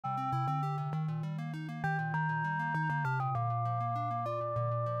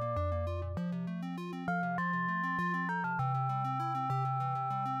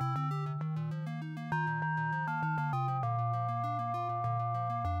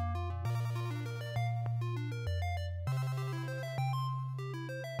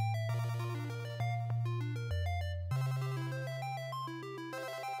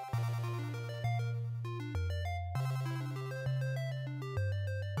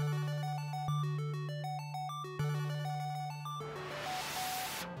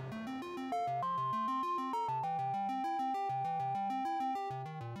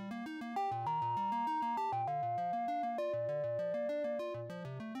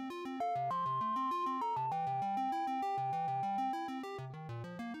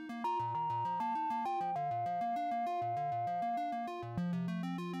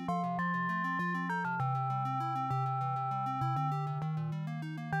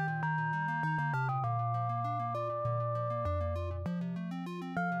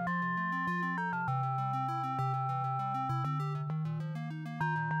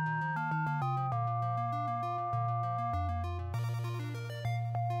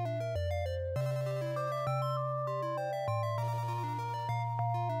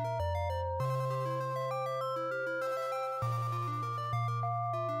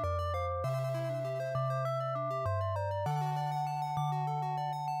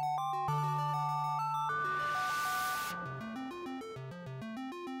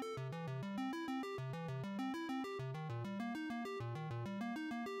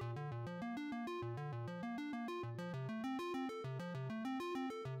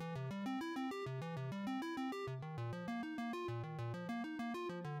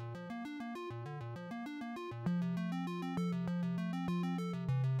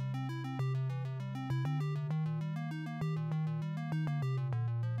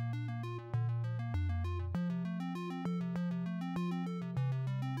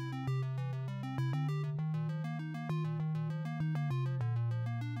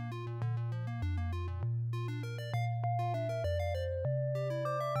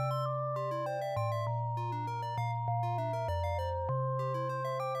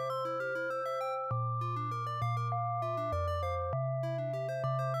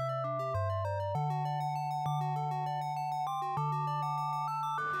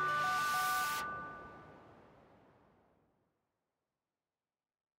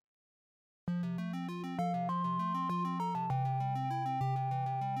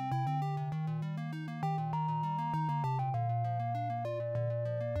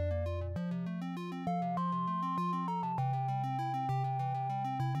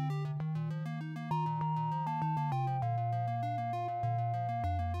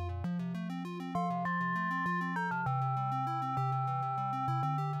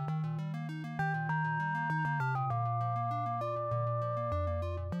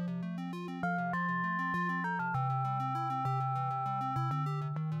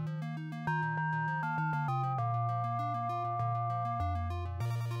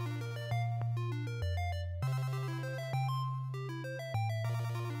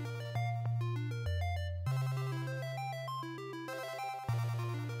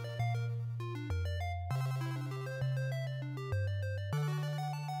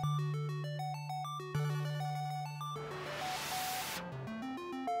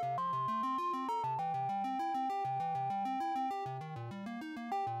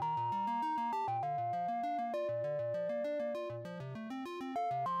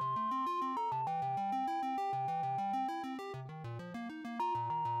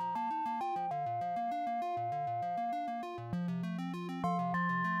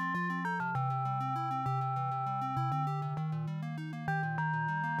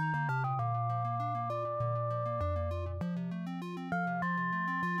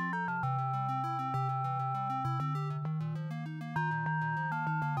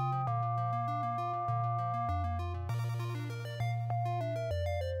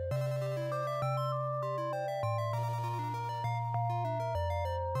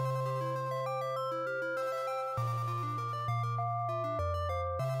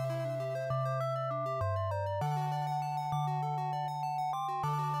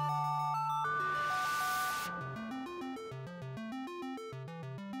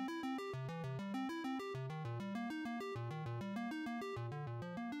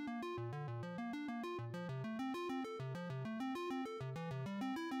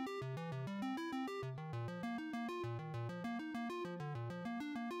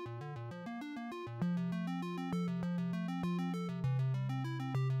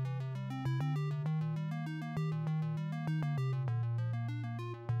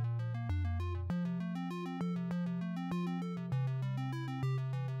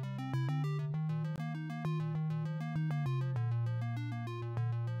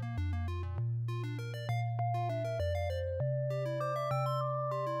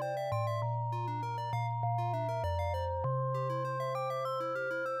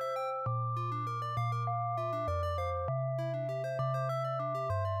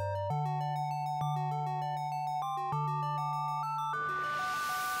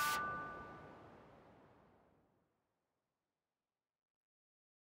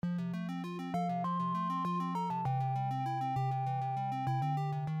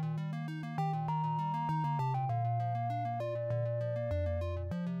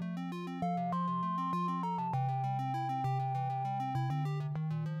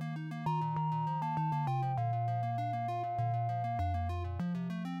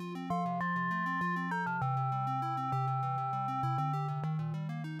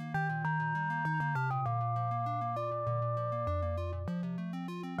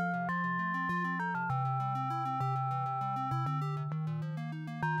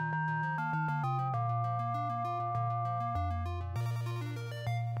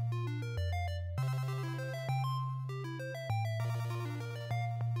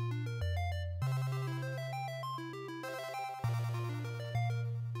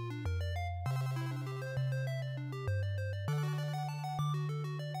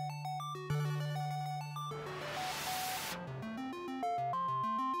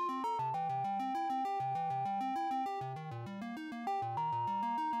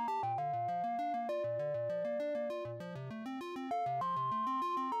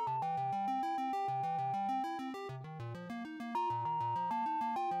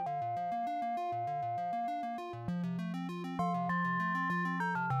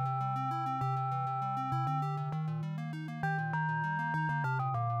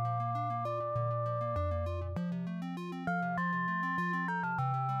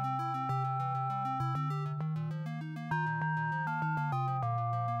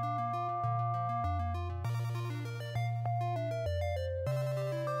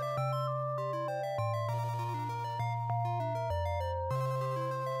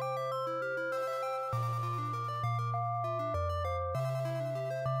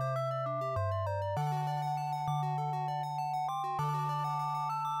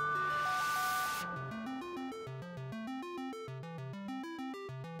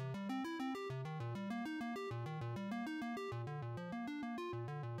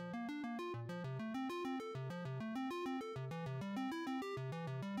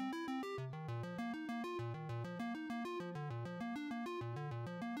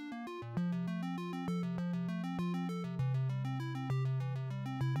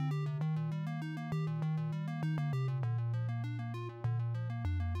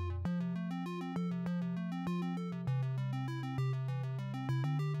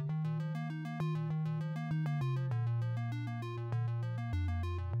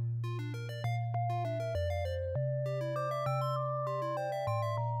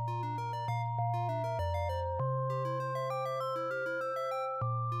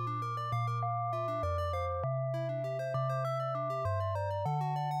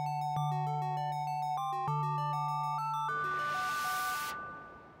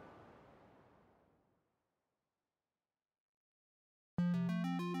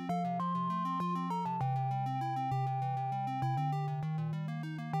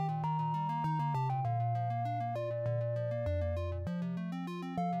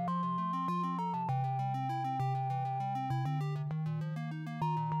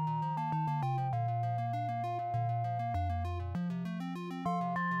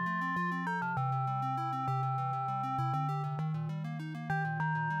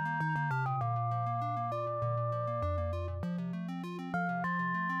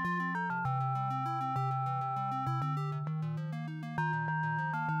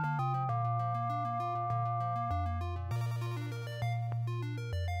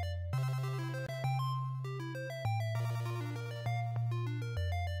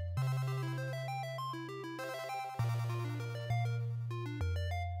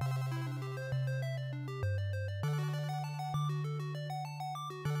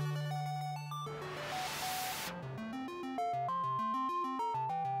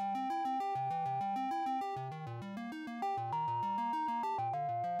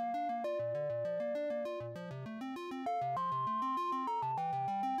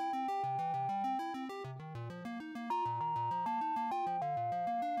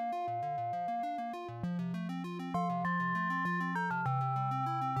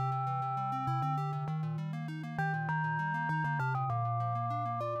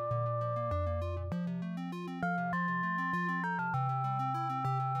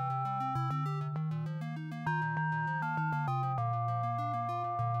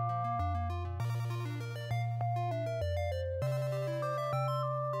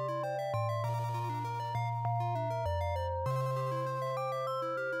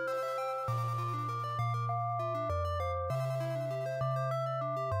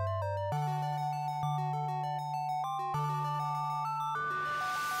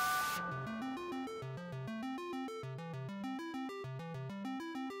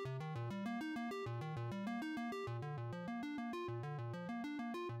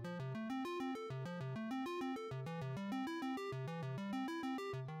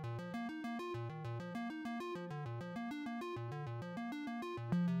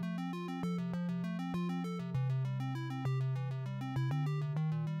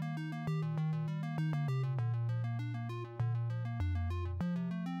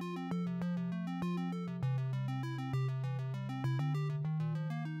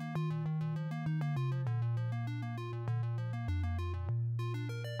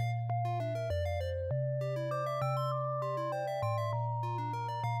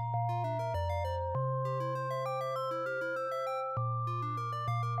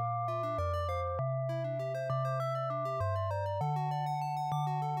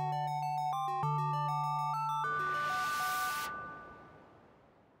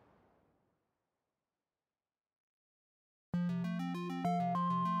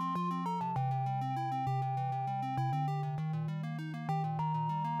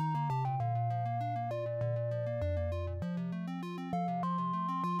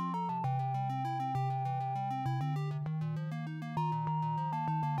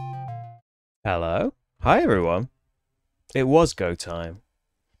Hello. Hi everyone. It was go time,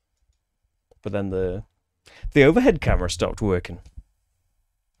 but then the overhead camera stopped working.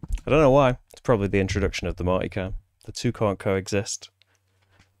 I don't know why. It's probably the introduction of the multicam. The two can't coexist.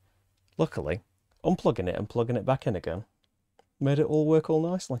 Luckily, unplugging it and plugging it back in again made it all work all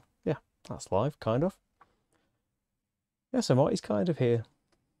nicely. Yeah, that's live, kind of. Yeah, so Marty's kind of here.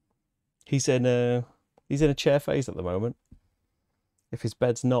 He's in a chair phase at the moment. If his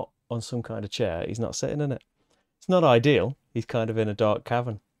bed's not on some kind of chair, he's not sitting in it. It's not ideal. He's kind of in a dark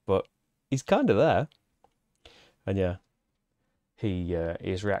cavern, but he's kind of there. And yeah, he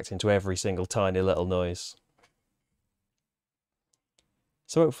is reacting to every single tiny little noise.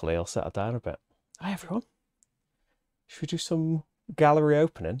 So hopefully I'll settle down a bit. Hi everyone. Should we do some gallery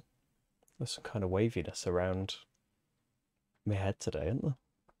opening? There's some kind of waviness around my head today, isn't there?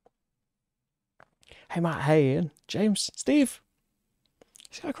 Hey Matt, hey Ian, James, Steve,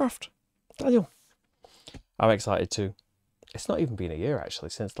 Skycroft, Daniel. I'm excited too. It's not even been a year actually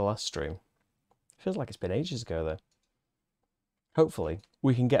since the last stream. Feels like it's been ages ago though. Hopefully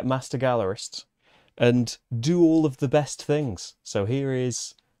we can get Master Gallerist and do all of the best things. So here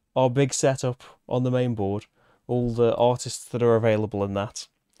is our big setup on the main board, all the artists that are available in that.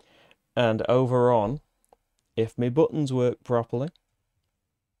 And over on, if my buttons work properly,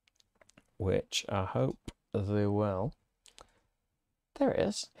 which I hope they will. There it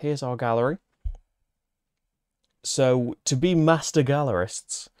is. Here's our gallery. So to be Master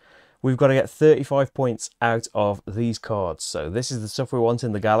Gallerists, we've got to get 35 points out of these cards. So this is the stuff we want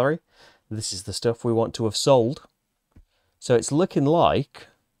in the gallery. This is the stuff we want to have sold. So it's looking like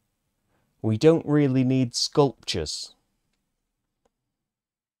we don't really need sculptures.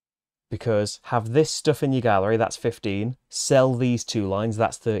 Because have this stuff in your gallery, that's 15. Sell these two lines,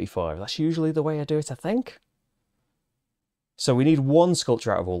 that's 35. That's usually the way I do it, I think. So we need one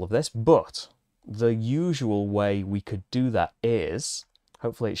sculpture out of all of this, but the usual way we could do that is,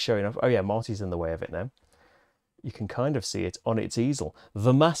 hopefully it's showing up. Oh yeah, Marty's in the way of it now. You can kind of see it on its easel.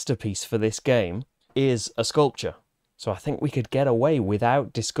 The masterpiece for this game is a sculpture. So I think we could get away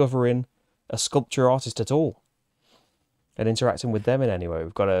without discovering a sculpture artist at all and interacting with them in any way.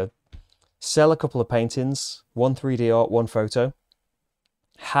 We've got to sell a couple of paintings, one 3D art, one photo,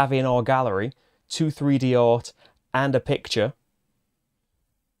 have in our gallery 2 3D art and a picture,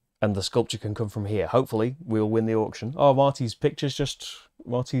 and the sculpture can come from here. Hopefully we'll win the auction. Oh, Marty's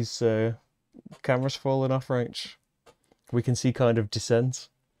camera's fallen off range. We can see kind of descent.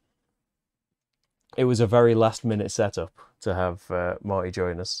 It was a very last minute setup to have Marty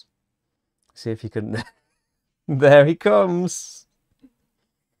join us. See if you can... There he comes!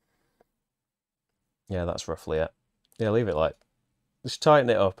 Yeah, that's roughly it. Yeah, leave it like... Just tighten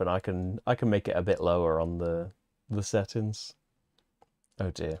it up and I can make it a bit lower on the settings.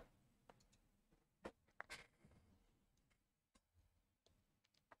 Oh dear.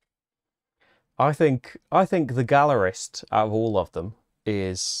 I think the Gallerist out of all of them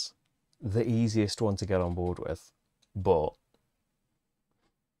is the easiest one to get on board with, but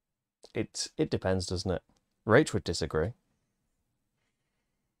it depends, doesn't it? Rach would disagree.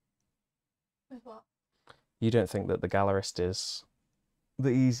 With what? You don't think that the Gallerist is the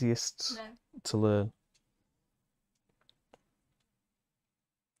easiest No. to learn?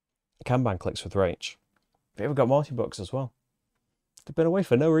 Kanban clicks with Rach. But we've got multi-books as well. They've been away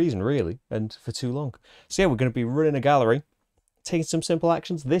for no reason, really, and for too long. So yeah, we're going to be running a gallery, taking some simple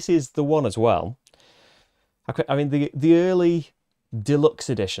actions. This is the one as well. I mean, the early deluxe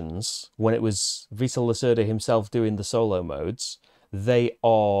editions, when it was Vita Lacerda himself doing the solo modes, they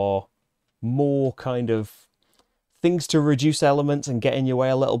are more kind of things to reduce elements and get in your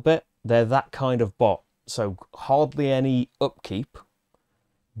way a little bit. They're that kind of bot. So hardly any upkeep,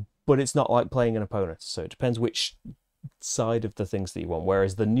 but it's not like playing an opponent. So it depends which side of the things that you want.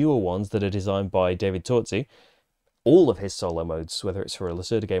 Whereas the newer ones that are designed by David Torzi, all of his solo modes, whether it's for a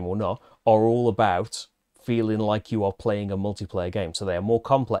Lacerda game or not, are all about feeling like you are playing a multiplayer game. So they are more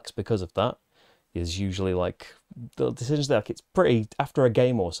complex because of that. There's usually like the decisions there, like it's pretty, after a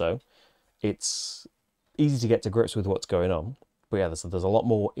game or so, it's easy to get to grips with what's going on. But yeah, there's a lot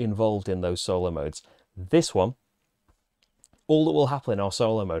more involved in those solo modes. This one, all that will happen in our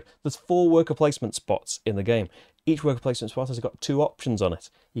solo mode, there's 4 worker placement spots in the game. Each worker placement spot has got 2 options on it.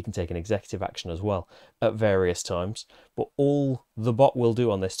 You can take an executive action as well at various times. But all the bot will do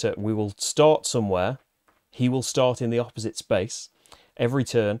on this turn, we will start somewhere. He will start in the opposite space. Every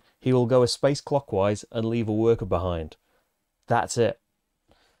turn, he will go a space clockwise and leave a worker behind. That's it.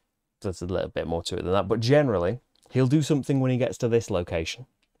 There's a little bit more to it than that. But generally, he'll do something when he gets to this location.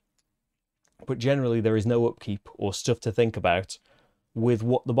 But generally, there is no upkeep or stuff to think about with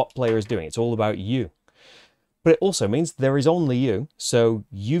what the bot player is doing. It's all about you. But it also means there is only you, so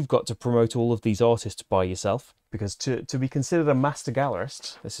you've got to promote all of these artists by yourself. Because to be considered a Master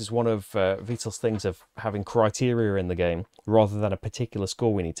Gallerist, this is one of Vital's things of having criteria in the game, rather than a particular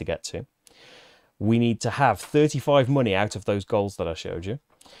score we need to get to. We need to have 35 money out of those goals that I showed you.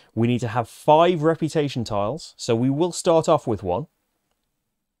 We need to have 5 reputation tiles, so we will start off with 1.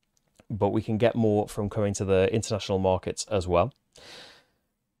 But we can get more from coming to the international markets as well.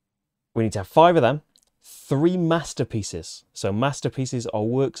 We need to have 5 of them. 3 masterpieces. So masterpieces are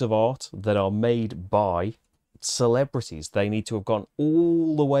works of art that are made by celebrities. They need to have gone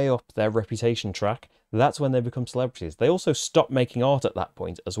all the way up their reputation track. That's when they become celebrities. They also stop making art at that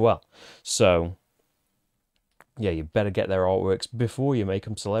point as well. So, yeah, you better get their artworks before you make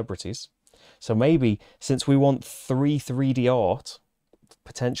them celebrities. So maybe, since we want 3 3D art,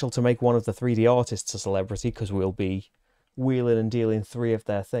 potential to make one of the 3D artists a celebrity, because we'll be wheeling and dealing 3 of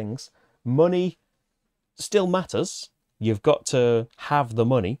their things. Money still matters. You've got to have the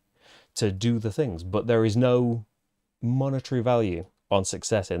money to do the things, but there is no monetary value on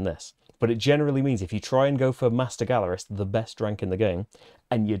success in this. But it generally means if you try and go for Master Gallerist, the best rank in the game,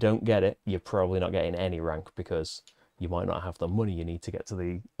 and you don't get it, you're probably not getting any rank because you might not have the money you need to get to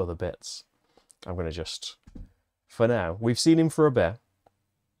the other bits. I'm going to just, for now, we've seen him for a bit.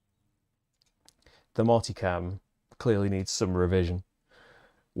 The multicam clearly needs some revision.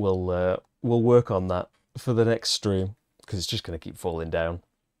 We'll work on that for the next stream because it's just going to keep falling down.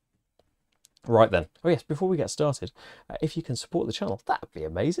 Right then. Oh yes, before we get started, if you can support the channel, that would be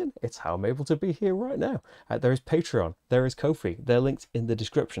amazing. It's how I'm able to be here right now. There is Patreon, there is Ko-fi, they're linked in the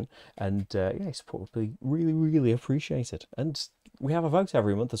description. And yeah, support would be really, really appreciated. And we have a vote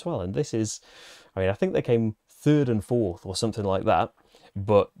every month as well. And this is, I mean, I think they came 3rd and 4th or something like that.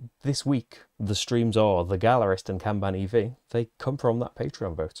 But this week, the streams are the Gallerist and Kanban EV. They come from that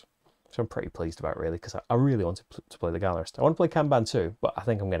Patreon vote. So I'm pretty pleased about, really, because I really want to play the Gallerist. I want to play Kanban too, but I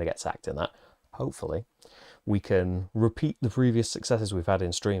think I'm going to get sacked in that. Hopefully, we can repeat the previous successes we've had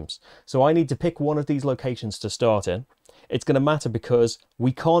in streams. So I need to pick one of these locations to start in. It's going to matter because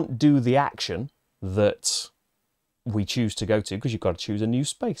we can't do the action that we choose to go to, because you've got to choose a new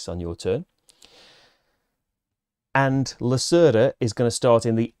space on your turn. And Lacerda is going to start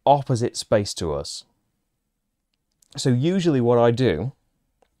in the opposite space to us. So usually what I do,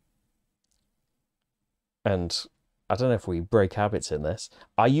 and I don't know if we break habits in this,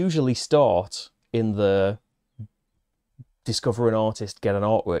 I usually start in the Discover an Artist, Get an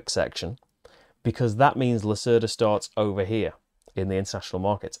Artwork section, because that means Lacerda starts over here in the international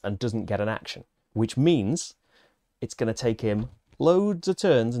markets and doesn't get an action, which means it's going to take him loads of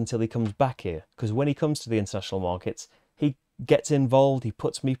turns until he comes back here, because when he comes to the international markets, he gets involved, he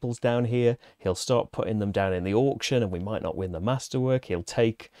puts meeples down here, he'll start putting them down in the auction, and we might not win the masterwork. He'll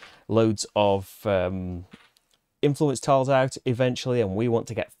take loads of influence tiles out eventually, and we want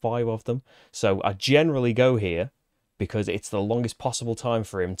to get 5 of them. So I generally go here because it's the longest possible time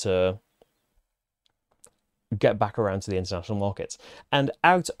for him to get back around to the international markets. And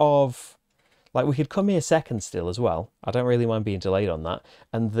out of, like, we could come here second still as well. I don't really mind being delayed on that.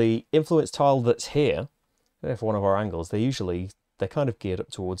 And the influence tile that's here, for one of our angles, they're kind of geared up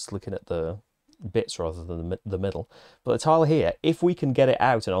towards looking at the bits rather than the middle. But the tile here, if we can get it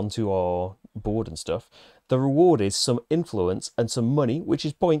out and onto our board and stuff, the reward is some influence and some money, which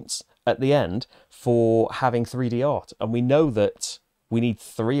is points at the end for having 3D art. And we know that we need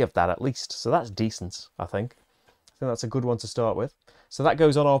 3 of that at least. So that's decent, I think. I think that's a good one to start with. So that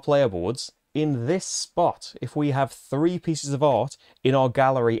goes on our player boards. In this spot, if we have 3 pieces of art in our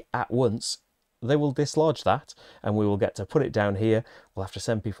gallery at once, they will dislodge that, and we will get to put it down here. We'll have to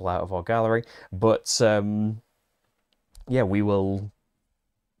send people out of our gallery, but yeah, we'll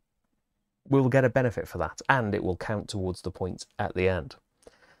get a benefit for that, and it will count towards the points at the end.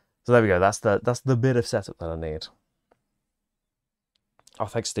 So there we go. That's the bit of setup that I need. Oh,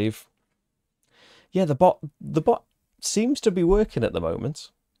 thanks, Steve. Yeah, the bot seems to be working at the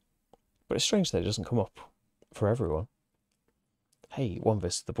moment, but it's strange that it doesn't come up for everyone. Hey, 1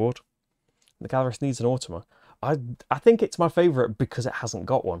 versus the board. The Gallerist needs an Automa. I think it's my favourite because it hasn't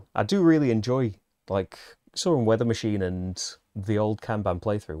got one. I do really enjoy, like, saw in Weather Machine and the old Kanban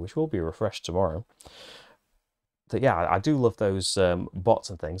playthrough, which will be refreshed tomorrow. But yeah, I do love those bots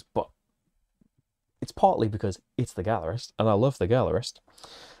and things, but it's partly because it's the Gallerist, and I love the Gallerist,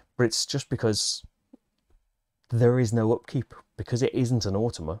 but it's just because there is no upkeep, because it isn't an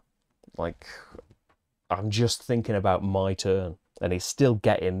Automa. Like, I'm just thinking about my turn, and he's still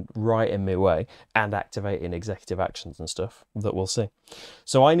getting right in my way and activating executive actions and stuff that we'll see.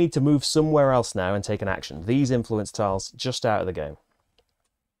 So I need to move somewhere else now and take an action. These influence tiles just out of the game.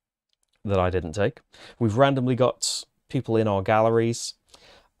 that I didn't take. We've randomly got people in our galleries.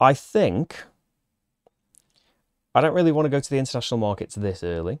 I think I don't really want to go to the international markets this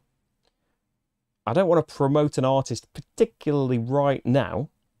early. I don't want to promote an artist particularly right now.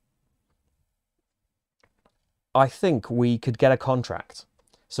 I think we could get a contract.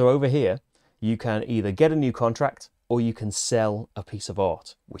 So over here, you can either get a new contract or you can sell a piece of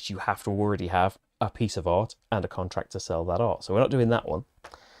art, which you have to already have a piece of art and a contract to sell that art. So we're not doing that one.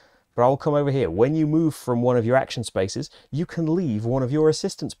 But I'll come over here. When you move from one of your action spaces, you can leave one of your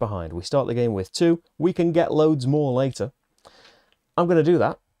assistants behind. We start the game with 2. We can get loads more later. I'm going to do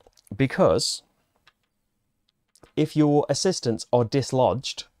that because if your assistants are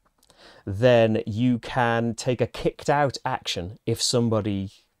dislodged, then you can take a kicked out action if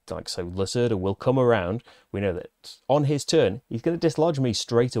somebody, like so Lacerda will come around. We know that on his turn, he's going to dislodge me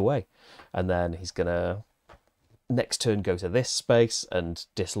straight away. And then he's going to next turn go to this space and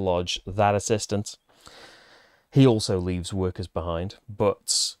dislodge that assistant. He also leaves workers behind,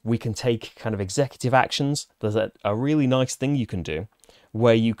 but we can take kind of executive actions. There's a really nice thing you can do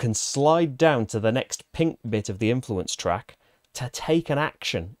where you can slide down to the next pink bit of the influence track to take an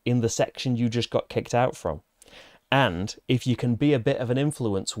action in the section you just got kicked out from. And if you can be a bit of an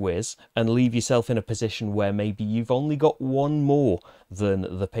influence whiz and leave yourself in a position where maybe you've only got one more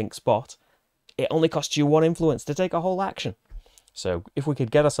than the pink spot, it only costs you 1 influence to take a whole action. So if we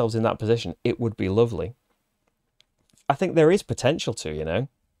could get ourselves in that position, it would be lovely. I think there is potential to, you know.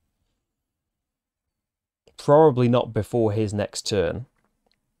 Probably not before his next turn.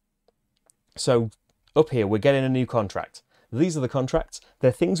 So up here, we're getting a new contract. These are the contracts.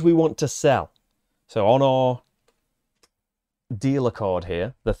 They're things we want to sell. So on our dealer card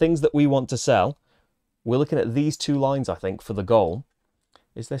here, the things that we want to sell, we're looking at these 2 lines, I think, for the goal.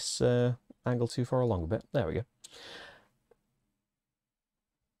 Is this angle too far along a bit? There we go.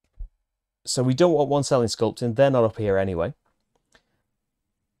 So we don't want one selling sculpting. They're not up here anyway.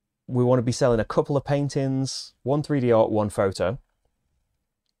 We want to be selling a couple of paintings, 1 3D art, 1 photo.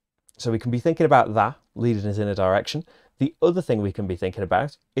 So we can be thinking about that, leading us in a direction. The other thing we can be thinking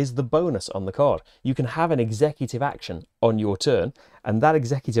about is the bonus on the card. You can have an executive action on your turn, and that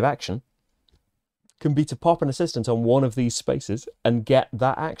executive action can be to pop an assistant on one of these spaces and get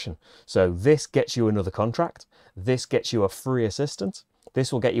that action. So this gets you another contract. This gets you a free assistant.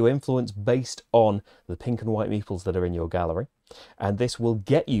 This will get you influence based on the pink and white meeples that are in your gallery. And this will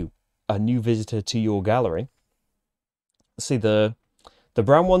get you a new visitor to your gallery. See, the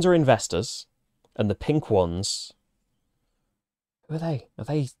brown ones are investors, and the pink ones, who are they? Are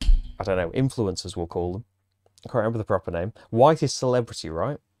they, I don't know, influencers we'll call them. I can't remember the proper name. White is celebrity,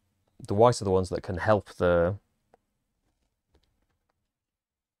 right? The white are the ones that can help the...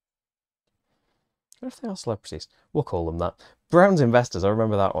 I wonder if they are celebrities. We'll call them that. Brown's investors, I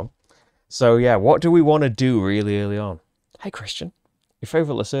remember that one. So yeah, what do we want to do really early on? Hey Christian, your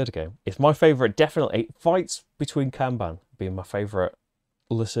favourite Lacerda game? It's my favourite, definitely. Fights between Kanban being my favourite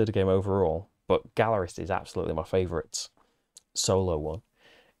Lacerda game overall, but Gallerist is absolutely my favourite solo one.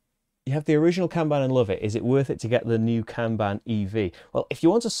 You have the original Kanban and love it. Is it worth it to get the new Kanban EV? Well, if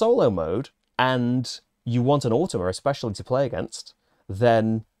you want a solo mode and you want an Automa especially to play against,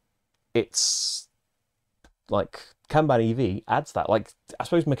 then it's like Kanban EV adds that. Like, I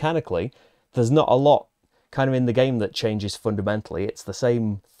suppose mechanically, there's not a lot kind of in the game that changes fundamentally. It's the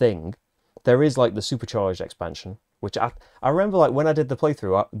same thing. There is like the supercharged expansion, which I remember like when I did the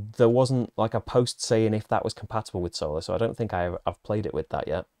playthrough, there wasn't like a post saying if that was compatible with solo, so I don't think I've played it with that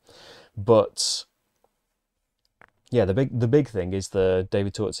yet. But yeah, the big thing is the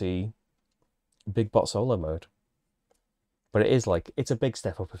David Turtzi Big Bot solo mode. But it is like, it's a big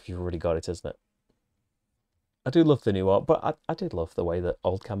step up if you've already got it, isn't it? I do love the new art, but I did love the way that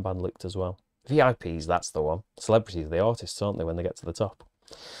old Kanban looked as well. VIPs, that's the one. Celebrities are the artists, aren't they, when they get to the top?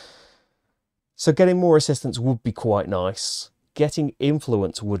 So getting more assistants would be quite nice. Getting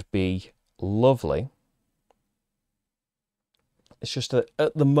influence would be lovely. It's just that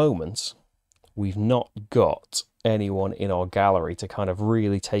at the moment, we've not got anyone in our gallery to kind of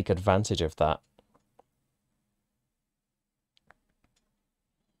really take advantage of that.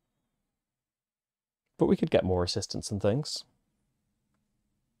 But we could get more assistants and things.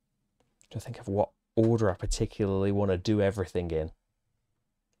 I think of what order I particularly want to do everything in.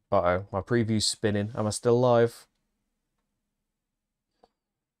 Uh-oh, my preview's spinning. Am I still live?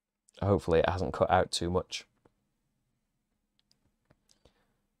 Hopefully it hasn't cut out too much.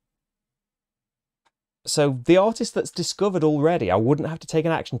 So the artist that's discovered already, I wouldn't have to take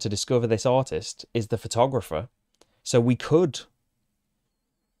an action to discover this artist, is the photographer. So we could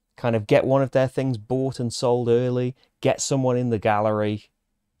kind of get one of their things bought and sold early, get someone in the gallery,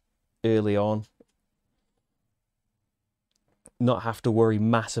 early on. Not have to worry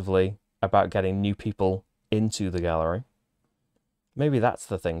massively about getting new people into the gallery. Maybe that's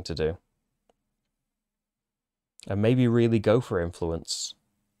the thing to do. And maybe really go for influence.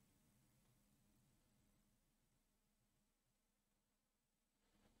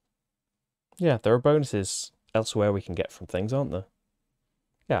 Yeah, there are bonuses elsewhere we can get from things, aren't there?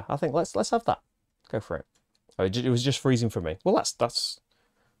 Yeah, I think let's have that. Go for it. Oh, it was just freezing for me. Well, that's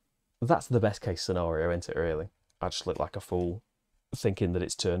the best case scenario, isn't it, really? I just look like a fool thinking that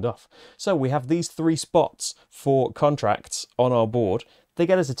it's turned off. So we have these 3 spots for contracts on our board. They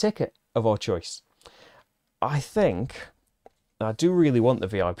get us a ticket of our choice. I do really want the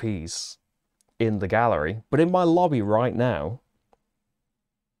VIPs in the gallery, but in my lobby right now,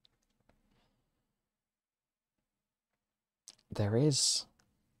 there is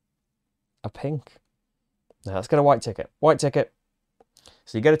a pink. Now let's get a white ticket. White ticket.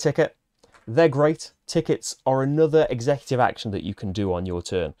 So you get a ticket. They're great. Tickets are another executive action that you can do on your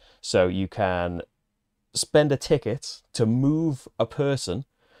turn. So you can spend a ticket to move a person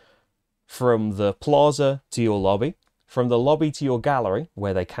from the plaza to your lobby, from the lobby to your gallery,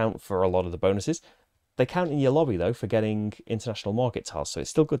 where they count for a lot of the bonuses. They count in your lobby, though, for getting international market tiles, so it's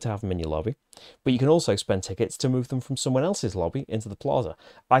still good to have them in your lobby. But you can also spend tickets to move them from someone else's lobby into the plaza.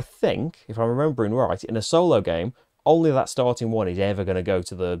 I think, if I'm remembering right, in a solo game, only that starting one is ever going to go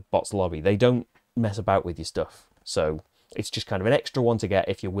to the bot's lobby. They don't mess about with your stuff. So it's just kind of an extra one to get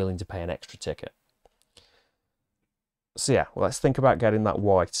if you're willing to pay an extra ticket. So yeah, well, let's think about getting that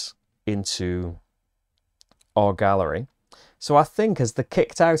white into our gallery. So I think as the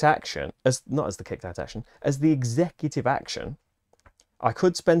kicked out action, as the executive action, I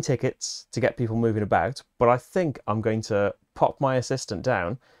could spend tickets to get people moving about, but I think I'm going to pop my assistant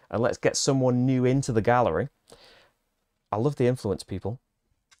down and let's get someone new into the gallery. I love the influence people,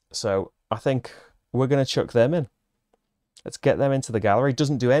 so I think we're going to chuck them in. Let's get them into the gallery.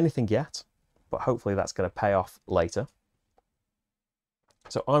 Doesn't do anything yet, but hopefully that's going to pay off later.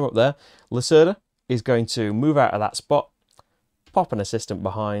 So I'm up there. Lacerda is going to move out of that spot, pop an assistant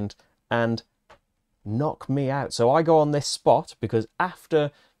behind, and knock me out. So I go on this spot because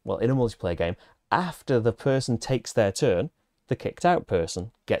after, well, in a multiplayer game, after the person takes their turn, the kicked out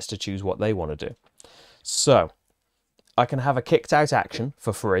person gets to choose what they want to do. So I can have a kicked out action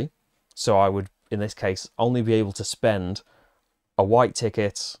for free. So I would, in this case, only be able to spend a white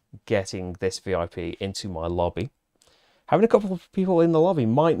ticket getting this VIP into my lobby. Having a couple of people in the lobby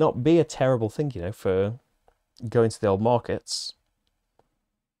might not be a terrible thing, you know, for going to the old markets.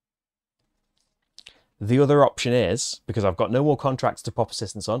 The other option is, because I've got no more contracts to pop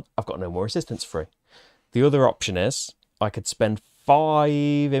assistants on, I've got no more assistants free. The other option is I could spend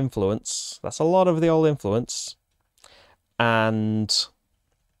 5 influence. That's a lot of the old influence. And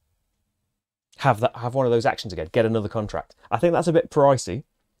have one of those actions again, get another contract. I think that's a bit pricey.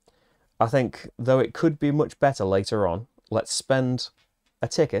 I think, though it could be much better later on, let's spend a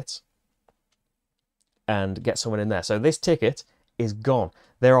ticket and get someone in there. So this ticket is gone.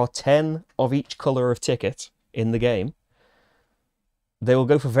 There are 10 of each colour of ticket in the game. They will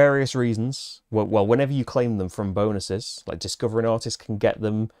go for various reasons. Well, whenever you claim them from bonuses, like discovering artists can get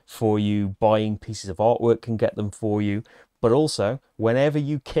them for you, buying pieces of artwork can get them for you, but also, whenever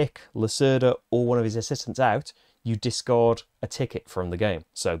you kick Lacerda or one of his assistants out, you discard a ticket from the game.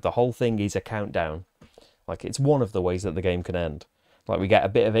 So the whole thing is a countdown. Like, it's one of the ways that the game can end. Like, we get a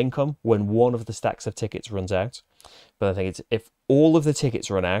bit of income when one of the stacks of tickets runs out. But I think it's if all of the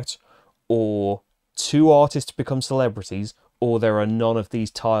tickets run out, or 2 artists become celebrities, or there are none of these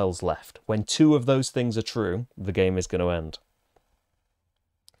tiles left. When 2 of those things are true, the game is going to end.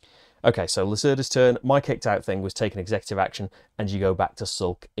 Okay, so Lacerda's turn. My kicked out thing was take an executive action, and you go back to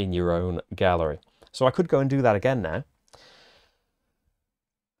sulk in your own gallery. So I could go and do that again now.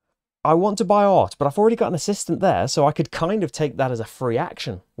 I want to buy art, but I've already got an assistant there, so I could kind of take that as a free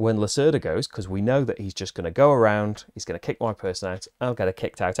action when Lacerda goes, because we know that he's just going to go around, he's going to kick my person out, and I'll get a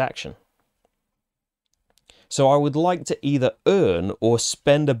kicked out action. So I would like to either earn or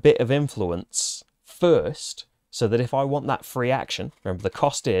spend a bit of influence first, so that if I want that free action, remember the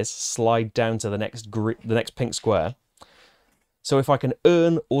cost is slide down to the next pink square. So if I can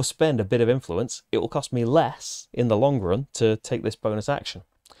earn or spend a bit of influence, it will cost me less in the long run to take this bonus action.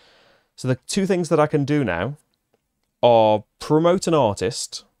 So the 2 things that I can do now are promote an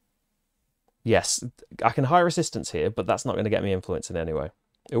artist. Yes, I can hire assistants here, but that's not going to get me influence in any way.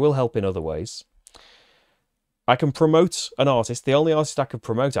 It will help in other ways. I can promote an artist. The only artist I could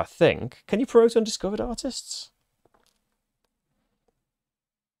promote, I think. Can you promote undiscovered artists?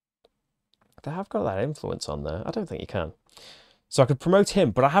 They have got that influence on there. I don't think you can. So I could promote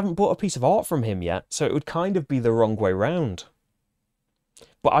him, but I haven't bought a piece of art from him yet, so it would kind of be the wrong way round.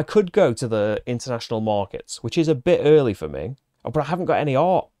 But I could go to the international markets, which is a bit early for me. Oh, but I haven't got any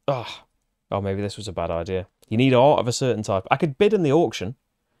art. Ugh. Oh, maybe this was a bad idea. You need art of a certain type. I could bid in the auction.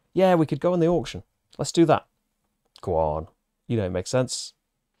 Yeah, we could go in the auction. Let's do that. Go on. You know, it makes sense.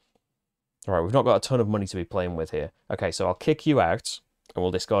 All right, we've not got a ton of money to be playing with here. Okay, so I'll kick you out, and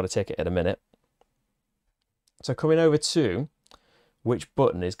we'll discard a ticket in a minute. So coming over to which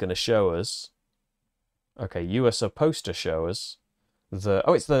button is going to show us. Okay, you are supposed to show us the...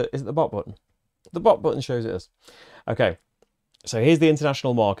 Oh, is it the bot button? The bot button shows it us. Okay, so here's the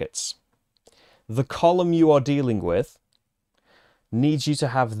international markets. The column you are dealing with needs you to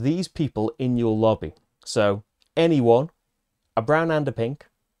have these people in your lobby. So anyone, a brown and a pink,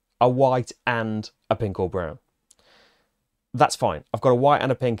 a white and a pink or brown. That's fine. I've got a white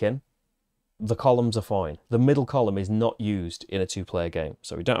and a pink in. The columns are fine. The middle column is not used in a two-player game,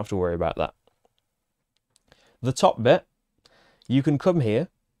 so we don't have to worry about that. The top bit, you can come here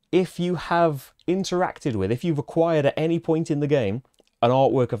if you have interacted with, if you've acquired at any point in the game, an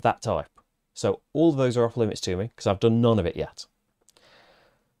artwork of that type. So all of those are off limits to me, because I've done none of it yet.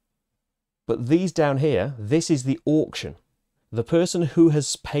 But these down here, this is the auction. The person who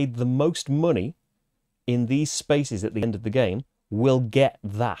has paid the most money in these spaces at the end of the game will get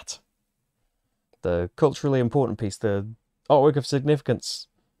that. The culturally important piece, the artwork of significance.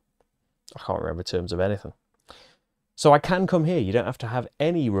 I can't remember terms of anything. So I can come here. You don't have to have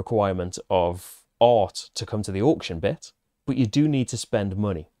any requirement of art to come to the auction bit, but you do need to spend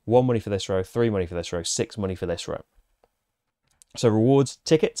money. 1 money for this row, 3 money for this row, 6 money for this row. So rewards,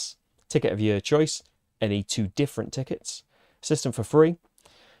 tickets, ticket of your choice, any 2 different tickets. System for free.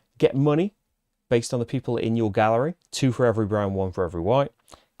 Get money based on the people in your gallery. 2 for every brown, 1 for every white.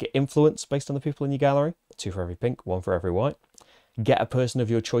 Get influence based on the people in your gallery. 2 for every pink, 1 for every white. Get a person of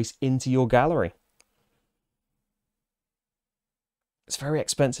your choice into your gallery. It's very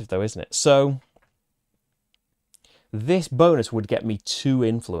expensive though, isn't it? So this bonus would get me 2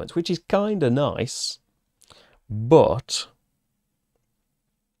 influence, which is kind of nice, but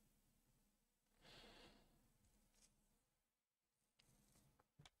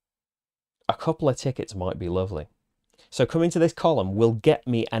a couple of tickets might be lovely. So coming to this column will get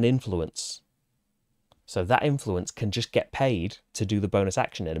me an influence. So that influence can just get paid to do the bonus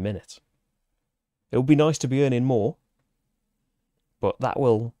action in a minute. It would be nice to be earning more, but that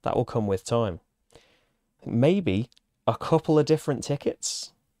will come with time. Maybe a couple of different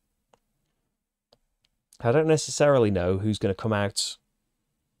tickets. I don't necessarily know who's going to come out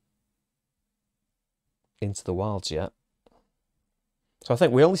into the wilds yet. So I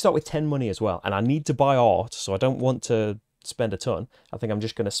think we only start with 10 money as well. And I need to buy art, so I don't want to spend a ton. I think I'm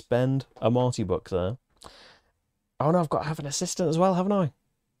just going to spend a Marty book there. Oh no, I've got to have an assistant as well, haven't I?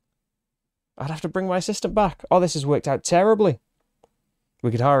 I'd have to bring my assistant back. Oh, this has worked out terribly. We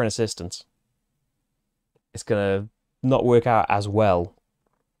could hire an assistant. It's going to not work out as well.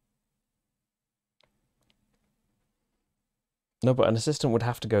 No, but an assistant would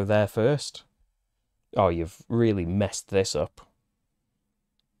have to go there first. Oh, you've really messed this up.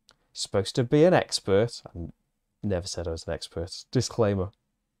 Supposed to be an expert. I never said I was an expert. Disclaimer.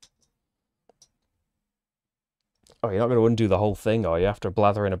 Oh, you're not going to undo the whole thing, are you, after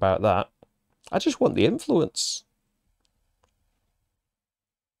blathering about that? I just want the influence.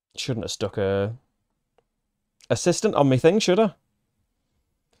 Shouldn't have stuck a assistant on my thing, should I?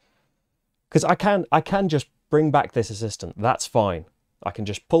 Because I can just bring back this assistant. That's fine. I can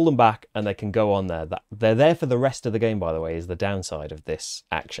just pull them back and they can go on there. They're there for the rest of the game, by the way, is the downside of this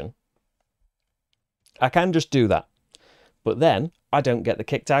action. I can just do that. But then I don't get the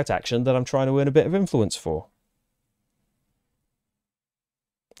kicked out action that I'm trying to earn a bit of influence for.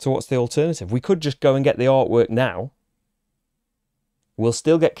 So what's the alternative? We could just go and get the artwork now. We'll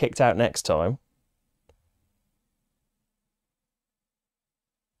still get kicked out next time.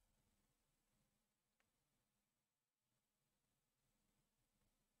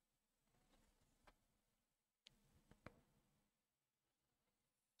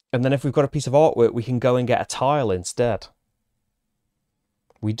 And then if we've got a piece of artwork, we can go and get a tile instead.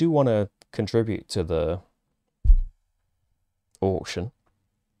 We do want to contribute to the auction.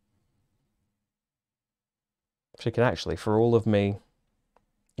 Chicken, actually, for all of me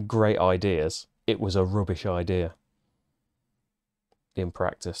great ideas, it was a rubbish idea in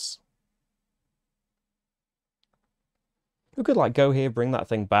practice. We could like go here, bring that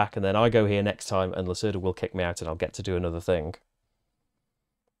thing back, and then I go here next time and Lacerda will kick me out and I'll get to do another thing.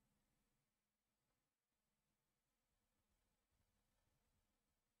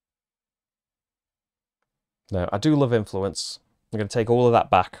 No, I do love influence. I'm going to take all of that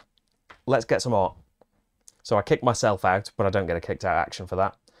back. Let's get some art. So I kick myself out, but I don't get a kicked out action for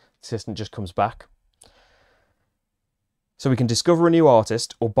that. The assistant just comes back. So we can discover a new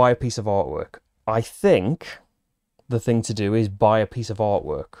artist or buy a piece of artwork. I think the thing to do is buy a piece of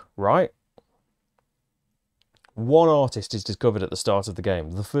artwork, right? One artist is discovered at the start of the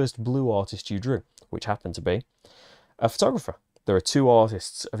game. The first blue artist you drew, which happened to be a photographer. There are 2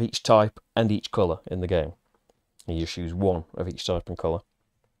 artists of each type and each colour in the game. You choose 1 of each type and colour.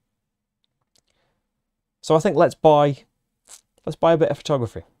 So I think let's buy a bit of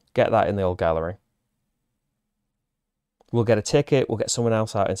photography. Get that in the old gallery. We'll get a ticket, we'll get someone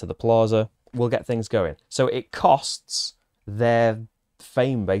else out into the plaza, we'll get things going. So it costs their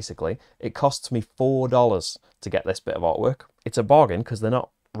fame, basically. It costs me $4 to get this bit of artwork. It's a bargain because they're not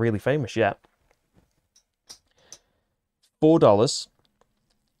really famous yet. $4.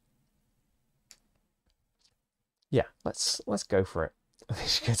 Yeah, let's go for it. I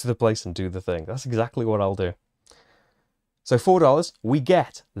should go to the place and do the thing. That's exactly what I'll do. So $4, we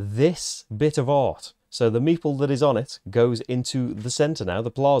get this bit of art. So the meeple that is on it goes into the centre now, the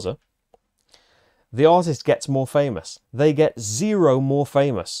plaza. The artist gets more famous. They get 0 more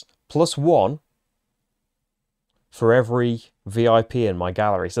famous, plus 1 for every VIP in my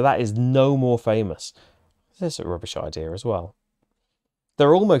gallery. So that is no more famous. That's a rubbish idea as well.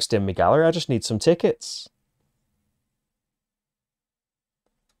 They're almost in my gallery. I just need some tickets.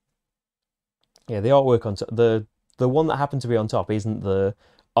 Yeah, the artwork on the one that happened to be on top isn't the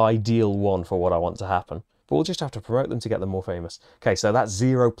ideal one for what I want to happen. But we'll just have to promote them to get them more famous. Okay, so that's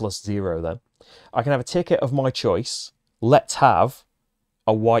 0 plus 0 then. I can have a ticket of my choice. Let's have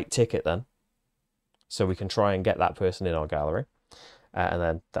a white ticket then. So we can try and get that person in our gallery. And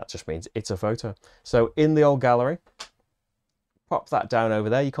then that just means it's a photo. So in the old gallery, pop that down over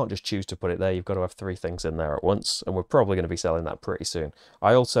there. You can't just choose to put it there. You've got to have 3 things in there at once. And we're probably going to be selling that pretty soon.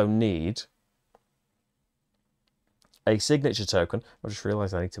 I also need a signature token. I just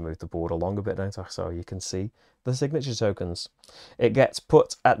realised I need to move the board along a bit, don't I? So you can see the signature tokens. It gets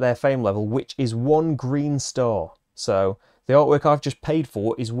put at their fame level, which is 1 green star. So the artwork I've just paid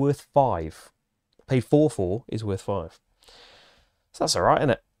for is worth 5. Paid for is worth 5. So that's all right,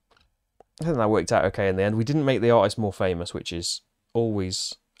 isn't it? I think that worked out okay in the end. We didn't make the artist more famous, which is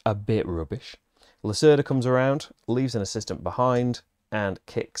always a bit rubbish. Lacerda comes around, leaves an assistant behind, and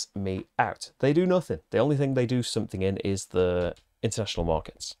kicks me out. They do nothing. The only thing they do something in is the international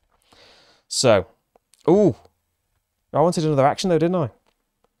markets. So, ooh, I wanted another action though, didn't I?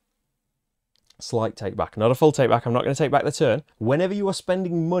 Slight take back. Not a full take back. I'm not going to take back the turn. Whenever you are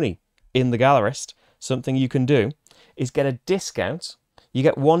spending money in the Gallerist, something you can do is get a discount. You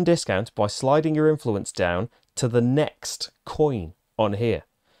get 1 discount by sliding your influence down to the next coin on here.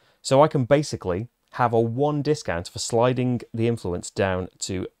 So I can basically have a 1 discount for sliding the influence down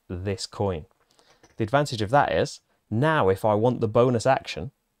to this coin. The advantage of that is, now if I want the bonus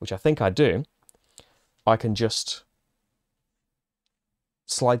action, which I think I do, I can just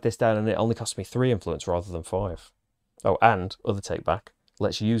slide this down and it only costs me 3 influence rather than 5. Oh, and other take back.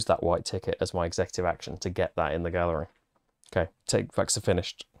 Let's use that white ticket as my executive action to get that in the gallery. Okay, take backs are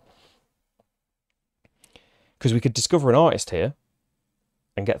finished. Because we could discover an artist here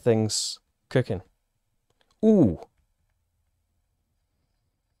and get things cooking. Ooh.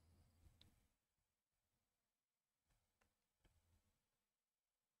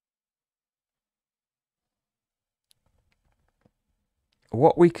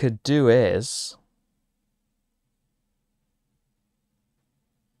 What we could do is...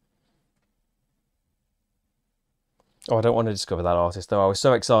 Oh, I don't want to discover that artist, though. I was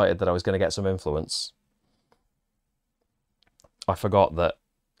so excited that I was going to get some influence. I forgot that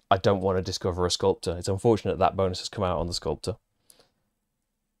I don't want to discover a sculptor. It's unfortunate that bonus has come out on the sculptor.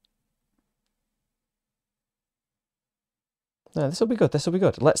 No, this will be good. This will be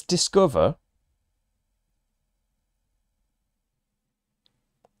good. Let's discover.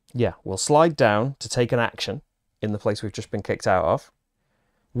 Yeah, we'll slide down to take an action in the place we've just been kicked out of.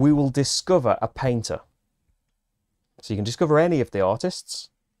 We will discover a painter. So you can discover any of the artists.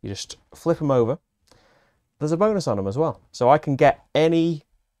 You just flip them over. There's a bonus on them as well. So I can get any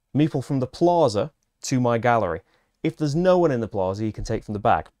meeple from the plaza to my gallery. If there's no one in the plaza, you can take from the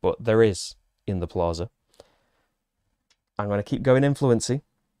back, but there is in the plaza. I'm going to keep going influencing.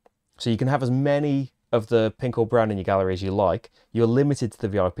 So you can have as many of the pink or brown in your gallery as you like. You're limited to the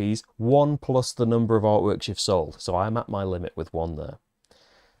VIPs, 1 plus the number of artworks you've sold. So I'm at my limit with 1 there.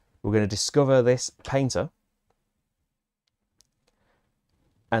 We're going to discover this painter.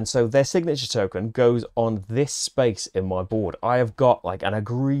 And so their signature token goes on this space in my board. I have got like an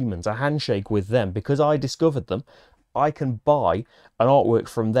agreement, a handshake with them. Because I discovered them, I can buy an artwork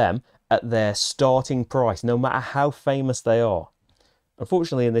from them at their starting price, no matter how famous they are.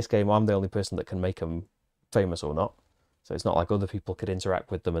 Unfortunately, in this game, I'm the only person that can make them famous or not. So it's not like other people could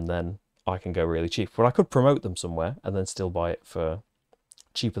interact with them and then I can go really cheap. But I could promote them somewhere and then still buy it for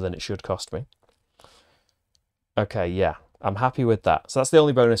cheaper than it should cost me. Okay, yeah, I'm happy with that. So that's the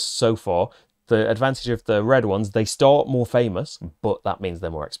only bonus so far. The advantage of the red ones, they start more famous, but that means they're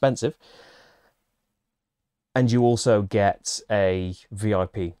more expensive. And you also get a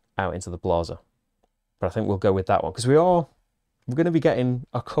VIP out into the plaza. But I think we'll go with that one because we're going to be getting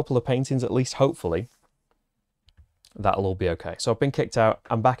a couple of paintings at least, hopefully. That'll all be okay. So I've been kicked out.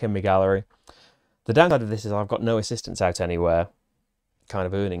 I'm back in my gallery. The downside of this is I've got no assistants out anywhere kind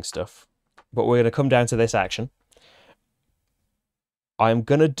of earning stuff. But we're going to come down to this action. I'm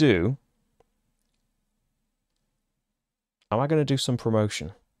going to do... Am I going to do some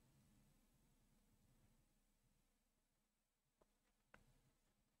promotion?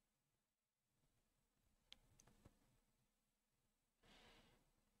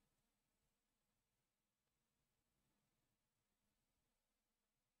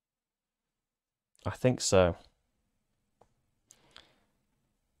 I think so.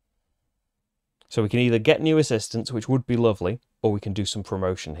 So we can either get new assistants, which would be lovely, or we can do some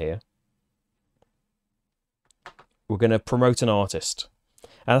promotion here. We're going to promote an artist.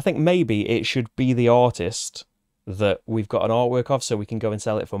 And I think maybe it should be the artist that we've got an artwork of so we can go and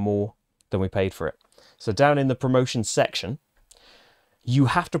sell it for more than we paid for it. So down in the promotion section, you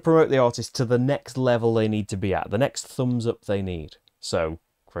have to promote the artist to the next level they need to be at, the next thumbs up they need. So,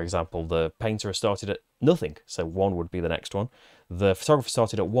 for example, the painter has started at nothing, so 1 would be the next one. The photographer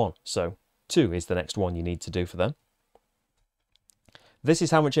started at 1, so 2 is the next one you need to do for them. This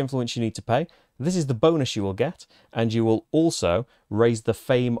is how much influence you need to pay. This is the bonus you will get, and you will also raise the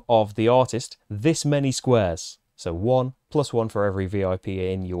fame of the artist this many squares. So 1 + 1 for every VIP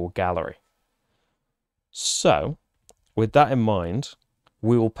in your gallery. So, with that in mind,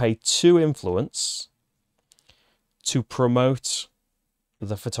 we will pay 2 influence to promote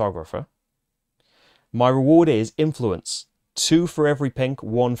the photographer. My reward is influence. 2 for every pink,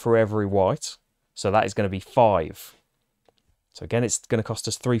 1 for every white. So that is going to be 5. So again, it's going to cost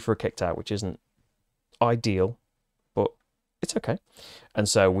us 3 for a kicked out, which isn't ideal, but it's okay. And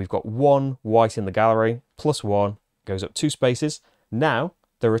so we've got 1 white in the gallery, +1, goes up 2 spaces. Now,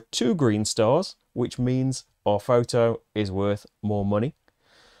 there are 2 green stars, which means our photo is worth more money.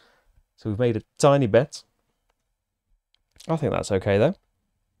 So we've made a tiny bet. I think that's okay, though.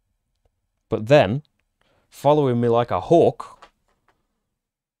 But then, following me like a hawk,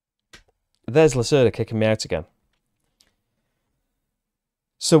 there's Lacerda kicking me out again.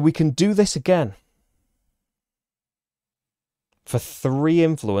 So we can do this again. For 3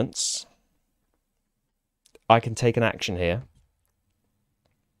 influence, I can take an action here.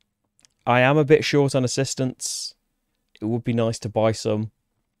 I am a bit short on assistants. It would be nice to buy some.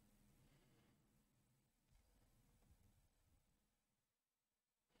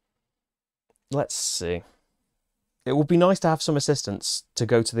 Let's see. It would be nice to have some assistants to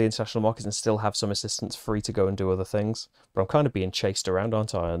go to the international markets and still have some assistants free to go and do other things. But I'm kind of being chased around,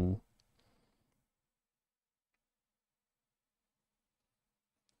 aren't I? And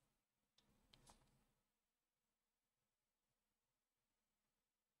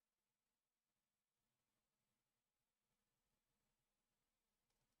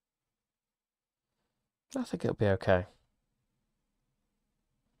I think it'll be okay.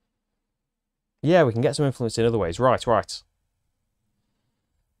 Yeah, we can get some influence in other ways. Right, right.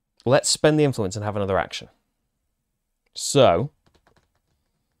 Let's spend the influence and have another action. So,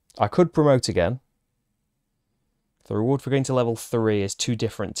 I could promote again. The reward for going to level 3 is 2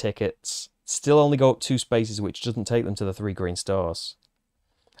 different tickets. Still only go up 2 spaces, which doesn't take them to the 3 green stars.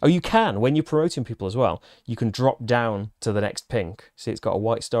 Oh, you can, when you're promoting people as well, you can drop down to the next pink. See, it's got a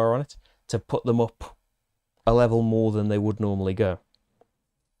white star on it, to put them up a level more than they would normally go.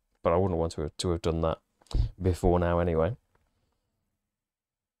 But I wouldn't want to have done that before now anyway.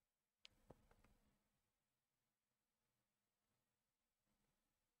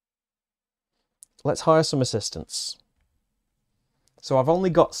 Let's hire some assistants. So I've only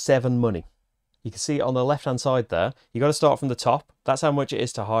got 7 money. You can see it on the left-hand side there. You got to start from the top. That's how much it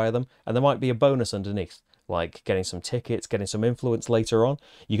is to hire them. And there might be a bonus underneath, like getting some tickets, getting some influence later on.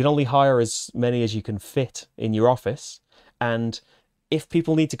 You can only hire as many as you can fit in your office. And if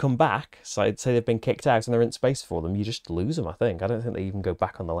people need to come back, so say they've been kicked out and there isn't space for them, you just lose them, I think. I don't think they even go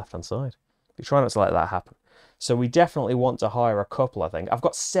back on the left-hand side. You try not to let that happen. So we definitely want to hire a couple, I think. I've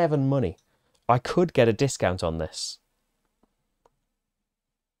got 7 money. I could get a discount on this,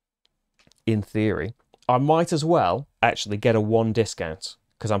 in theory, I might as well actually get a 1 discount,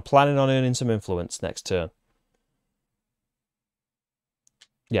 because I'm planning on earning some influence next turn.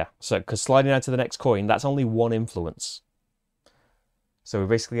 Yeah, so because sliding out to the next coin, that's only 1 influence. So we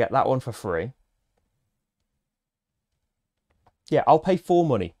basically get that one for free. Yeah, I'll pay 4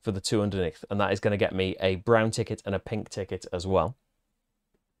 money for the 2 underneath, and that is going to get me a brown ticket and a pink ticket as well.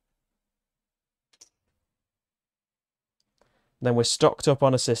 Then we're stocked up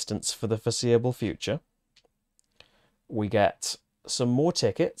on assistance for the foreseeable future. We get some more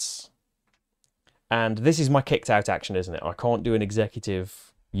tickets. And this is my kicked out action, isn't it? I can't do an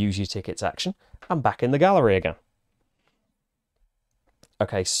executive use your tickets action. I'm back in the gallery again.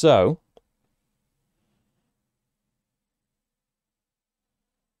 Okay, so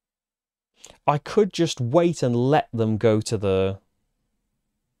I could just wait and let them go to the...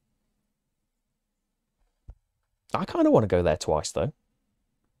 I kind of want to go there twice, though.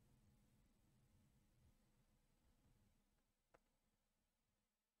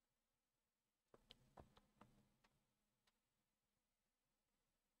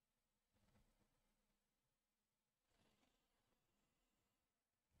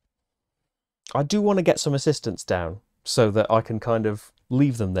 I do want to get some assistants down so that I can kind of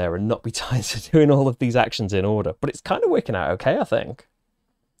leave them there and not be tied to doing all of these actions in order. But it's kind of working out okay, I think.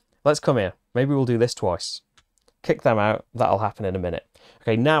 Let's come here. Maybe we'll do this twice. Kick them out. That'll happen in a minute.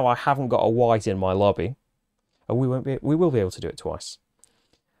 Okay, now I haven't got a white in my lobby. Oh, we will be able to do it twice.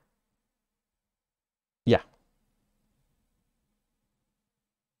 Yeah.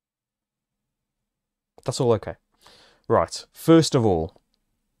 That's all okay. Right, first of all,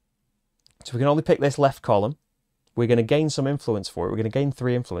 so we can only pick this left column. We're going to gain some influence for it. We're going to gain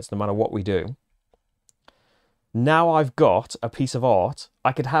 3 influence no matter what we do. Now I've got a piece of art.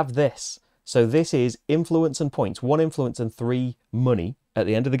 I could have this. So this is influence and points. 1 influence and 3 money at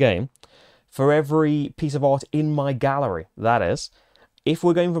the end of the game for every piece of art in my gallery. That is, if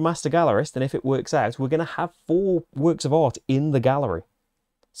we're going for Master Gallerist, and if it works out, we're going to have 4 works of art in the gallery.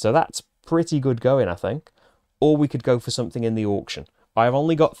 So that's pretty good going, I think. Or we could go for something in the auction. I've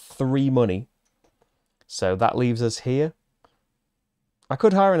only got 3 money, so that leaves us here. I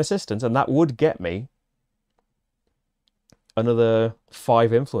could hire an assistant, and that would get me another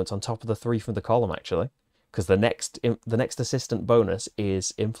 5 influence on top of the 3 from the column, actually, because the next assistant bonus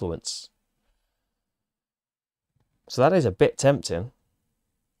is influence. So that is a bit tempting,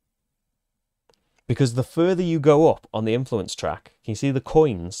 because the further you go up on the influence track, can you see the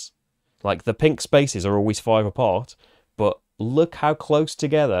coins? Like, the pink spaces are always 5 apart, but look how close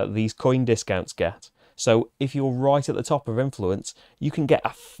together these coin discounts get. So if you're right at the top of influence, you can get a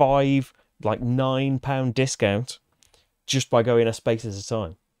 5, like £9 discount just by going a space at a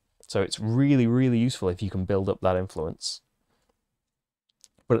time. So it's really, really useful if you can build up that influence.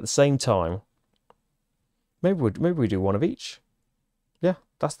 But at the same time, maybe we do 1 of each. Yeah,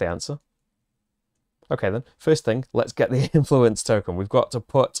 that's the answer. Okay then, first thing, let's get the influence token. We've got to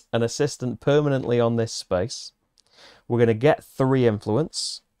put an assistant permanently on this space. We're going to get 3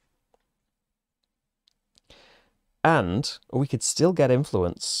 influence. And we could still get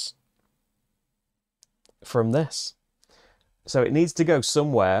influence from this. So it needs to go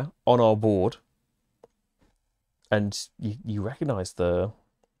somewhere on our board. And you recognise the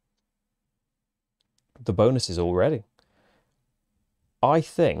bonuses already. I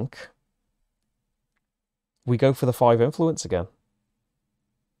think we go for the 5 influence again.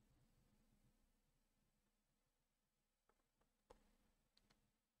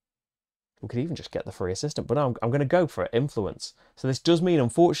 We could even just get the free assistant, but no, I'm going to go for influence. So this does mean,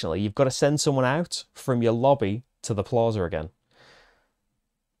 unfortunately, you've got to send someone out from your lobby to the plaza again.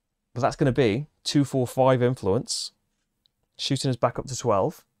 But that's going to be 2, 4, 5 influence, shooting us back up to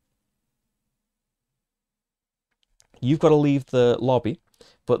 12. You've got to leave the lobby,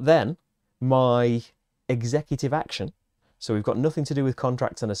 but then my executive action, so we've got nothing to do with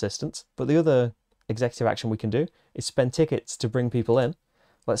contracts and assistants, but the other executive action we can do is spend tickets to bring people in.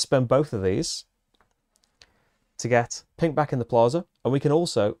 Let's spend both of these to get pink back in the plaza, and we can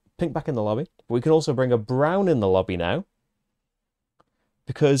also pink back in the lobby. But we can also bring a brown in the lobby now,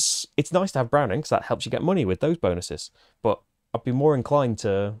 because it's nice to have brown in, because that helps you get money with those bonuses. But I'd be more inclined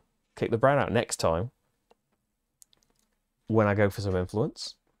to kick the brown out next time when I go for some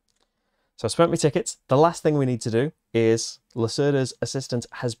influence. So I spent my tickets. The last thing we need to do is Lacerda's assistant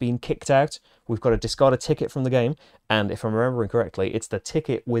has been kicked out. We've got to discard a ticket from the game. And if I'm remembering correctly, it's the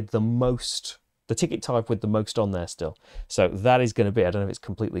ticket with the most, the ticket type with the most on there still. So that is going to be, I don't know if it's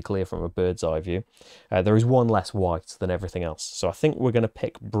completely clear from a bird's eye view. There is 1 less white than everything else. So I think we're going to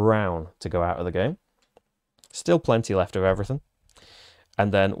pick brown to go out of the game. Still plenty left of everything.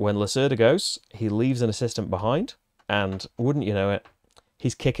 And then when Lacerda goes, he leaves an assistant behind, and wouldn't you know it,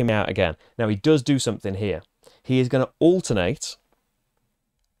 he's kicking me out again. Now, he does do something here. He is going to alternate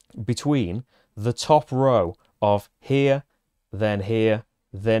between the top row of here, then here,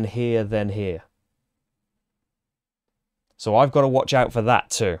 then here, then here. So I've got to watch out for that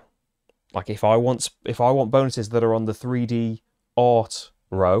too. Like if I want bonuses that are on the 3D art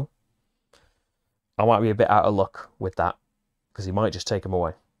row, I might be a bit out of luck with that because he might just take them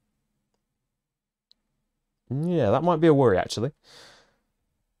away. Yeah, that might be a worry actually.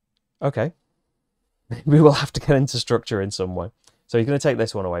 Okay. We will have to get into structure in some way. So he's going to take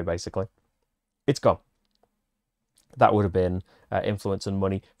this one away basically. It's gone. That would have been influence and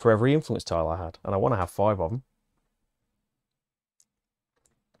money for every influence tile I had. And I want to have 5 of them.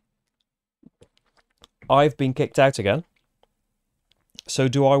 I've been kicked out again. So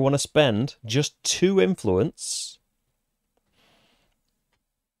do I want to spend just 2 influence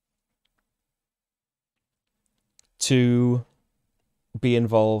to be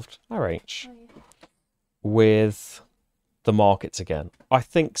involved, RH, with the markets again? I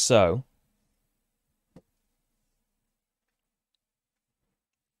think so.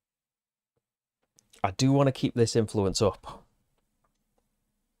 I do want to keep this influence up.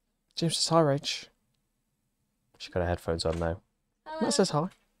 James says hi, Rach. She's got her headphones on now. Hello. That says hi.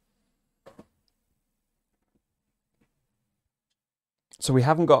 So we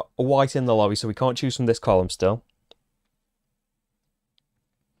haven't got a white in the lobby, so we can't choose from this column still.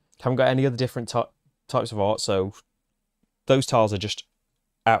 Haven't got any other different types of art, so those tiles are just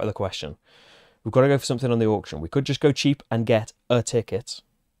out of the question. We've got to go for something on the auction. We could just go cheap and get a ticket.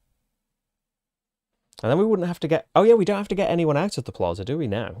 And then we wouldn't have to get... Oh yeah, we don't have to get anyone out of the plaza, do we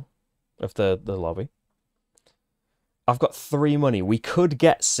now? Of the lobby. I've got 3 money. We could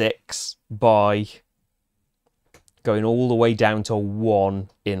get 6 by going all the way down to 1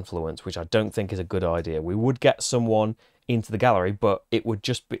 influence, which I don't think is a good idea. We would get someone into the gallery, but it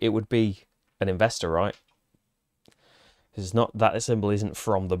would be an investor, right? It's not, that symbol isn't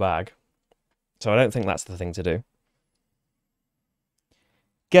from the bag. So I don't think that's the thing to do.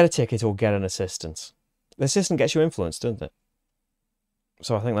 Get a ticket or get an assistant. The assistant gets you influence, doesn't it?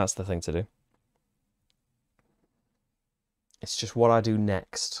 So I think that's the thing to do. It's just what I do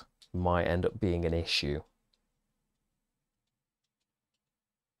next might end up being an issue.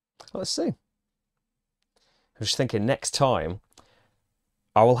 Let's see. I'm just thinking next time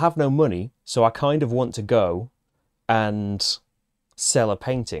I will have no money, so I kind of want to go and sell a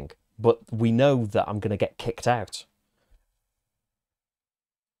painting, but we know that I'm going to get kicked out.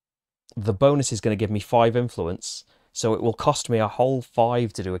 The bonus is going to give me 5 influence, so it will cost me a whole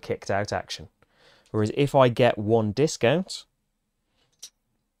 5 to do a kicked out action. Whereas if I get 1 discount,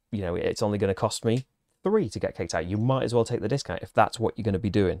 you know, it's only going to cost me 3 to get kicked out. You might as well take the discount if that's what you're going to be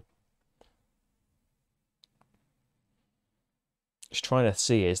doing. Just trying to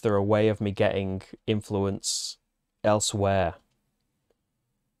see, is there a way of me getting influence elsewhere?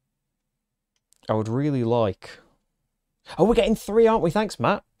 I would really like... Oh, we're getting 3, aren't we? Thanks,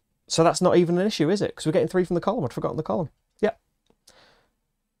 Matt. So that's not even an issue, is it? Because we're getting 3 from the column. I'd forgotten the column. Yeah.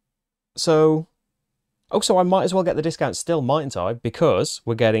 So... Oh, so I might as well get the discount still, mightn't I? Because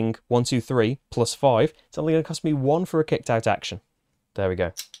we're getting 1, 2, 3 plus 5. It's only going to cost me 1 for a kicked out action. There we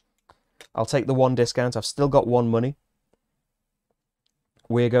go. I'll take the 1 discount. I've still got 1 money.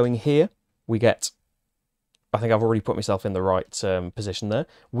 We're going here. We get... I think I've already put myself in the right position there.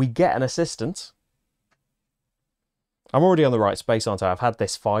 We get an assistant. I'm already on the right space, aren't I? I've had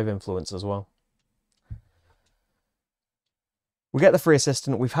this 5 influence as well. We get the free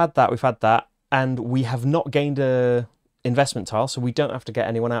assistant. We've had that. We've had that. And we have not gained a investment tile, so we don't have to get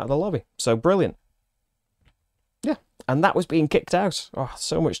anyone out of the lobby. So brilliant. Yeah, and that was being kicked out. Oh,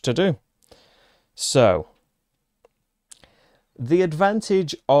 so much to do. So, the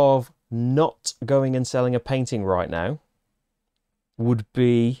advantage of not going and selling a painting right now would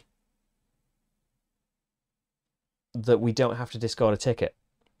be that we don't have to discard a ticket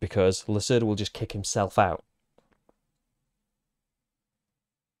because Lacerda will just kick himself out.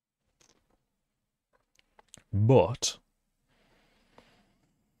 But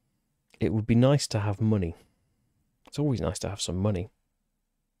it would be nice to have money. It's always nice to have some money.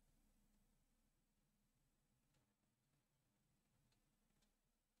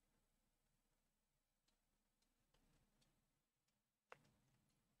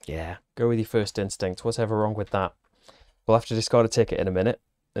 Yeah, go with your first instinct. What's ever wrong with that? We'll have to discard a ticket in a minute.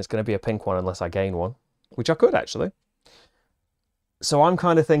 It's going to be a pink one unless I gain one, which I could actually. So I'm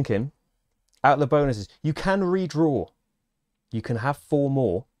kind of thinking, out of the bonuses, you can redraw. You can have 4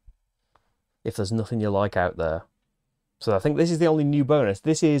 more if there's nothing you like out there. So I think this is the only new bonus.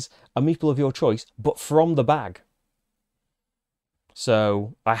 This is a meeple of your choice, but from the bag.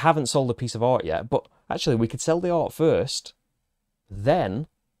 So I haven't sold a piece of art yet, but actually we could sell the art first. Then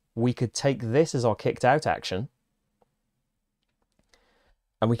we could take this as our kicked out action.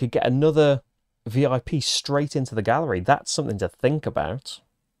 And we could get another VIP straight into the gallery. That's something to think about.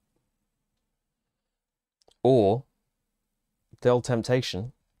 Or the old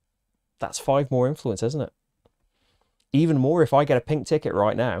temptation. That's 5 more influence, isn't it? Even more, if I get a pink ticket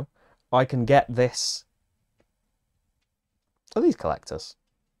right now, I can get this. Are these collectors?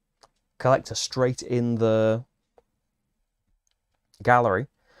 Collector straight in the gallery.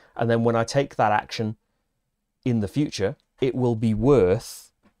 And then when I take that action in the future, it will be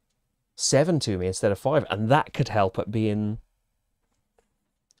worth 7 to me instead of 5. And that could help at being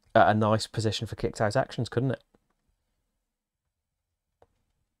at a nice position for kicked out actions, couldn't it?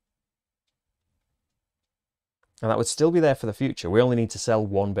 And that would still be there for the future. We only need to sell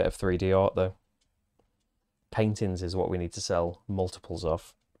 1 bit of 3D art, though. Paintings is what we need to sell multiples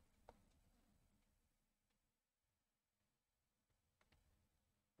of.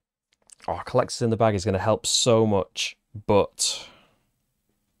 Oh, collectors in the bag is going to help so much, but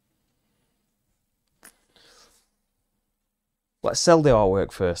let's sell the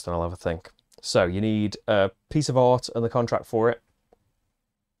artwork first and I'll have a think. So you need a piece of art and the contract for it.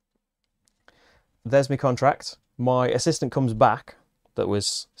 There's my contract. My assistant comes back that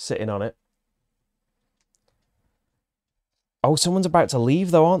was sitting on it. Oh, someone's about to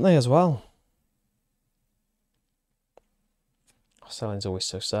leave though, aren't they, as well? Oh, selling's always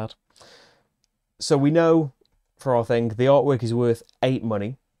so sad. So we know for our thing, the artwork is worth 8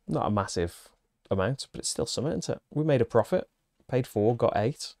 money. Not a massive amount, but it's still something, isn't it? We made a profit. Paid 4, got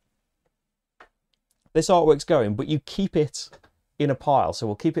 8. This artwork's going, but you keep it in a pile. So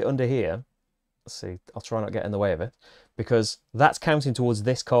we'll keep it under here. Let's see, I'll try not to get in the way of it, because that's counting towards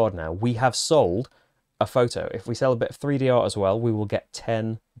this card now. We have sold a photo. If we sell a bit of 3D art as well, we will get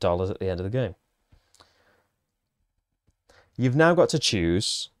 $10 at the end of the game. You've now got to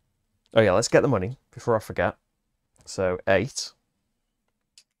choose. Oh yeah, let's get the money before I forget. So 8.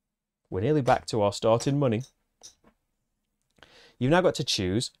 We're nearly back to our starting money. You've now got to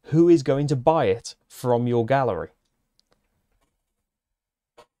choose who is going to buy it from your gallery.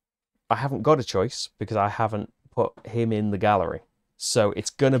 I haven't got a choice because I haven't put him in the gallery. So it's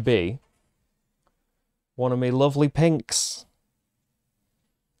going to be one of my lovely pinks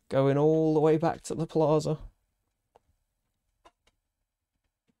going all the way back to the plaza.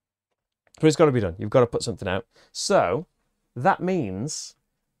 But it's got to be done. You've got to put something out. So that means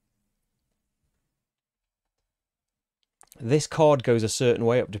this card goes a certain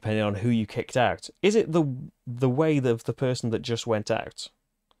way up depending on who you kicked out. Is it the way of the person that just went out?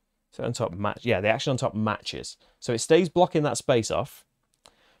 So on top match, yeah, the action on top matches. So it stays blocking that space off.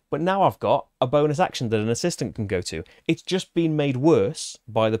 But now I've got a bonus action that an assistant can go to. It's just been made worse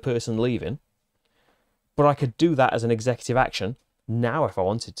by the person leaving. But I could do that as an executive action now if I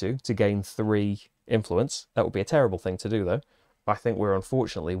wanted to gain 3 influence. That would be a terrible thing to do, though. I think we're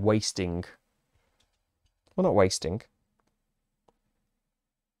unfortunately wasting. Well, not wasting.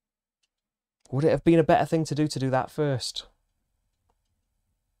 Would it have been a better thing to do that first?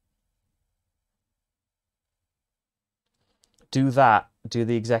 Do that, do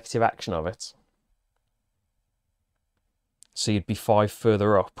the executive action of it. So you'd be 5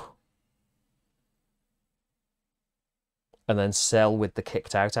 further up. And then sell with the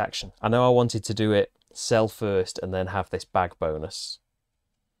kicked out action. I know I wanted to do it sell first and then have this bag bonus.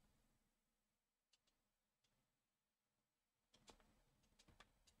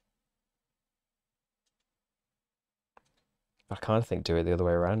 I kind of think do it the other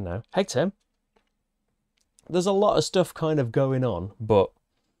way around now. Hey, Tim. There's a lot of stuff kind of going on, but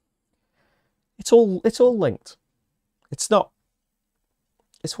it's all linked. It's not.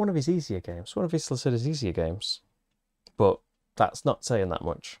 It's one of his easier games. One of his Lacerda's easier games, but that's not saying that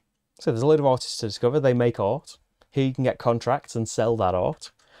much. So there's a load of artists to discover. They make art. Here you can get contracts and sell that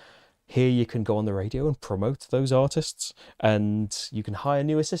art. Here you can go on the radio and promote those artists, and you can hire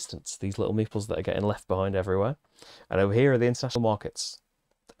new assistants. These little meeples that are getting left behind everywhere. And over here are the international markets.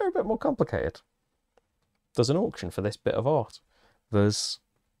 They're a bit more complicated. There's an auction for this bit of art. There's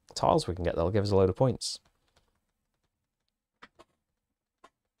tiles we can get that'll give us a load of points.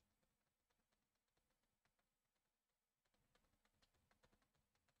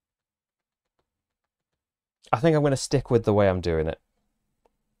 I think I'm going to stick with the way I'm doing it.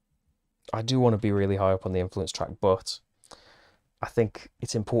 I do want to be really high up on the influence track, but I think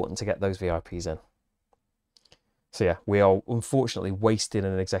it's important to get those VIPs in. So yeah, we are unfortunately wasting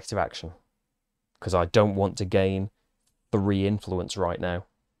an executive action because I don't want to gain 3 influence right now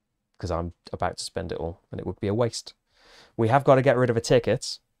because I'm about to spend it all and it would be a waste. We have got to get rid of a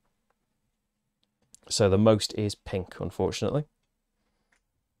ticket. So the most is pink, unfortunately.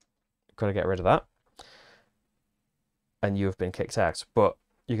 Got to get rid of that. And you have been kicked out. But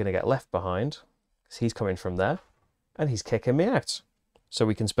you're going to get left behind because he's coming from there and he's kicking me out. So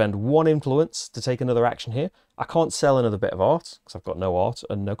we can spend 1 influence to take another action here. I can't sell another bit of art because I've got no art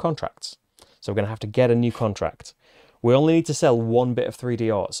and no contracts. So we're going to have to get a new contract. We only need to sell 1 bit of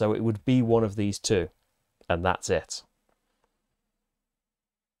 3D art, so it would be one of these 2. And that's it.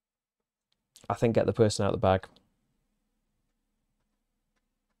 I think get the person out of the bag.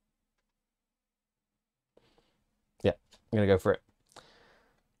 Yeah, I'm going to go for it.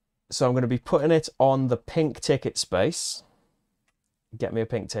 So I'm going to be putting it on the pink ticket space. Get me a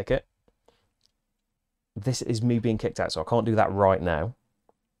pink ticket. This is me being kicked out, so I can't do that right now.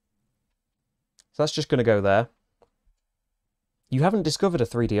 So that's just going to go there. You haven't discovered a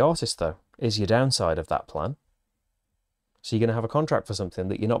 3D artist, though, is your downside of that plan. So you're going to have a contract for something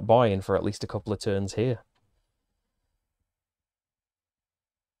that you're not buying for at least a couple of turns here.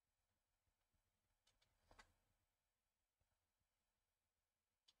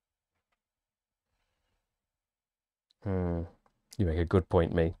 You make a good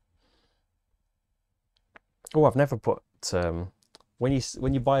point, me. Oh, I've never put... when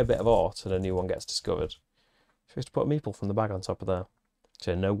you buy a bit of art and a new one gets discovered, you're supposed to put a meeple from the bag on top of there.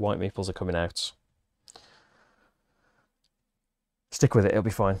 So no white meeples are coming out. Stick with it, it'll be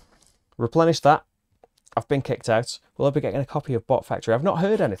fine. Replenish that. I've been kicked out. Will I be getting a copy of Bot Factory? I've not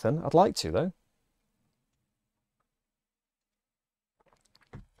heard anything. I'd like to, though.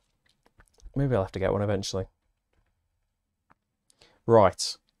 Maybe I'll have to get one eventually.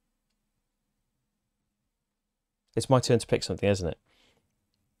 Right. It's my turn to pick something, isn't it?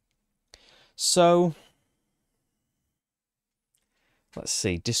 So, let's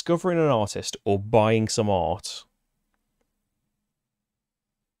see. Discovering an artist or buying some art.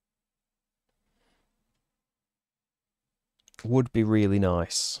 Would be really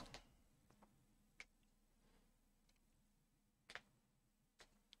nice.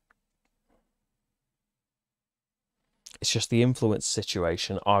 It's just the influence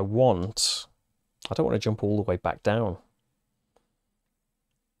situation I don't want to jump all the way back down.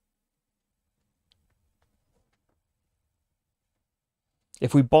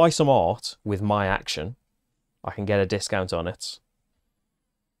 If we buy some art with my action, I can get a discount on it.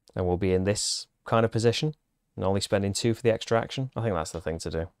 And we'll be in this kind of position. And only spending 2 for the extra action. I think that's the thing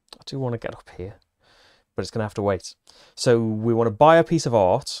to do. I do want to get up here, but it's going to have to wait. So we want to buy a piece of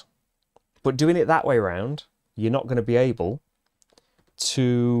art, but doing it that way around, you're not going to be able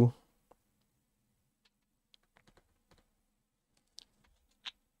to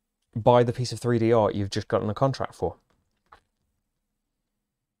buy the piece of 3D art you've just gotten a contract for.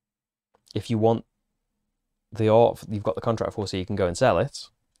 If you want the art you've got the contract for so you can go and sell it,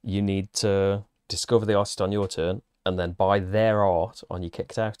 you need to discover the artist on your turn and then buy their art on your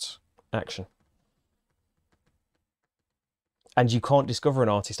kicked out action. And you can't discover an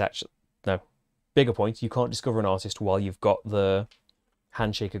artist actually. No, bigger point, you can't discover an artist while you've got the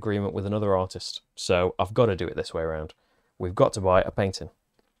handshake agreement with another artist. So I've got to do it this way around. We've got to buy a painting.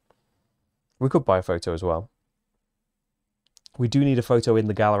 We could buy a photo as well. We do need a photo in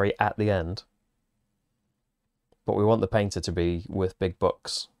the gallery at the end. But we want the painter to be worth big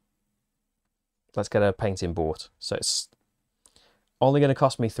bucks. Let's get a painting bought. So it's only going to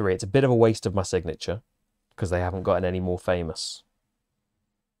cost me 3. It's a bit of a waste of my signature because they haven't gotten any more famous.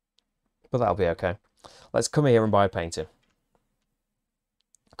 But that'll be okay. Let's come here and buy a painting.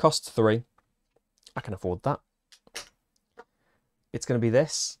 Costs 3. I can afford that. It's going to be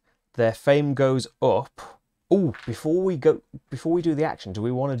this. Their fame goes up. Oh, before we do the action, do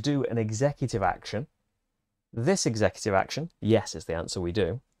we want to do an executive action? This executive action, yes, is the answer we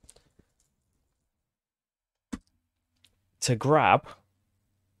do. To grab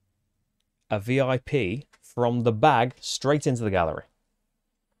a VIP from the bag straight into the gallery.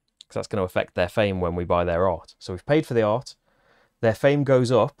 Because that's going to affect their fame when we buy their art. So we've paid for the art. Their fame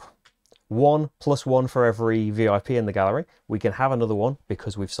goes up. 1 + 1 for every VIP in the gallery. We can have another one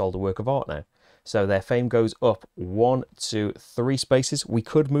because we've sold a work of art now. So their fame goes up 1, 2, 3 spaces. We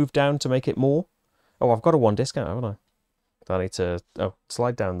could move down to make it more. Oh, I've got a 1 discount, haven't I? Do I need to... Oh,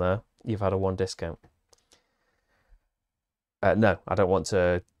 slide down there. You've had a 1 discount. No, I don't want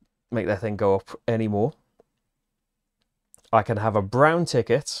to make their thing go up anymore. I can have a brown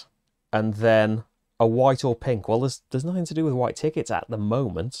ticket and then a white or pink. Well, there's nothing to do with white tickets at the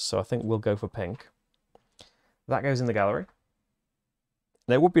moment, so I think we'll go for pink. That goes in the gallery.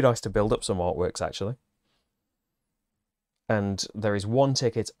 Now, it would be nice to build up some artworks, actually. And there is one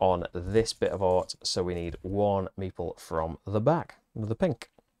ticket on this bit of art, so we need one meeple from the back, the pink.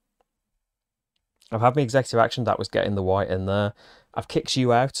 I've had my executive action, that was getting the white in there. I've kicked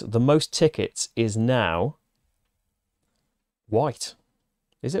you out. The most tickets is now white.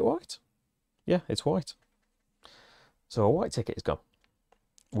 Is it white? Yeah, it's white. So a white ticket is gone.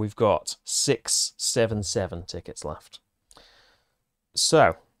 We've got 677 tickets left.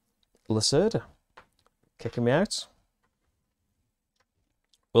 So, Lacerda, kicking me out.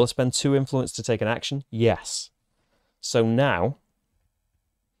 Will I spend 2 influence to take an action? Yes. So now,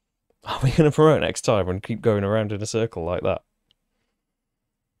 are we going to promote next time and keep going around in a circle like that?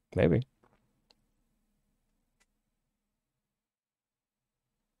 Maybe.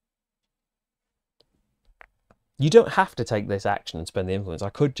 You don't have to take this action and spend the influence. I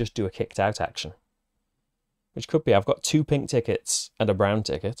could just do a kicked out action. Which could be, I've got 2 pink tickets and a brown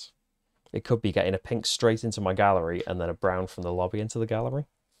ticket. It could be getting a pink straight into my gallery and then a brown from the lobby into the gallery.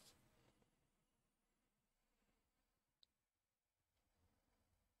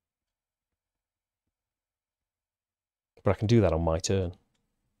 But I can do that on my turn.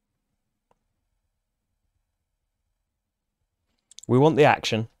 We want the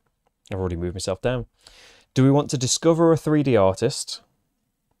action. I've already moved myself down. Do we want to discover a 3D artist?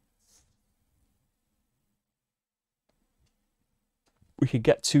 We could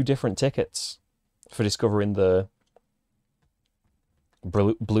get 2 different tickets for discovering the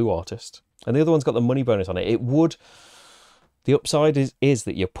blue artist. And the other one's got the money bonus on it. It would... The upside is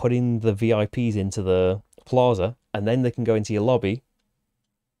that you're putting the VIPs into the plaza and then they can go into your lobby.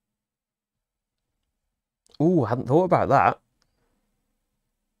 Ooh, I hadn't thought about that.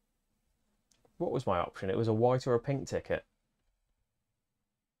 What was my option? It was a white or a pink ticket.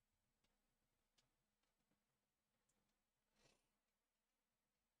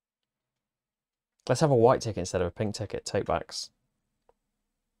 Let's have a white ticket instead of a pink ticket. Take backs.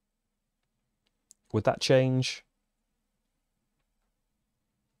 Would that change?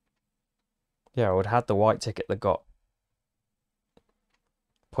 Yeah, I would have had the white ticket that got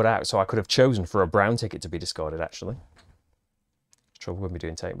put out, so I could have chosen for a brown ticket to be discarded, actually. Trouble with me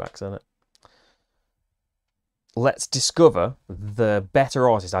doing take backs, isn't it? Let's discover the better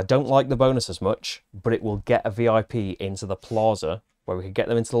artist. I don't like the bonus as much, but it will get a VIP into the plaza where we can get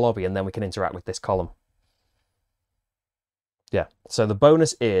them into the lobby and then we can interact with this column. Yeah, so the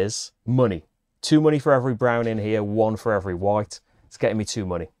bonus is money. 2 money for every brown in here, 1 for every white. It's getting me 2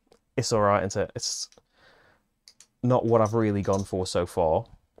 money. It's all right, isn't it? It's not what I've really gone for so far.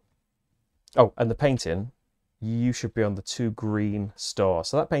 Oh, and the painting, you should be on the 2 green stars.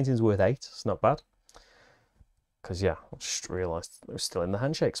 So that painting's worth 8. It's not bad. Because, yeah, I just realised it was still in the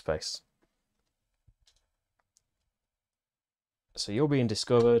handshake space. So you're being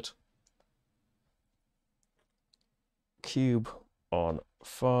discovered. Cube on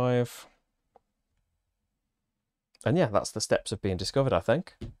 5. And yeah, that's the steps of being discovered, I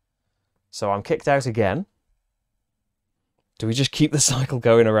think. So I'm kicked out again. Do we just keep the cycle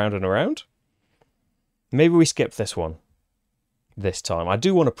going around and around? Maybe we skip this one this time. I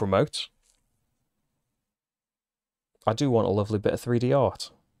do want to promote. I do want a lovely bit of 3D art.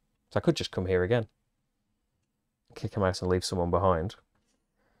 So I could just come here again. Kick him out and leave someone behind.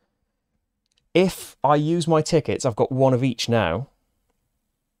 If I use my tickets, I've got 1 of each now.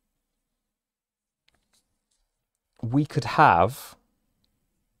 We could have...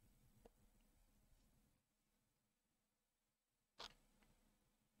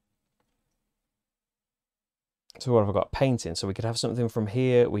 So what have I got? Painting. So we could have something from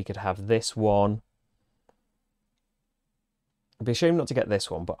here. We could have this one. It'd be a shame not to get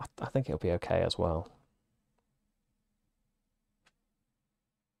this one, but I think it'll be okay as well.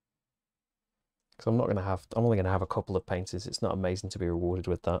 Because I'm only going to have a couple of painters. It's not amazing to be rewarded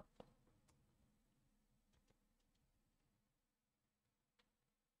with that.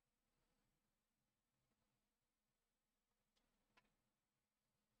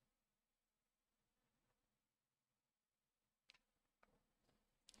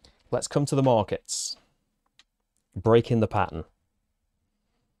 Let's come to the markets. Break in the pattern.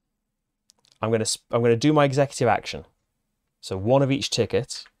 I'm going to do my executive action. So 1 of each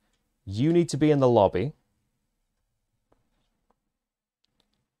ticket. You need to be in the lobby.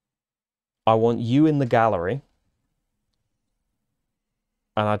 I want you in the gallery.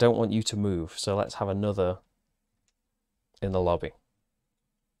 And I don't want you to move. So let's have another in the lobby.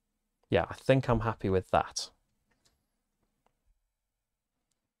 Yeah, I think I'm happy with that.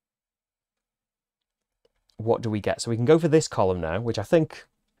 What do we get? So we can go for this column now, which I think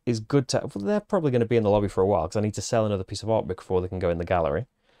is good to... Well, they're probably going to be in the lobby for a while because I need to sell another piece of art before they can go in the gallery.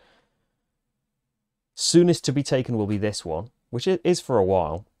 Soonest to be taken will be this one, which it is for a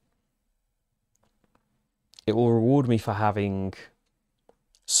while. It will reward me for having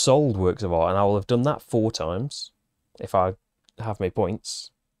sold works of art, and I will have done that 4 times if I have my points.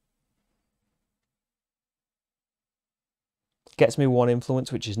 Gets me 1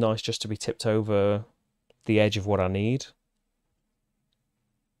 influence, which is nice just to be tipped over the edge of what I need.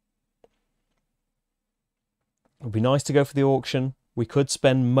 It would be nice to go for the auction. We could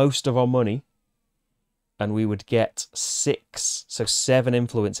spend most of our money and we would get 6, so 7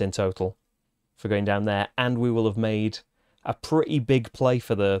 influence in total for going down there, and we will have made a pretty big play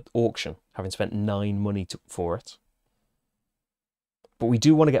for the auction, having spent 9 money for it. But we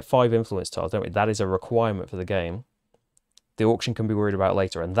do want to get 5 influence tiles, don't we? That is a requirement for the game. The auction can be worried about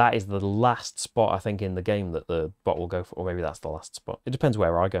later, and that is the last spot, I think, in the game that the bot will go for, or maybe that's the last spot. It depends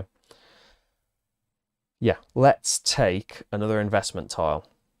where I go. Yeah, let's take another investment tile.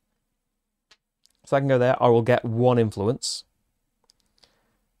 So I can go there. I will get 1 influence.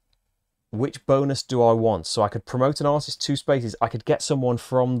 Which bonus do I want? So I could promote an artist 2 spaces. I could get someone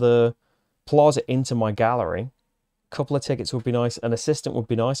from the plaza into my gallery. A couple of tickets would be nice. An assistant would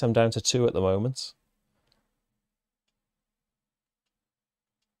be nice. I'm down to 2 at the moment.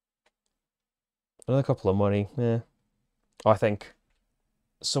 Another couple of money. Yeah. I think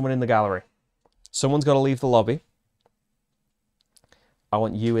someone in the gallery. Someone's got to leave the lobby. I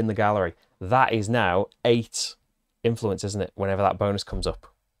want you in the gallery. That is now 8 influence, isn't it? Whenever that bonus comes up.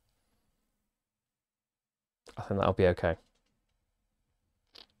 I think that'll be okay.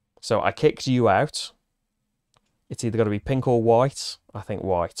 So I kicked you out. It's either got to be pink or white. I think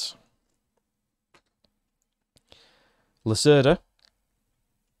white. Lacerda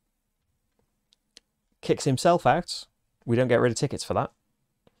kicks himself out. We don't get rid of tickets for that.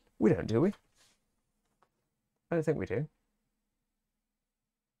 We don't, do we? I don't think we do.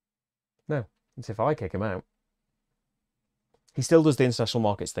 No, it's if I kick him out. He still does the international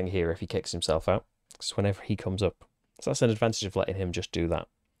markets thing here if he kicks himself out. Because whenever he comes up. So that's an advantage of letting him just do that.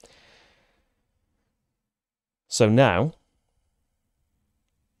 So now,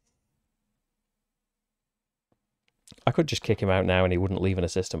 I could just kick him out now and he wouldn't leave an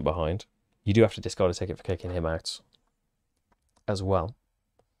assistant behind. You do have to discard a ticket for kicking him out as well.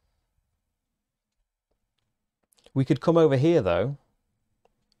 We could come over here, though,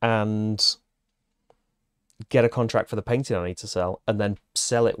 and get a contract for the painting I need to sell, and then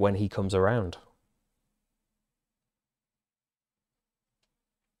sell it when he comes around.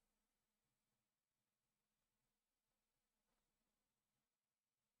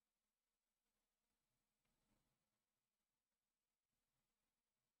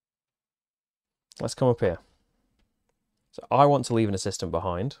 Let's come up here. So I want to leave an assistant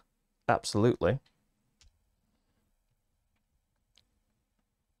behind. Absolutely.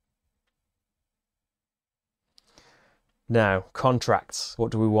 Now, contracts.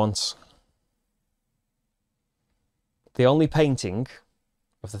 What do we want? The only painting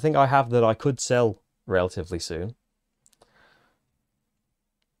of the thing I have that I could sell relatively soon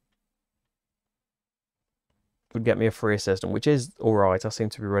would get me a free assistant, which is alright. I seem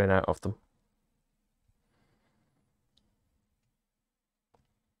to be running out of them.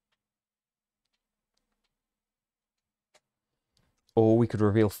 Or we could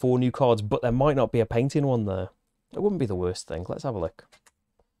reveal 4 new cards, but there might not be a painting one there. It wouldn't be the worst thing. Let's have a look.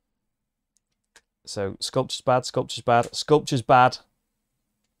 So, sculpture's bad, sculpture's bad, sculpture's bad.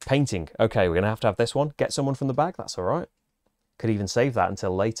 Painting. Okay, we're going to have this one. Get someone from the bag, that's alright. Could even save that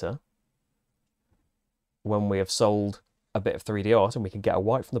until later, when we have sold a bit of 3D art and we can get a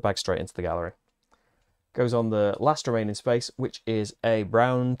white from the bag straight into the gallery. Goes on the last remaining space, which is a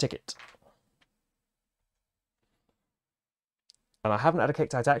brown ticket. And I haven't had a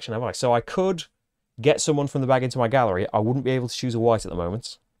kicked out action, have I? So I could get someone from the bag into my gallery. I wouldn't be able to choose a white at the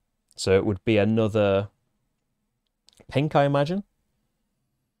moment. So it would be another pink, I imagine.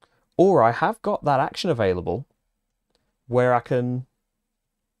 Or I have got that action available where I can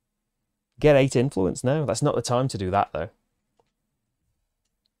get 8 influence now. That's not the time to do that, though.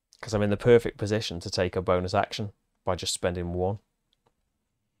 Because I'm in the perfect position to take a bonus action by just spending 1.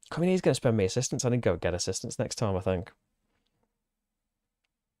 I mean, he's going to spend me assistance. I need to go get assistance next time, I think.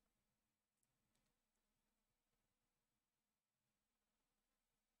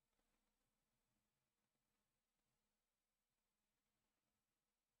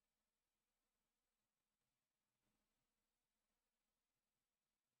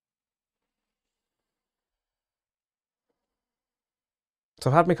 So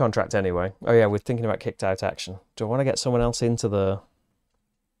I've had my contract anyway. Oh yeah, we're thinking about kicked out action. Do I want to get someone else into the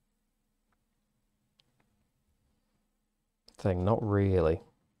thing? Not really.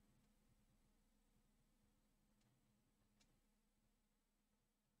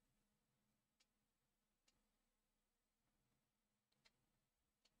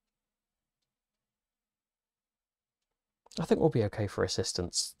 I think we'll be okay for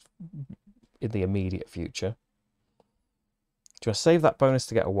assistance in the immediate future. Do you want to save that bonus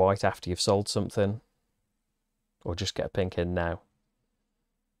to get a white after you've sold something? Or just get a pink in now?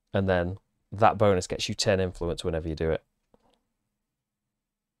 And then that bonus gets you 10 influence whenever you do it.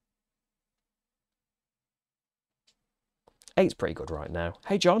 Eight's pretty good right now.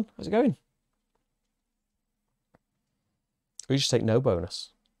 Hey John, how's it going? We just take no bonus.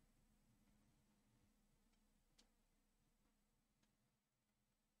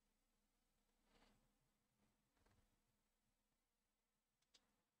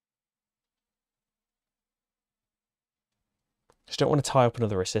 Just don't want to tie up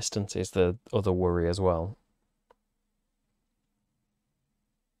another assistant is the other worry as well.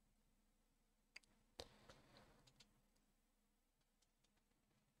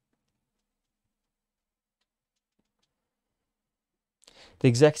 The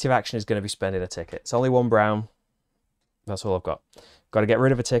executive action is going to be spending a ticket. It's only one brown. That's all I've got. Got to get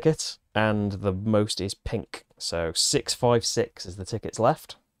rid of a ticket, and the most is pink. So 656 is the tickets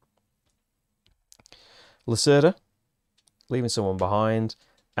left. Lacerda, leaving someone behind,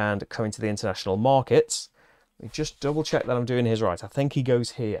 and coming to the international markets. Let me just double check that I'm doing his right. I think he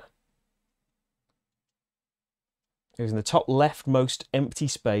goes here. He was in the top leftmost empty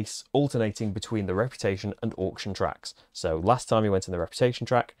space, alternating between the reputation and auction tracks. So last time he went in the reputation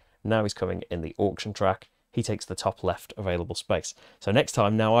track, now he's coming in the auction track. He takes the top left available space. So next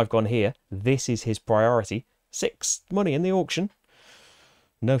time, now I've gone here, this is his priority. 6 money in the auction.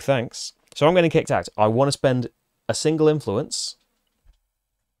 No thanks. So I'm getting kicked out. I want to spend a single influence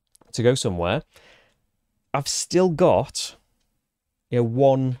to go somewhere. I've still got a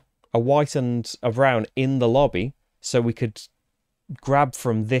white and a brown in the lobby, so we could grab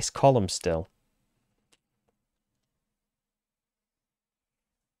from this column still.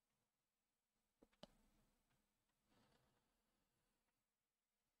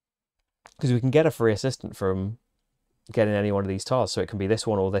 Because we can get a free assistant from getting any one of these tiles, so it can be this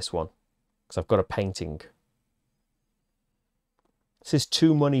one or this one. Because I've got a painting. This is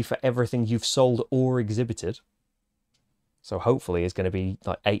 2 money for everything you've sold or exhibited. So hopefully it's going to be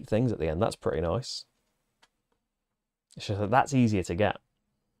like 8 things at the end. That's pretty nice. It's just that that's easier to get.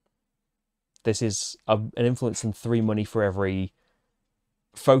 This is an influence in 3 money for every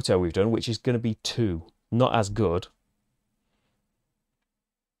photo we've done, which is going to be 2. Not as good.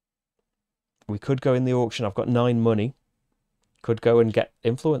 We could go in the auction. I've got 9 money. Could go and get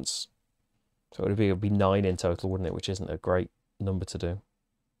influence. So it would be 9 in total, wouldn't it? Which isn't a great number to do.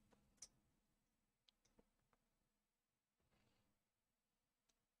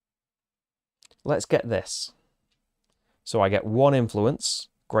 Let's get this. So I get 1 influence.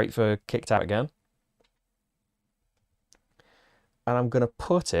 Great for kicked out again. And I'm going to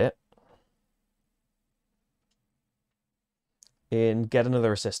put it in get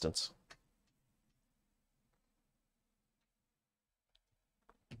another assistant.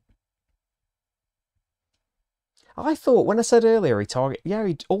 I thought when I said earlier he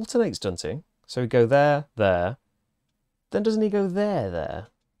he alternates, doesn't he? So he'd go there, there. Then doesn't he go there, there?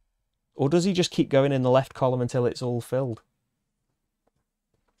 Or does he just keep going in the left column until it's all filled?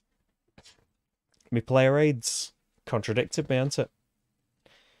 Me player aids contradicted me, hasn't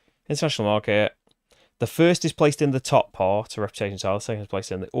it? International market. The first is placed in the top part, a reputation tile. The second is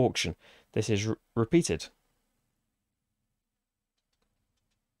placed in the auction. This is repeated.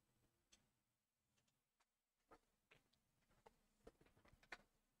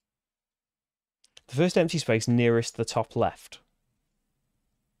 The first empty space nearest the top left.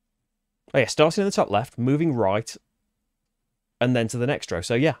 Oh yeah, starting in the top left, moving right, and then to the next row.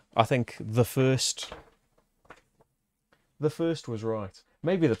 So yeah, I think the first was right.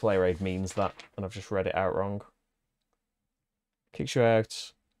 Maybe the player aid means that, and I've just read it out wrong. Kicks you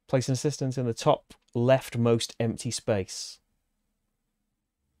out. Place an assistant in the top leftmost empty space.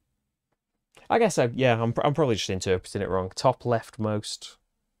 I guess I'm probably just interpreting it wrong. Top leftmost.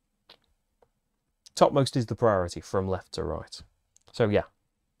 Topmost is the priority from left to right. So yeah,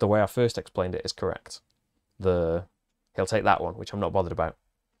 the way I first explained it is correct. He'll take that one, which I'm not bothered about.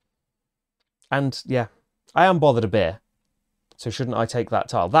 And yeah, I am bothered a bit. So shouldn't I take that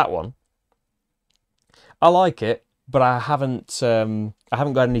tile? That one. I like it, but I haven't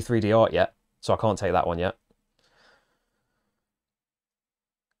got any 3D art yet, so I can't take that one yet.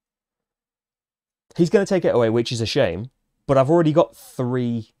 He's going to take it away, which is a shame, but I've already got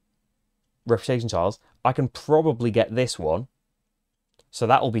 3 reputation tiles. I can probably get this one, so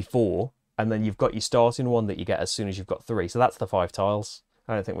that'll be 4, and then you've got your starting one that you get as soon as you've got 3. So that's the 5 tiles.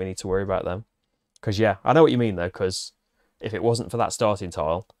 I don't think we need to worry about them. Because yeah, I know what you mean though, because if it wasn't for that starting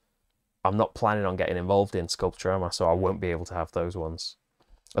tile, I'm not planning on getting involved in sculpture, am I? So I won't be able to have those ones.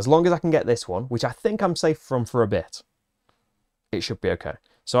 As long as I can get this one, which I think I'm safe from for a bit, it should be okay.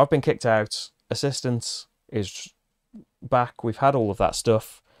 So I've been kicked out. Assistant is back. We've had all of that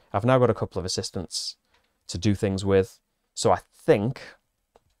stuff. I've now got a couple of assistants to do things with. So I think...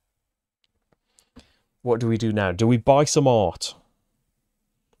 What do we do now? Do we buy some art?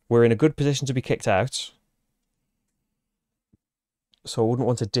 We're in a good position to be kicked out. So I wouldn't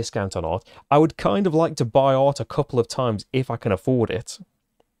want a discount on art. I would kind of like to buy art a couple of times if I can afford it,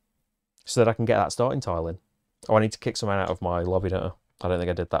 so that I can get that starting tile in. Oh, I need to kick someone out of my lobby, don't I? I don't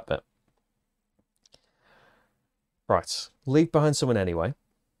think I did that bit. Right, leave behind someone anyway.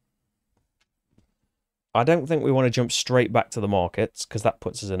 I don't think we want to jump straight back to the markets, because that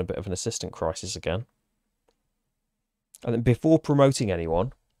puts us in a bit of an assistant crisis again. And then before promoting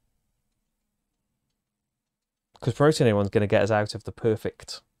anyone, because promoting anyone's going to get us out of the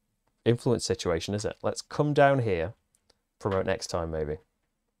perfect influence situation, is it? Let's come down here, promote next time maybe.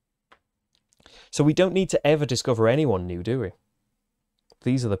 So we don't need to ever discover anyone new, do we?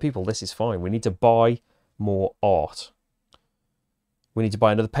 These are the people, this is fine. We need to buy more art. We need to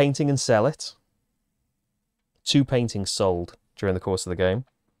buy another painting and sell it. 2 paintings sold during the course of the game.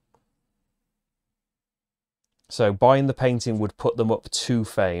 So buying the painting would put them up to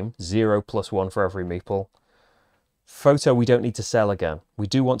fame. 0 + 1 for every meeple. Photo we don't need to sell again. We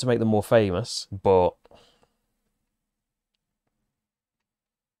do want to make them more famous, but...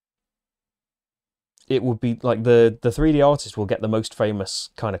 it would be like the 3D artist will get the most famous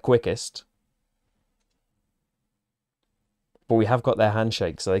kind of quickest. But we have got their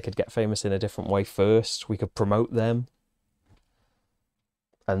handshake, so they could get famous in a different way first. We could promote them.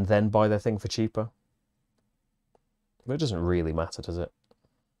 And then buy their thing for cheaper. But it doesn't really matter, does it?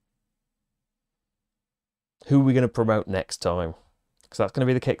 Who are we going to promote next time? Because that's going to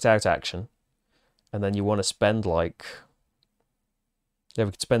be the kicked out action. And then you want to spend like... yeah,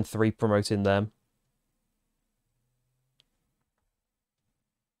 we could spend 3 promoting them.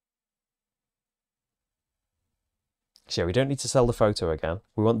 So yeah, we don't need to sell the photo again.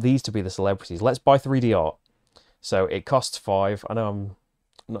 We want these to be the celebrities. Let's buy 3D art. So it costs 5. I know I'm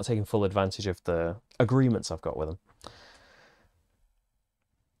not taking full advantage of the agreements I've got with them.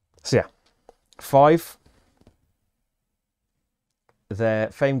 So yeah, 5. Their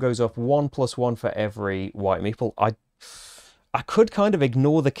fame goes up 1 + 1 for every white meeple. I could kind of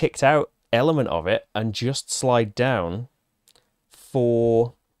ignore the kicked out element of it and just slide down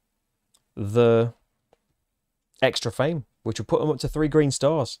for the extra fame, which would put them up to 3 green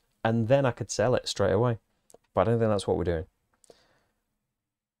stars, and then I could sell it straight away. But I don't think that's what we're doing.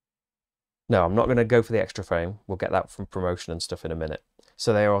 No, I'm not going to go for the extra fame. We'll get that from promotion and stuff in a minute.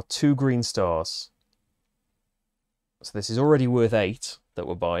 So there are 2 green stars. So this is already worth 8 that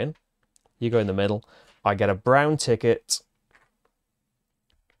we're buying. You go in the middle. I get a brown ticket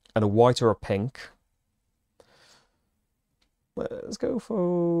and a white or a pink. Let's go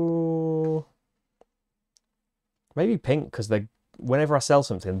for... maybe pink, because they, whenever I sell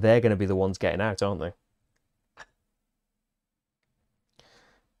something, they're going to be the ones getting out, aren't they?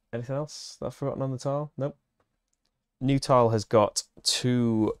 Anything else that I've forgotten on the tile? Nope. New tile has got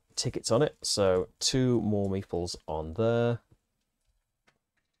 2 tickets on it, so 2 more meeples on there.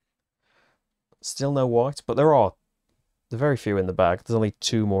 Still no white, but there are very few in the bag. There's only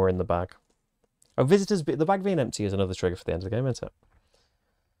 2 more in the bag. Oh, visitors, the bag being empty is another trigger for the end of the game, isn't it?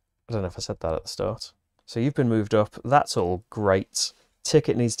 I don't know if I said that at the start. So you've been moved up. That's all great.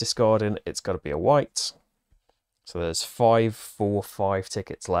 Ticket needs discarding. It's got to be a white. So there's 5, 4, 5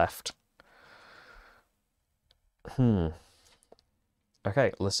 tickets left. Okay,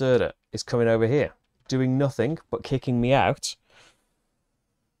 Lacerda is coming over here, doing nothing but kicking me out.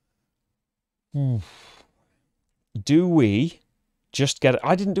 Do we just get...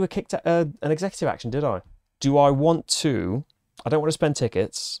 I didn't do an executive action, did I? Do I want to... I don't want to spend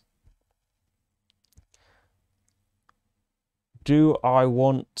tickets. Do I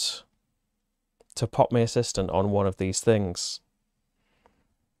want to pop my assistant on one of these things?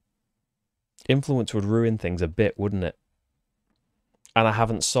 Influence would ruin things a bit, wouldn't it? And I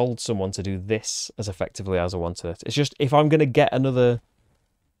haven't sold someone to do this as effectively as I wanted it. It's just, if I'm going to get another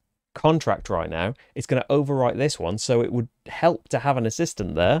contract right now, it's going to overwrite this one, so it would help to have an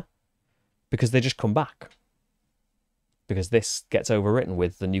assistant there, because they just come back. Because this gets overwritten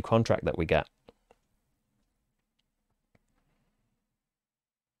with the new contract that we get.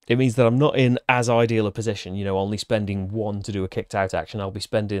 It means that I'm not in as ideal a position, you know, only spending 1 to do a kicked out action. I'll be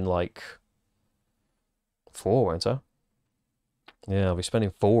spending like 4, won't I? Yeah, I'll be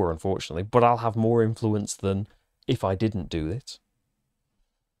spending 4, unfortunately. But I'll have more influence than if I didn't do it.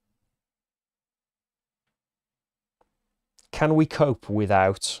 Can we cope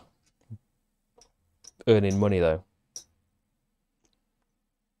without earning money, though?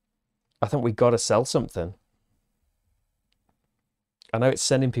 I think we've got to sell something. I know it's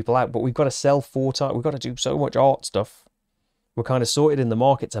sending people out, but we've got to sell 4 times. We've got to do so much art stuff. We're kind of sorted in the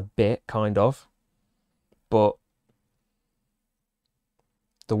markets a bit, kind of. But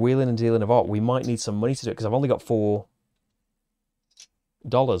the wheeling and dealing of art, we might need some money to do it because I've only got $4.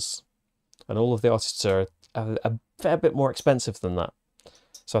 And all of the artists are a fair bit more expensive than that.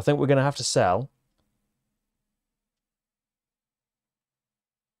 So I think we're going to have to sell.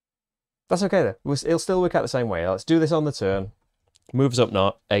 That's okay though. It'll still work out the same way. Let's do this on the turn. Moves up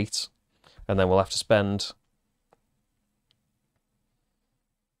not 8. And then we'll have to spend...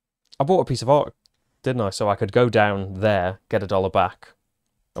 I bought a piece of art, didn't I? So I could go down there, get $1 back,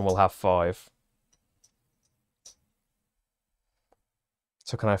 and we'll have 5.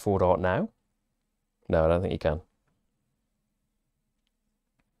 So can I afford art now? No, I don't think you can.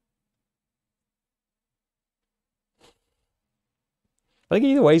 I think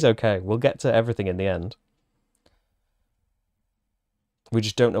either way is okay. We'll get to everything in the end. We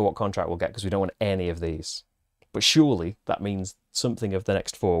just don't know what contract we'll get because we don't want any of these. But surely that means something of the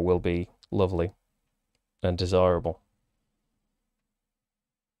next 4 will be lovely and desirable.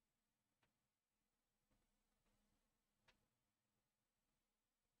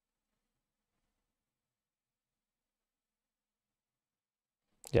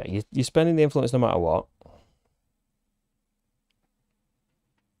 Yeah, you're spending the influence no matter what.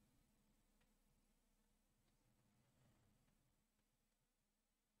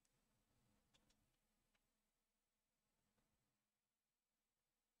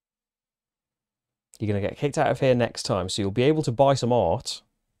 You're going to get kicked out of here next time, so you'll be able to buy some art.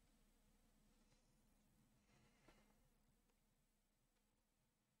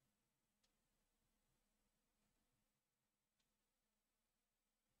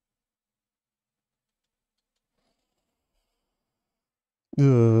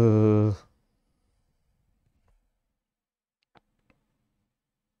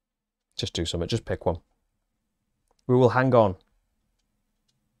 Just do something. Just pick one. We will hang on.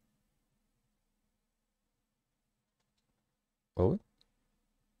 Will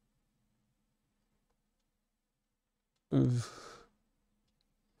we?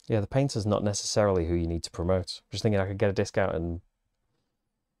 Yeah, the painter's not necessarily who you need to promote. Just thinking I could get a discount and...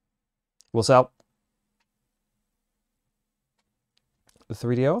 We'll sell. The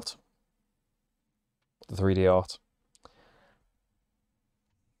 3D art? The 3D art.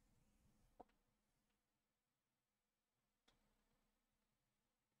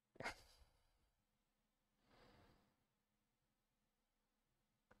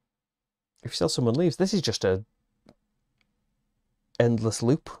 If you sell, someone leaves. This is just a endless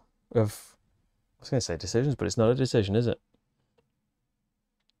loop of... I was going to say decisions, but it's not a decision, is it?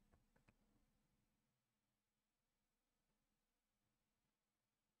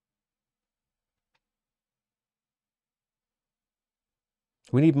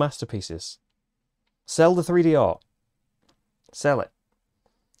 We need masterpieces. Sell the 3D art. Sell it.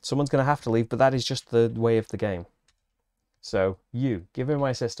 Someone's going to have to leave, but that is just the way of the game. So, you, give me my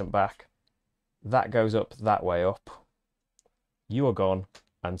assistant back. That goes up that way up. You are gone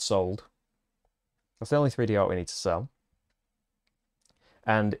and sold. That's the only 3D art we need to sell.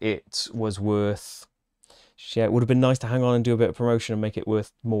 And it was worth... Yeah, it would have been nice to hang on and do a bit of promotion and make it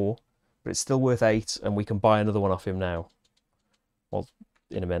worth more. But it's still worth 8, and we can buy another one off him now. Well,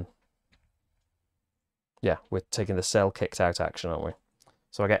 in a min. Yeah, we're taking the sell kicked out action, aren't we?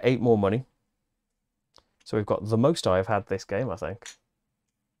 So I get 8 more money. So we've got the most I've had this game, I think.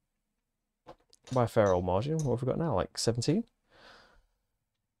 By a fair old margin. What have we got now? Like 17?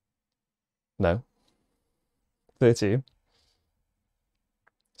 No. 13.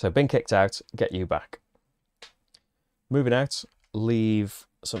 So been kicked out, get you back. Moving out, leave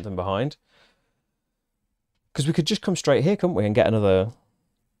something behind. Because we could just come straight here, couldn't we, and get another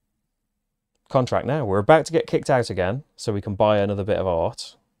contract now. We're about to get kicked out again, so we can buy another bit of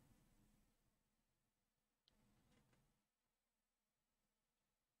art.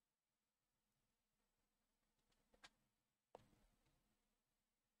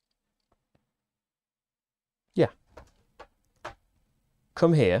 Yeah.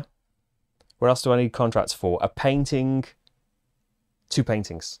 Come here. What else do I need contracts for? A painting. 2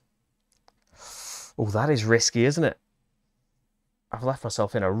 paintings. Oh, that is risky, isn't it? I've left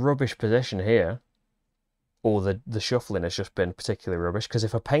myself in a rubbish position here. Or the shuffling has just been particularly rubbish. Because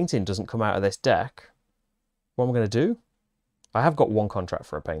if a painting doesn't come out of this deck, what am I going to do? I have got 1 contract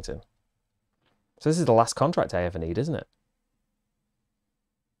for a painting. So this is the last contract I ever need, isn't it?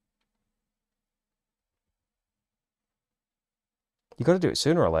 You got to do it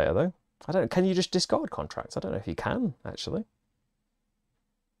sooner or later, though. I don't. Can you just discard contracts? I don't know if you can, actually.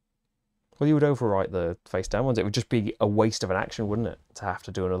 Well, you would overwrite the face down ones. It would just be a waste of an action, wouldn't it, to have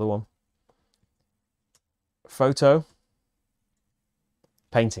to do another one. Photo.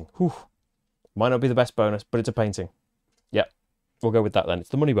 Painting. Whew. Might not be the best bonus, but it's a painting. Yep, we'll go with that then. It's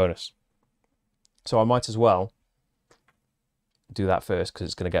the money bonus. So I might as well do that first because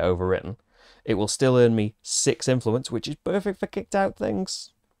it's going to get overwritten. It will still earn me 6 influence, which is perfect for kicked out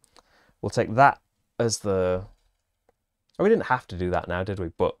things. We'll take that as the... Oh, we didn't have to do that now, did we?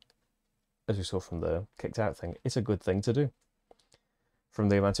 But as we saw from the kicked out thing, it's a good thing to do from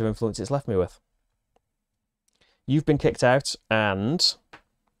the amount of influence it's left me with. You've been kicked out, and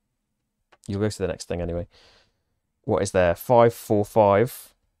you'll go to the next thing anyway. What is there? 5, 4,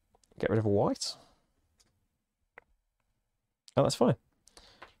 5. Get rid of a white. Oh, that's fine.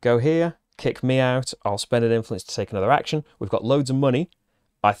 Go here, kick me out. I'll spend an influence to take another action. We've got loads of money.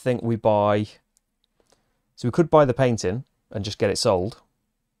 I think we buy... So we could buy the painting and just get it sold.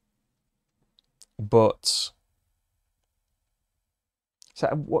 But... So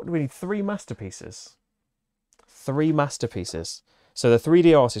what do we need? 3 masterpieces. 3 masterpieces. So the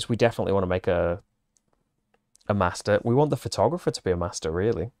 3D artist, we definitely want to make a master. We want the photographer to be a master,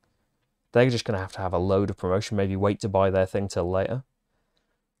 really. They're just going to have a load of promotion, maybe wait to buy their thing till later.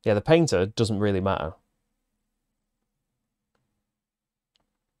 Yeah, the painter doesn't really matter.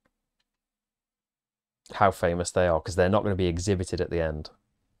 How famous they are, because they're not going to be exhibited at the end.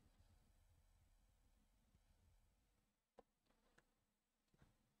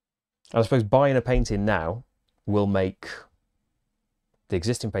 I suppose buying a painting now will make the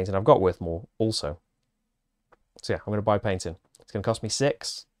existing painting I've got worth more also. So yeah, I'm going to buy a painting. It's going to cost me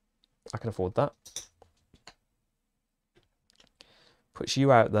 6. I can afford that. Puts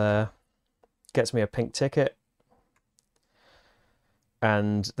you out there. Gets me a pink ticket.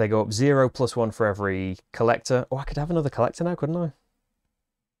 And they go up 0 + 1 for every collector. Oh, I could have another collector now, couldn't I?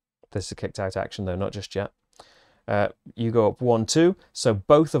 This is a kicked out action though, not just yet. You go up 1, 2. So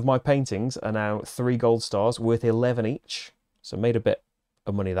both of my paintings are now 3 gold stars worth 11 each. So made a bit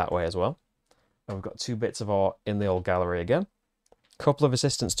of money that way as well. And we've got 2 bits of art in the old gallery again. Couple of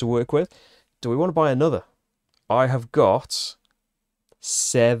assistants to work with. Do we want to buy another? I have got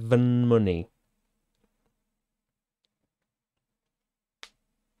 7 money.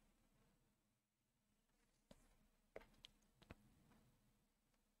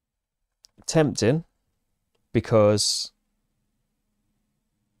 Tempting, because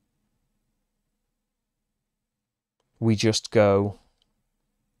we just go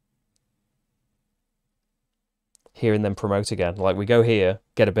here and then promote again. Like, we go here,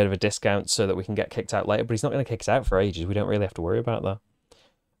 get a bit of a discount so that we can get kicked out later, but he's not going to kick us out for ages. We don't really have to worry about that.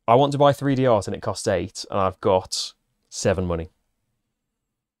 I want to buy 3D art and it costs 8, and I've got 7 money.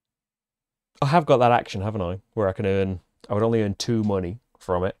 I have got that action, haven't I? Where I can earn... I would only earn 2 money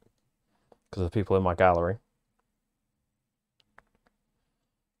from it because of the people in my gallery.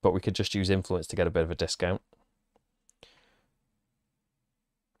 But we could just use influence to get a bit of a discount.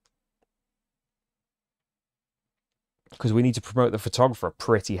 Because we need to promote the photographer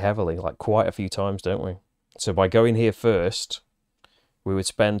pretty heavily, like quite a few times, don't we? So by going here first, we would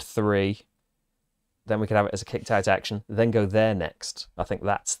spend 3, then we could have it as a kicked out action, then go there next. I think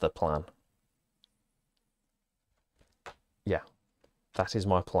that's the plan. Yeah, that is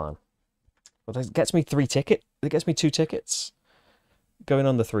my plan. Well, that gets me 3 tickets. It gets me 2 tickets. Going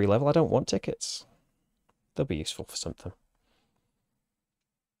on the 3 level, I don't want tickets. They'll be useful for something.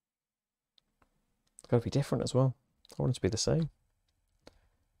 It's got to be different as well. I want it to be the same.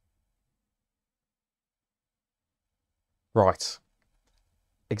 Right.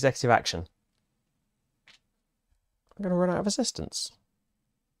 Executive action. I'm going to run out of assistants.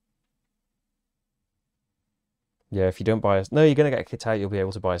 Yeah, if you don't buy... No, you're going to get kicked out. You'll be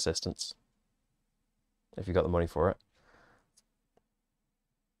able to buy assistants. If you've got the money for it.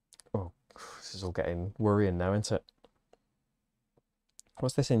 Oh, this is all getting worrying now, isn't it?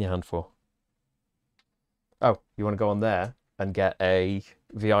 What's this in your hand for? Oh, you want to go on there and get a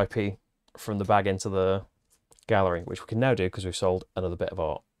VIP from the bag into the gallery, which we can now do because we've sold another bit of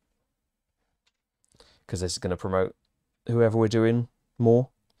art. Because this is going to promote whoever we're doing more.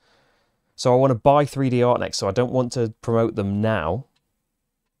 So I want to buy 3D art next, so I don't want to promote them now.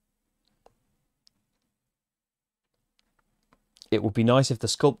 It would be nice if the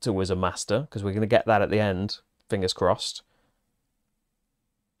sculptor was a master, because we're going to get that at the end, fingers crossed.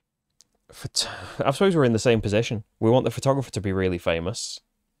 I suppose we're in the same position. We want the photographer to be really famous.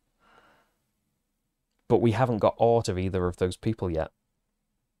 But we haven't got art of either of those people yet.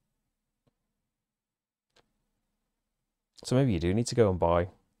 So maybe you do need to go and buy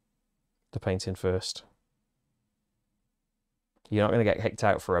the painting first. You're not going to get kicked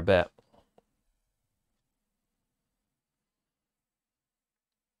out for a bit.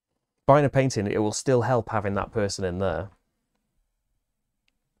 Buying a painting, it will still help having that person in there.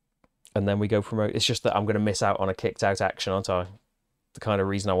 And then we go promote. It's just that I'm going to miss out on a kicked out action, aren't I? The kind of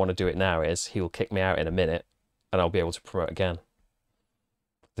reason I want to do it now is he'll kick me out in a minute and I'll be able to promote again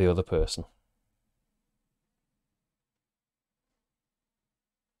the other person.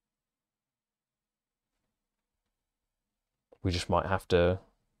 We just might have to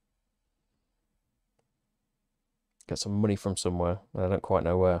get some money from somewhere. I don't quite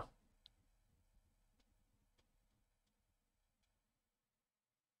know where.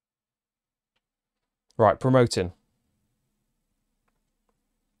 Right, promoting.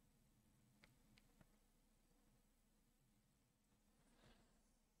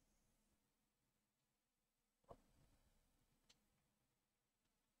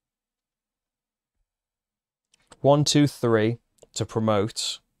 One, two, three to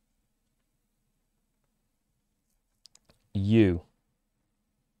promote you.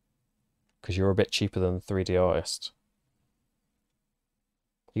 Because you're a bit cheaper than the 3D artist.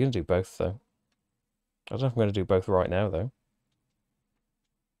 You're going to do both, though. I don't know if I'm going to do both right now, though.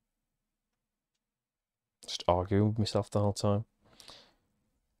 Just arguing with myself the whole time.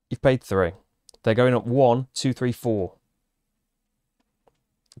 You've paid 3. They're going up 1, 2, 3, 4.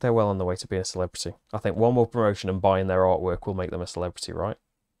 They're well on the way to being a celebrity. I think one more promotion and buying their artwork will make them a celebrity, right?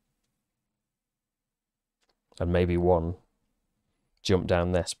 And maybe one jump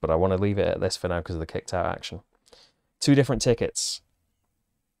down this, but I want to leave it at this for now because of the kicked out action. 2 different tickets.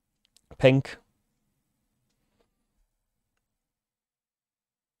 Pink.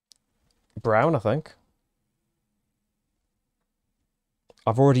 Brown, I think.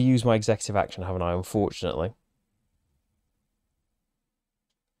 I've already used my executive action, haven't I, unfortunately.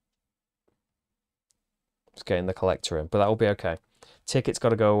 Just getting the collector in, but that will be okay. Ticket's got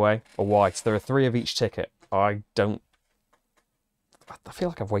to go away. Or white. There are 3 of each ticket. I feel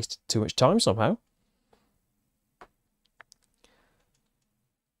like I've wasted too much time somehow.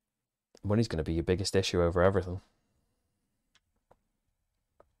 Money's going to be your biggest issue over everything.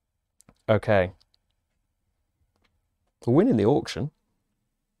 Okay. We're winning the auction.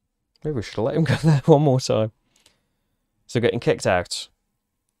 Maybe we should let him go there one more time. So getting kicked out.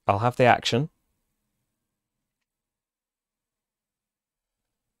 I'll have the action.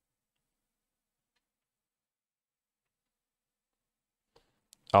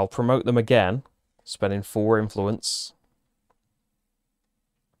 I'll promote them again, spending 4 influence.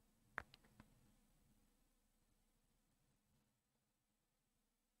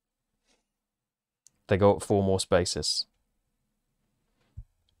 They go up 4 more spaces.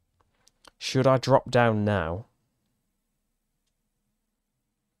 Should I drop down now?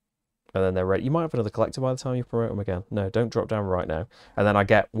 And then they're ready. You might have another collector by the time you promote them again. No, don't drop down right now. And then I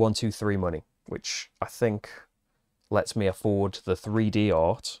get 1, 2, 3 money, which I think lets me afford the 3D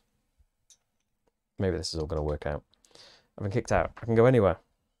art. Maybe this is all going to work out. I've been kicked out. I can go anywhere.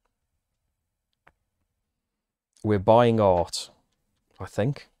 We're buying art, I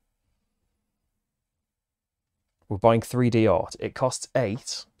think. We're buying 3D art. It costs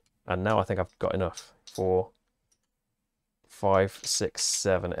 8, and now I think I've got enough. 4, 5, 6,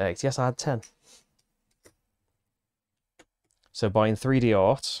 7, 8. Yes, I had 10. So buying 3D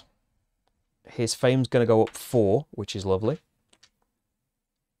art. His fame's going to go up 4, which is lovely.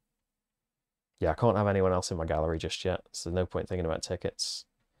 Yeah, I can't have anyone else in my gallery just yet, so no point thinking about tickets.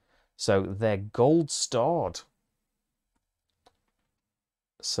 So they're gold starred.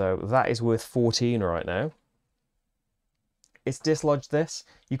 So that is worth 14 right now. It's dislodged this.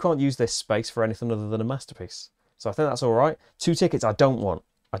 You can't use this space for anything other than a masterpiece. So I think that's all right. 2 tickets I don't want.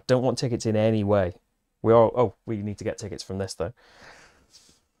 I don't want tickets in any way. We need to get tickets from this though.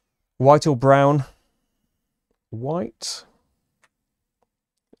 White or brown? White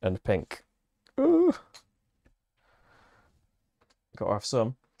and pink. Ooh. Got to have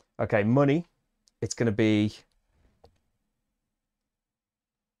some. Okay, money. It's going to be...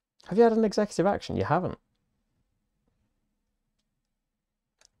 Have you had an executive action? You haven't.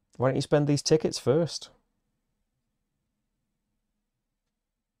 Why don't you spend these tickets first?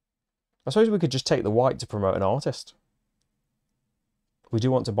 I suppose we could just take the white to promote an artist. We do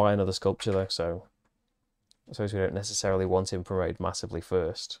want to buy another sculpture though, so I suppose we don't necessarily want him promoted massively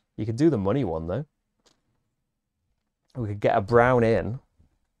first. You could do the money one though. We could get a brown in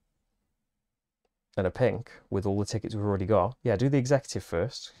and a pink with all the tickets we've already got. Yeah, do the executive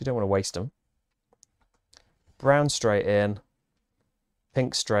first. You don't want to waste them. Brown straight in,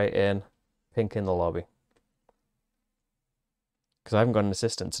 pink straight in, pink in the lobby. because I haven't got an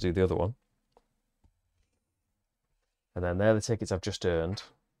assistant to do the other one. And then they're the tickets I've just earned.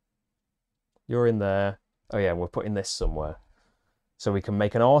 You're in there. Oh yeah, we're putting this somewhere. So we can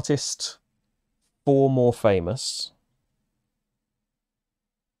make an artist 4 more famous.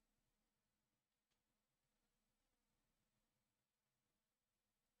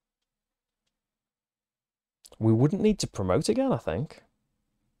 We wouldn't need to promote again, I think.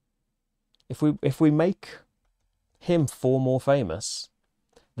 If we make him 4 more famous,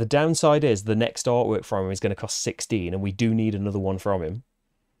 the downside is the next artwork from him is going to cost 16, and we do need another one from him.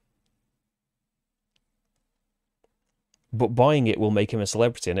 But buying it will make him a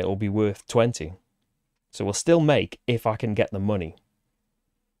celebrity, and it will be worth 20. So we'll still make if I can get the money.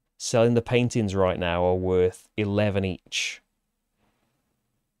 Selling the paintings right now are worth 11 each.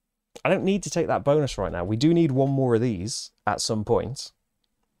 I don't need to take that bonus right now. We do need 1 more of these at some point.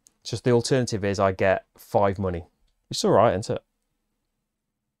 It's just the alternative is I get 5 money. It's all right, isn't it?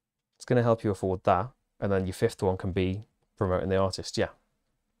 It's going to help you afford that. And then your 5th one can be promoting the artist. Yeah.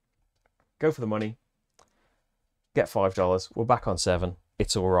 Go for the money. Get $5. We're back on 7.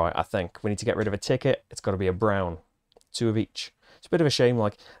 It's all right, I think. We need to get rid of a ticket. It's got to be a brown. 2 of each. It's a bit of a shame.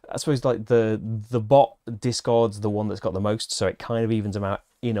 Like, I suppose like the bot discards the one that's got the most, so it kind of evens them out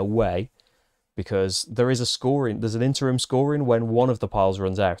in a way, because there is a scoring. There's an interim scoring when one of the piles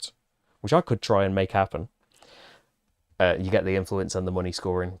runs out, which I could try and make happen. You get the influence and the money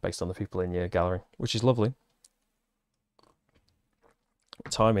scoring based on the people in your gallery, which is lovely.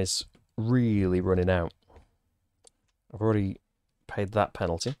 Time is really running out. I've already paid that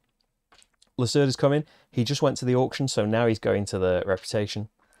penalty. Lacerda's coming. He just went to the auction, so now he's going to the reputation.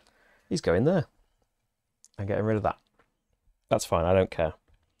 He's going there and getting rid of that. That's fine, I don't care.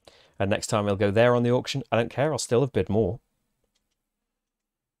 And next time he'll go there on the auction. I don't care, I'll still have bid more.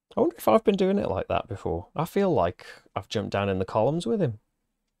 I wonder if I've been doing it like that before. I feel like I've jumped down in the columns with him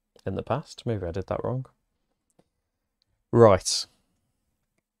in the past. Maybe I did that wrong. Right.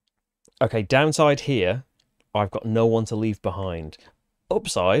 Okay, downside here, I've got no one to leave behind.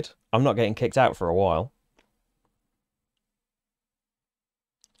 Upside, I'm not getting kicked out for a while.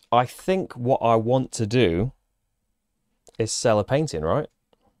 I think what I want to do is sell a painting, right?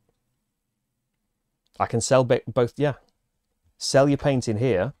 I can sell both, yeah. Sell your painting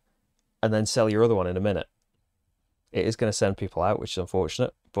here and then sell your other one in a minute. It is going to send people out, which is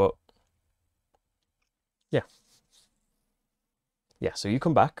unfortunate, but yeah. Yeah, so you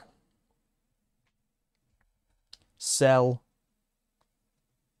come back. Sell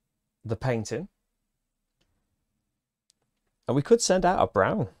the painting. And we could send out a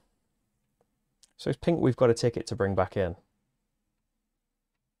brown. So it's pink we've got a ticket to bring back in.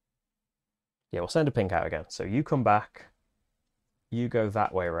 Yeah, we'll send a pink out again. So you come back. You go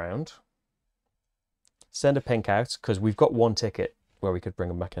that way around. Send a pink out, because we've got 1 ticket where we could bring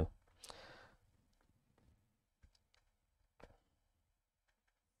them back in.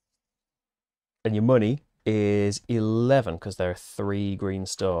 And your money is 11, because there are 3 green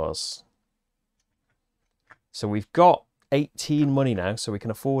stars. So we've got 18 money now, so we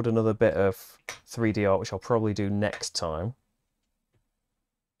can afford another bit of 3D art, which I'll probably do next time.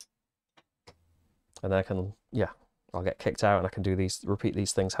 And then I can, yeah, I'll get kicked out and I can do these, repeat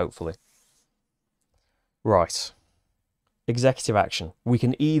these things, hopefully. Right. Executive action. We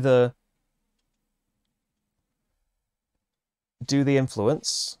can either do the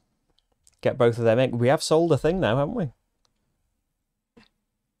influence, get both of them in. We have sold a thing now, haven't we?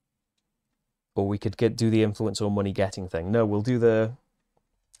 Or we could do the influence or money getting thing. No, we'll do the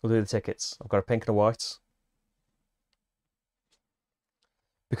tickets. I've got a pink and a white.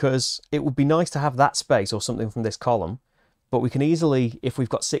 Because it would be nice to have that space or something from this column, but we can easily, if we've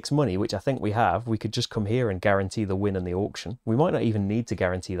got 6 money, which I think we have, we could just come here and guarantee the win in the auction. We might not even need to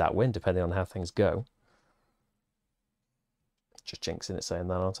guarantee that win, depending on how things go. Just jinxing it saying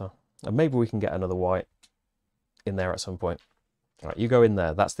that, aren't I? And maybe we can get another white in there at some point. All right, you go in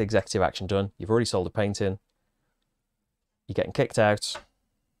there. That's the executive action done. You've already sold a painting. You're getting kicked out.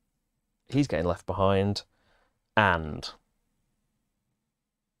 He's getting left behind. And...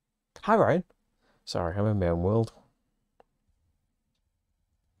 Hi, Ryan. Sorry, I'm in my own world.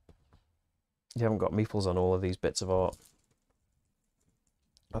 You haven't got meeples on all of these bits of art.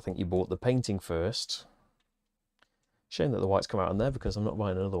 I think you bought the painting first. Shame that the white's come out on there because I'm not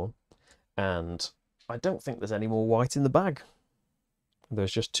buying another one. And I don't think there's any more white in the bag.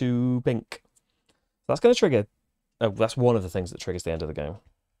 There's just 2 pink. That's going to trigger... Oh, that's one of the things that triggers the end of the game.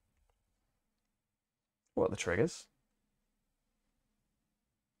 What are the triggers?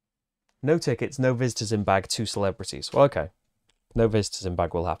 No tickets, no visitors in bag, 2 celebrities. Well, okay. No visitors in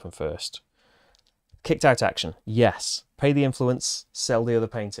bag will happen first. Kicked out action. Yes. Pay the influence, sell the other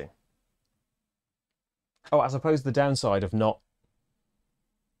painting. Oh, I suppose the downside of not...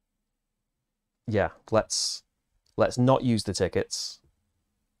 Yeah, let's not use the tickets,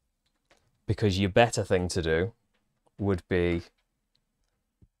 because your better thing to do would be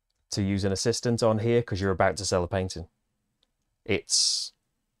to use an assistant on here because you're about to sell a painting. It's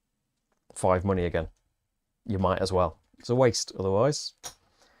 5 money again. You might as well. It's a waste otherwise.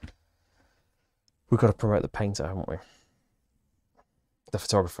 We've got to promote the painter, haven't we? The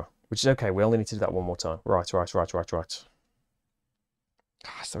photographer, which is okay. We only need to do that one more time. Right. Is there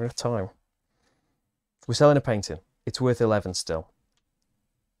enough time? We're selling a painting. It's worth 11 still.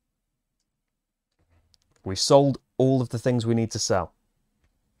 We've sold all of the things we need to sell.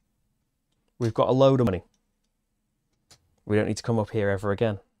 We've got a load of money. We don't need to come up here ever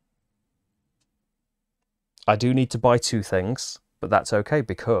again. I do need to buy 2 things, but that's okay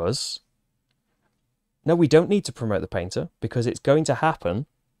because... No, we don't need to promote the painter because it's going to happen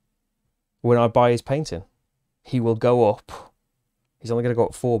when I buy his painting. He will go up. He's only going to go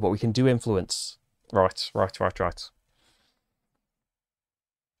up 4, but we can do influence. Right.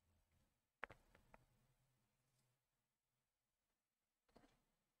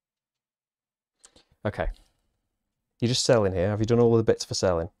 Okay. You're just selling here. Have you done all the bits for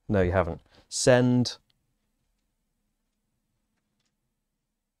selling? No, you haven't. Send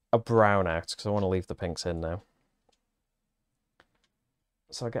a brown out because I want to leave the pinks in now.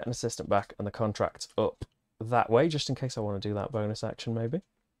 So I get an assistant back and the contract up that way, just in case I want to do that bonus action maybe.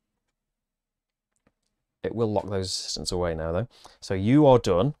 It will lock those assistants away now though. So you are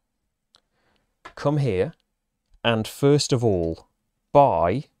done. Come here and first of all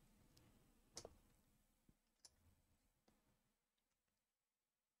buy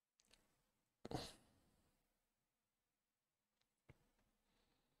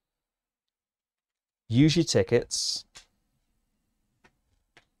use your tickets.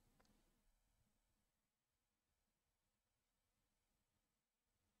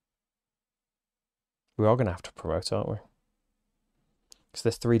 We are going to have to promote, aren't we? Because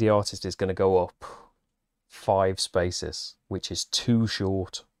this 3D artist is going to go up 5 spaces, which is too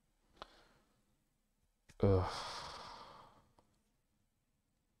short. Ugh.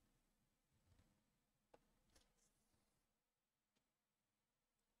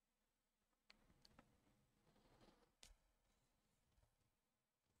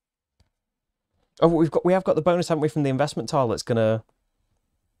 Oh, we have got the bonus, haven't we, from the investment tile that's going to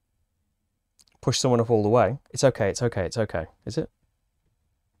push someone up all the way. It's okay. Is it?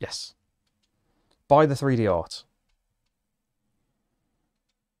 Yes. Buy the 3D art.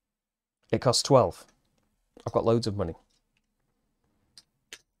 It costs 12. I've got loads of money.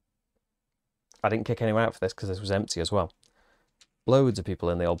 I didn't kick anyone out for this because this was empty as well. Loads of people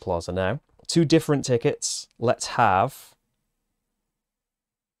in the old plaza now. 2 different tickets. Let's have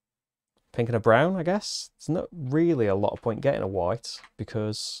pink and a brown, I guess. There's not really a lot of point getting a white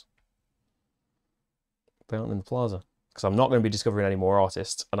because they aren't in the plaza. Because I'm not going to be discovering any more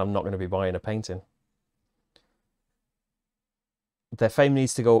artists and I'm not going to be buying a painting. Their fame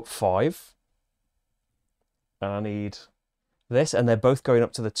needs to go up 5. And I need this. And they're both going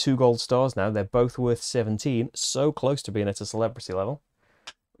up to the 2 gold stars now. They're both worth 17. So close to being at a celebrity level.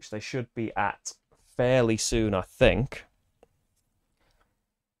 Which they should be at fairly soon, I think.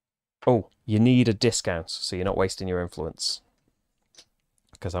 Oh, you need a discount. So you're not wasting your influence.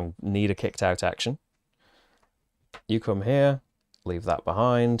 Because I need a kicked out action. You come here. Leave that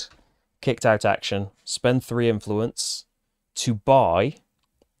behind. Kicked out action. Spend 3 influence to buy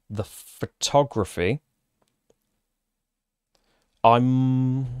the photography. I think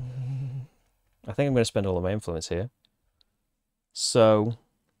I'm going to spend all of my influence here. So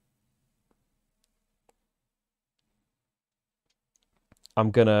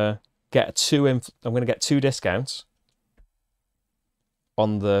I'm going to get 2 discounts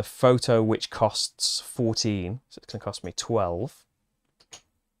on the photo, which costs 14. So it's going to cost me 12.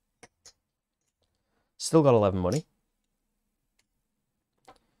 Still got 11 money.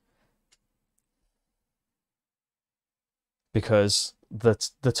 Because the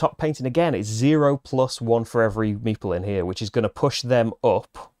top painting, again, is 0 plus 1 for every meeple in here, which is going to push them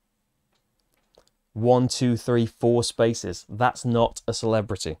up 1, 2, 3, 4 spaces. That's not a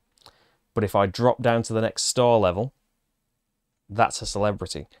celebrity. But if I drop down to the next star level, that's a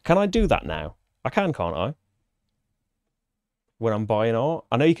celebrity. Can I do that now? I can, can't I? When I'm buying art?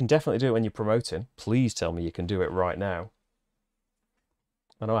 I know you can definitely do it when you're promoting. Please tell me you can do it right now.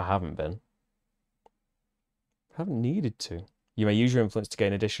 I know I haven't been. I haven't needed to. You may use your influence to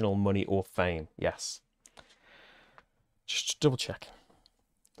gain additional money or fame. Yes. Just double check.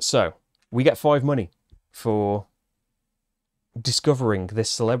 So, We get 5 money for discovering this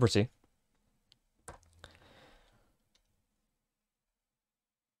celebrity.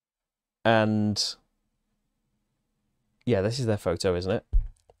 And yeah, this is their photo, isn't it?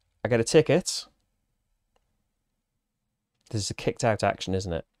 I get a ticket. This is a kicked out action,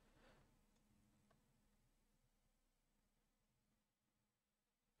 isn't it?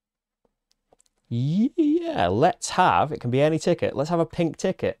 Yeah, let's have, it can be any ticket. Let's have a pink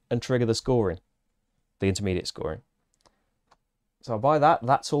ticket and trigger the scoring, the intermediate scoring. So I'll buy that.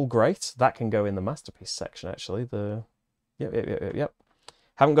 That's all great. That can go in the masterpiece section, actually. Yep.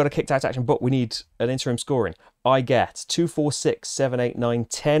 Haven't got a kicked out action, but we need an interim scoring. I get 2, 4, 6, 7, 8, 9,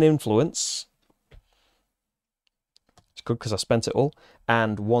 10 influence. It's good because I spent it all.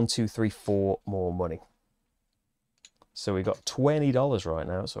 And 1, 2, 3, 4 more money. So we got $20 right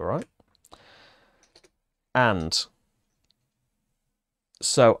now. It's all right. And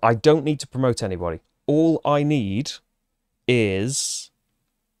so I don't need to promote anybody. All I need is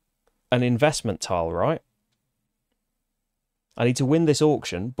an investment tile, right? I need to win this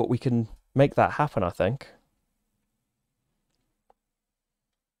auction, but we can make that happen, I think.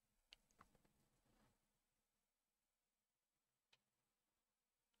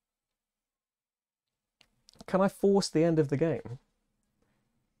 Can I force the end of the game?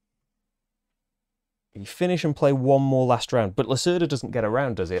 You finish and play one more last round, but Lacerda doesn't get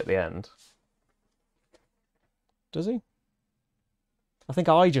around, does he, at the end? Does he? I think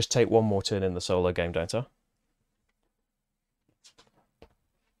I just take one more turn in the solo game, don't I?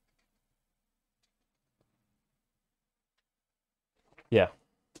 Yeah.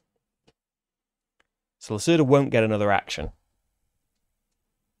 So Lacerda won't get another action.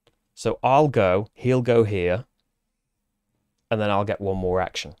 So I'll go, he'll go here, and then I'll get one more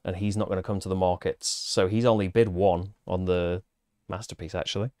action. And he's not going to come to the markets. So he's only bid 1 on the masterpiece,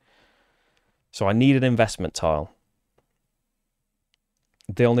 actually. So I need an investment tile.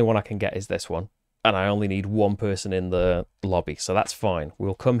 The only one I can get is this one. And I only need 1 person in the lobby. So that's fine.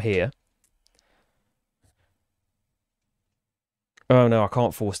 We'll come here. Oh no, I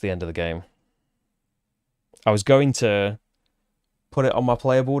can't force the end of the game. I was going to put it on my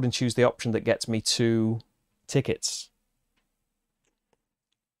player board and choose the option that gets me 2 tickets.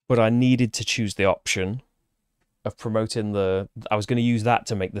 But I needed to choose the option of promoting the... I was going to use that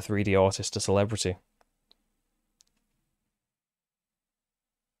to make the 3D artist a celebrity.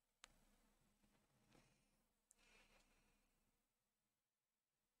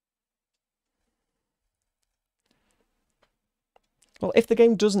 Well, if the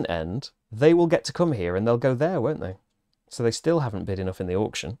game doesn't end, they will get to come here and they'll go there, won't they? So they still haven't bid enough in the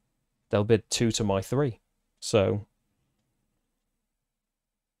auction. They'll bid 2 to my 3. So...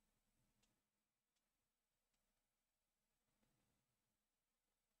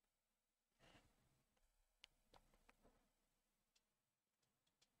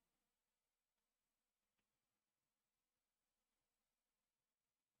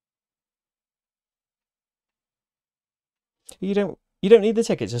 You don't need the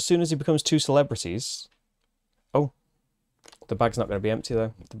tickets. As soon as he becomes 2 celebrities... Oh, the bag's not going to be empty,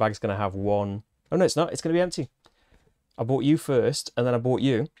 though. The bag's going to have 1... Oh, no, it's not. It's going to be empty. I bought you first, and then I bought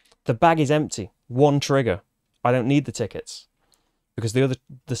you. The bag is empty. 1 trigger. I don't need the tickets. Because the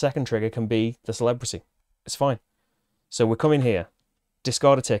second trigger can be the celebrity. It's fine. So we're coming here.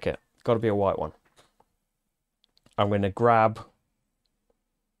 Discard a ticket. Got to be a white one. I'm going to grab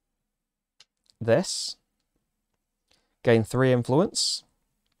this. Gain 3 influence.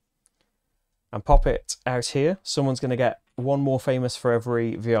 And pop it out here. Someone's going to get 1 more famous for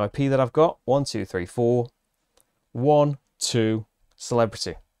every VIP that I've got. 1, 2, 3, 4. 1, 2,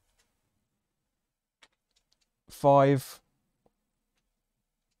 celebrity. 5.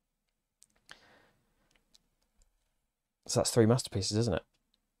 So that's 3 masterpieces, isn't it?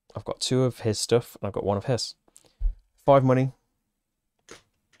 I've got 2 of his stuff, and I've got 1 of his. 5 money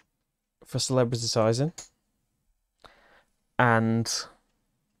for celebrity sizing. And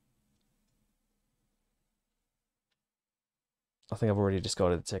I think I've already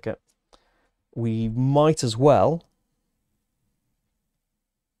discarded the ticket. We might as well.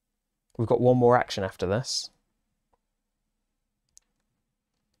 We've got 1 more action after this.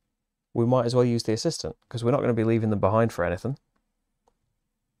 We might as well use the assistant, because we're not going to be leaving them behind for anything.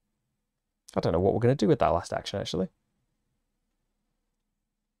 I don't know what we're going to do with that last action, actually.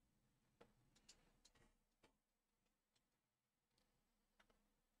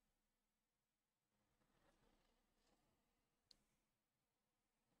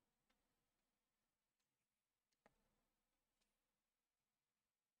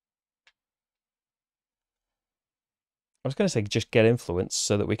 I was going to say just get influence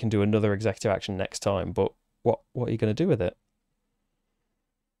so that we can do another executive action next time, but what are you going to do with it?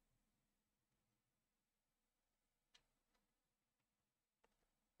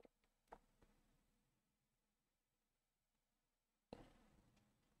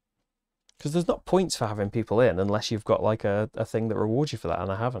 Because there's not points for having people in unless you've got like a thing that rewards you for that,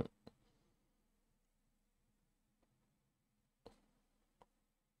 and I haven't.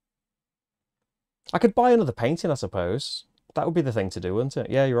 I could buy another painting, I suppose. That would be the thing to do, wouldn't it?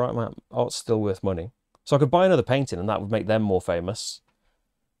 Yeah, you're right, man. Art's still worth money. So I could buy another painting and that would make them more famous.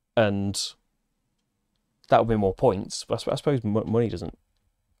 And that would be more points. But I suppose money doesn't...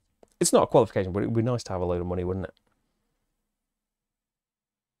 It's not a qualification, but it would be nice to have a load of money, wouldn't it?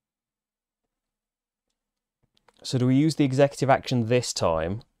 So do we use the executive action this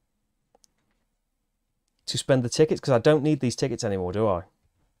time to spend the tickets? Because I don't need these tickets anymore, do I?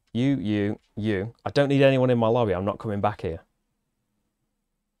 You. I don't need anyone in my lobby. I'm not coming back here.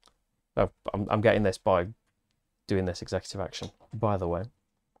 I'm getting this by doing this executive action, by the way.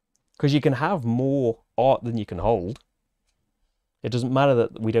 Because you can have more art than you can hold. It doesn't matter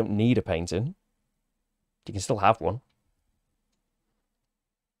that we don't need a painting. You can still have one.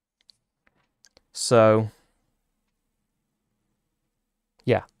 So,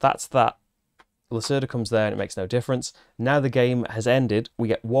 yeah, that's that. Lacerda comes there and it makes no difference. Now the game has ended. We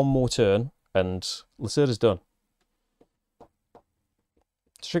get one more turn and Lacerda's done.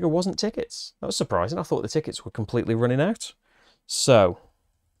 Trigger wasn't tickets. That was surprising. I thought the tickets were completely running out. So,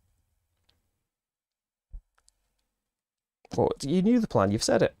 well, you knew the plan. You've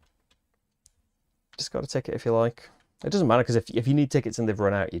said it. Just got a ticket if you like. It doesn't matter because if you need tickets and they've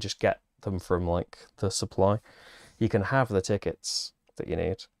run out, you just get them from like the supply. You can have the tickets that you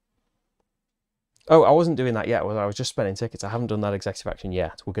need. Oh, I wasn't doing that yet. I was just spending tickets. I haven't done that executive action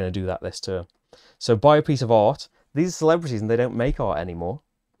yet. We're going to do that this term. So buy a piece of art. These are celebrities and they don't make art anymore.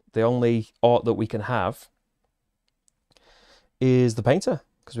 The only art that we can have is the painter,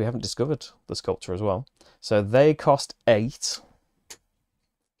 because we haven't discovered the sculptor as well. So they cost 8.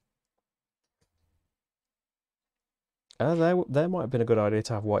 There might have been a good idea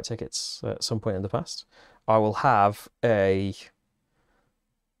to have white tickets at some point in the past. I will have a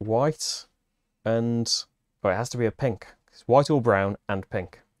white and... Oh, it has to be a pink. It's white or brown and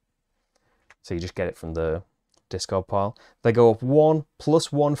pink. So you just get it from the discard pile. They go up 1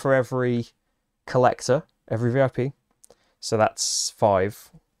 plus 1 for every collector, every VIP. So that's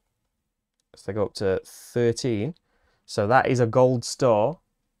 5. So they go up to 13. So that is a gold star.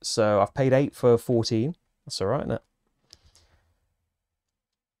 So I've paid 8 for 14. That's all right, isn't it?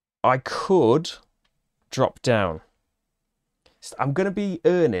 I could drop down. I'm going to be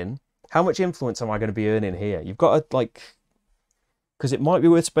earning... How much influence am I going to be earning here? You've got to, like... Because it might be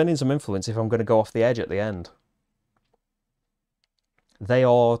worth spending some influence if I'm going to go off the edge at the end. They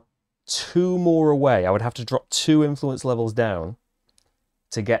are 2 more away. I would have to drop 2 influence levels down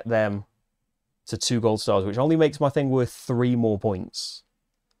to get them to 2 gold stars, which only makes my thing worth 3 more points.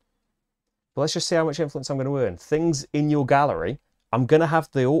 But let's just see how much influence I'm going to earn. Things in your gallery. I'm going to have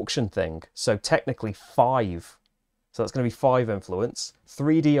the auction thing, so technically 5. So that's going to be 5 influence.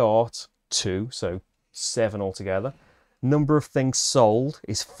 3D art, 2, so 7 altogether. Number of things sold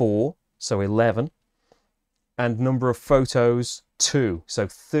is 4, so 11. And number of photos, 2. So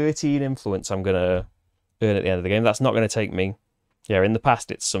 13 influence I'm going to earn at the end of the game. That's not going to take me... Yeah, in the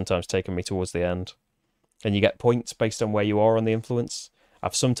past it's sometimes taken me towards the end. And you get points based on where you are on the influence.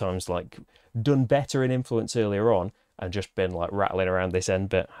 I've sometimes like done better in influence earlier on and just been like rattling around this end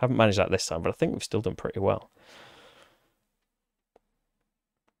bit. Haven't managed that this time, but I think we've still done pretty well.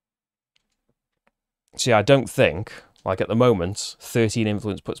 See, I don't think, like at the moment, 13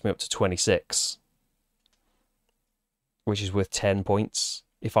 influence puts me up to 26, which is worth 10 points.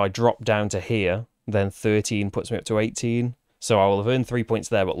 If I drop down to here, then 13 puts me up to 18. So I will have earned 3 points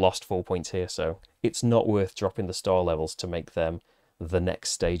there, but lost 4 points here. So it's not worth dropping the star levels to make them the next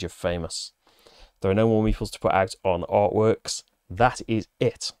stage of famous. There are no more meeples to put out on artworks. That is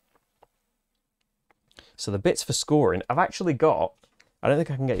it. So the bits for scoring, I've actually got... I don't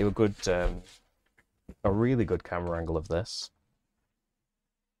think I can get you a good... a really good camera angle of this.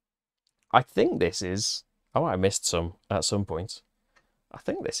 I think this is... Oh, I missed some at some point. I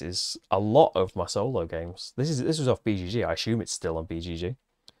think this is a lot of my solo games. This was off BGG. I assume it's still on BGG. It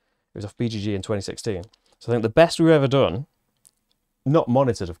was off BGG in 2016. So I think the best we've ever done, not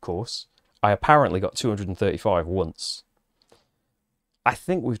monitored, of course, I apparently got 235 once. I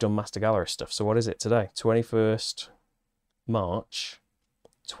think we've done Master Gallerist stuff. So what is it today? 21st March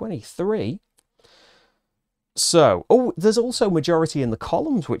 23. So, oh, there's also majority in the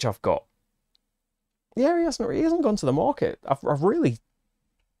columns, which I've got. Yeah, he hasn't gone to the market. I've really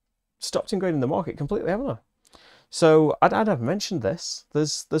stopped him going in the market completely, haven't I? So I'd have mentioned this.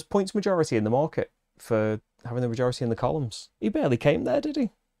 There's points majority in the market for having the majority in the columns. He barely came there, did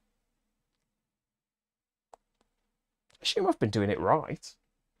he? I assume I've been doing it right.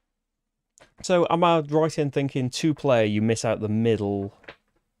 So am I right in thinking 2-player, you miss out the middle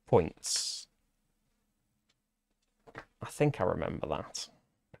points? I think I remember that.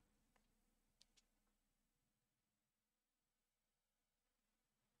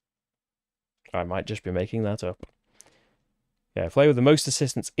 I might just be making that up. Yeah, player with the most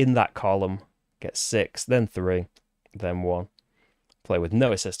assistants in that column gets 6, then 3, then 1. Player with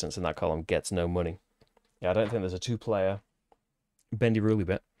no assistants in that column gets no money. Yeah, I don't think there's a 2-player bendy ruly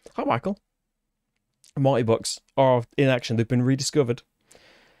bit. Hi, Michael. Marty Bucks are in action. They've been rediscovered.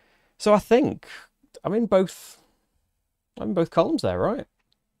 So I think I'm in both columns there, right?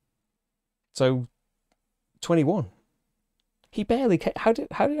 So 21. He barely how did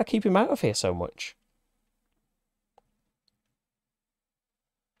I keep him out of here so much?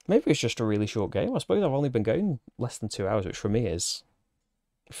 Maybe it's just a really short game. I suppose I've only been going less than 2 hours, which for me is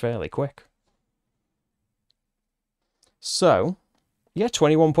fairly quick. So, yeah,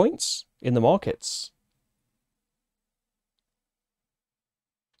 21 points in the markets.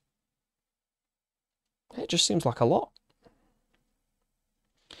 It just seems like a lot.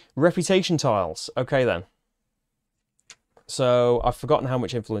 Reputation tiles. Okay, then. So, I've forgotten how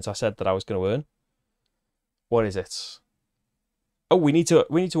much influence I said that I was going to earn. What is it? Oh, we need to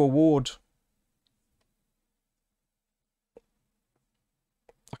award.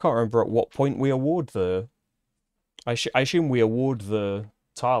 I can't remember at what point we award the. I assume we award the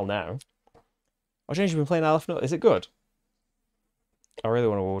tile now. I've been playing Aleph Nut. Is it good? I really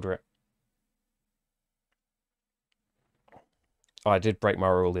want to order it. Oh, I did break my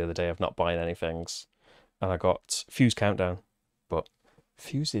rule the other day of not buying any things, and I got Fuse Countdown. But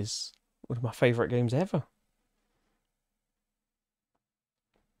Fuse is one of my favourite games ever.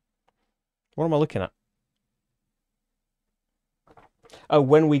 What am I looking at? Oh,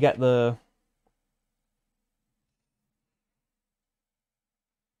 when we get the...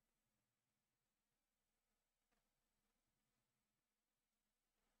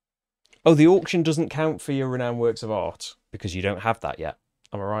 Oh, the auction doesn't count for your renowned works of art because you don't have that yet.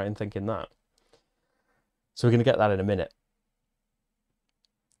 Am I right in thinking that? So we're going to get that in a minute.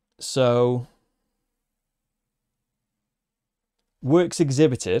 So, works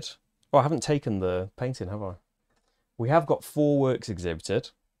exhibited. Oh, I haven't taken the painting, have I? We have got 4 works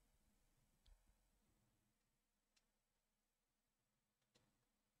exhibited.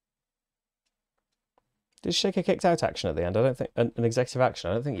 Did Shaker kicked out action at the end? I don't think an executive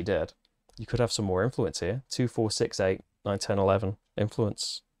action. I don't think he did. You could have some more influence here. 2, 4, 6, 8, 9, 10, 11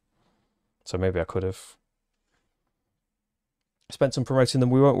 influence. So maybe I could have spent some promoting them.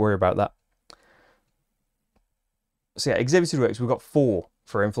 We won't worry about that. So yeah, exhibited works, we've got 4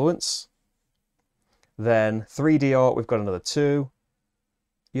 for influence. Then 3D art, we've got another 2.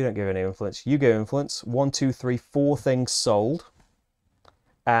 You don't give any influence. You give influence. 1, 2, 3, 4 things sold.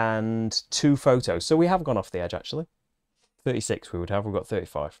 And 2 photos. So we have gone off the edge, actually. 36 we would have. We've got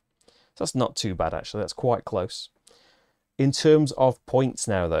 35. So that's not too bad, actually. That's quite close. In terms of points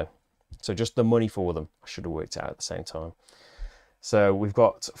now, though. So just the money for them. I should have worked it out at the same time. So we've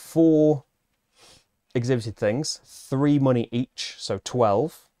got 4 exhibited things. 3 money each. So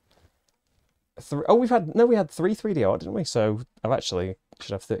 12. Oh, we had 3 3D art, didn't we? So I've actually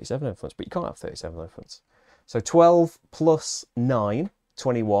should have 37 influence, but you can't have 37 influence. So 12 plus 9,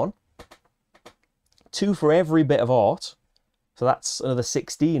 21. 2 for every bit of art. So that's another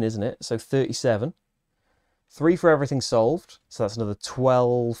 16, isn't it? So 37. 3 for everything solved. So that's another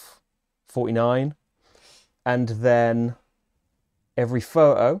 12, 49. And then every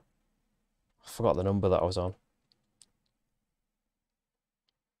photo. I forgot the number that I was on.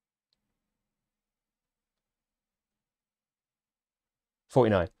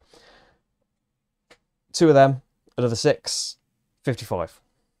 $49. 2 of them, another 6, 55.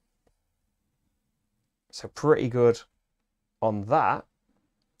 So pretty good on that.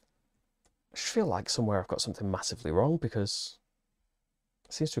 I just feel like somewhere I've got something massively wrong because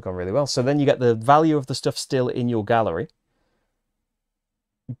it seems to have gone really well. So then you get the value of the stuff still in your gallery.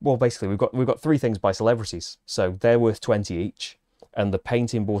 Well, basically, we've got 3 things by celebrities. So they're worth 20 each. And the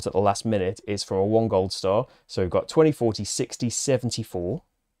painting bought at the last minute is from a 1 gold star. So we've got 20, 40, 60, 74.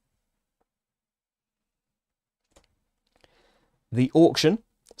 The auction.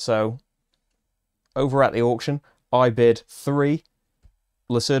 So over at the auction, I bid 3.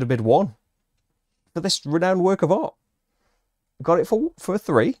 Lacerda bid 1 for this renowned work of art. Got it for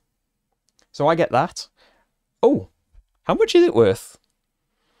 3. So I get that. Oh, how much is it worth?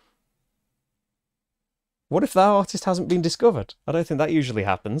 What if that artist hasn't been discovered? I don't think that usually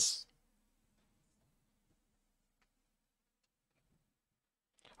happens.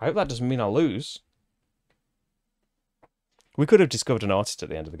 I hope that doesn't mean I'll lose. We could have discovered an artist at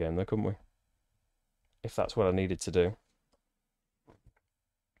the end of the game, though, couldn't we? If that's what I needed to do.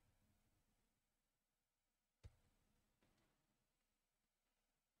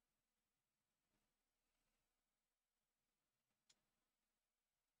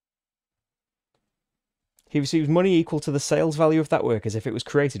 He receives money equal to the sales value of that work as if it was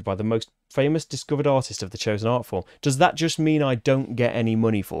created by the most famous discovered artist of the chosen art form. Does that just mean I don't get any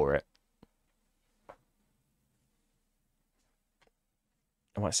money for it?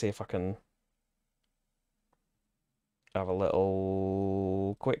 I might see if I can have a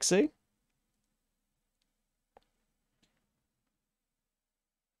little quick see.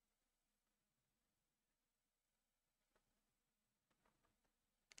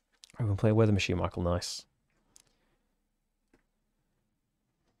 I can play Weather Machine, Michael. Nice.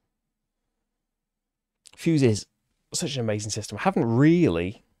 Fuse is such an amazing system. I haven't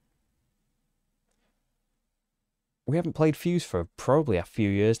really... We haven't played Fuse for probably a few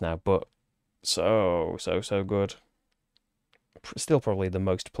years now, but so good. Still probably the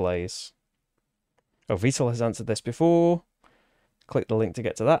most plays. Oh, Vital has answered this before. Click the link to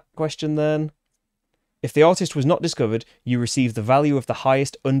get to that question then. If the artist was not discovered, you receive the value of the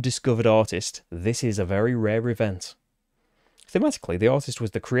highest undiscovered artist. This is a very rare event. Thematically, the artist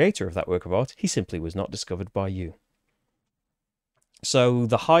was the creator of that work of art. He simply was not discovered by you. So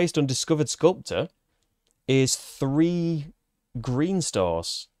the highest undiscovered sculptor is 3 green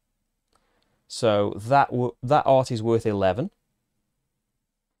stars. So that art is worth 11.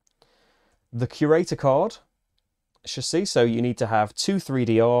 The curator card, chassis, so you need to have 2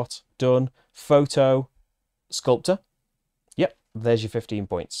 3D art done, photo, sculptor. Yep, there's your 15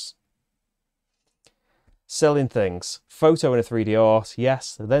 points. Selling things, photo and a 3D art,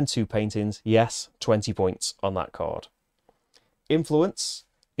 yes. Then 2 paintings, yes. 20 points on that card. Influence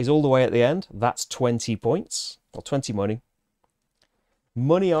is all the way at the end. That's 20 points, or 20 money.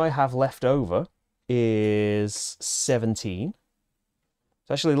 Money I have left over is 17.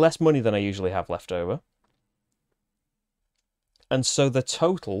 It's actually less money than I usually have left over. And so the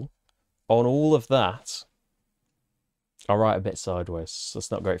total on all of that... I'll write a bit sideways.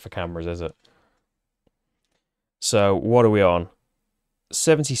 That's not great for cameras, is it? So what are we on?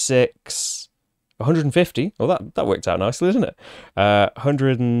 76, 150. Oh, that worked out nicely, didn't it?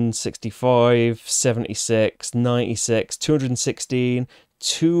 165, 76, 96, 216,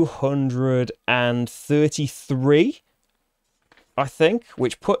 233, I think,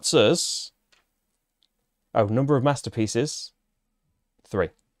 which puts us... Oh, number of masterpieces, 3.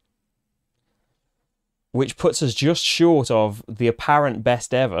 Which puts us just short of the apparent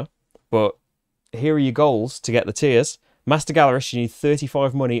best ever, but here are your goals to get the tiers. Master Gallerist, you need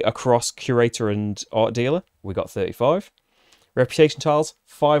 35 money across curator and art dealer. We got 35. Reputation tiles,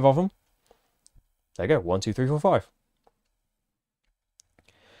 5 of them. There you go, 1, 2, 3, 4, 5.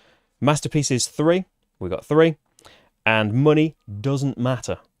 Masterpieces, 3. We got 3. And money doesn't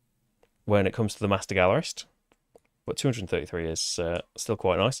matter when it comes to the Master Gallerist. But 233 is still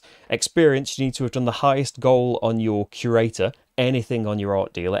quite nice. Experience, you need to have done the highest goal on your curator, anything on your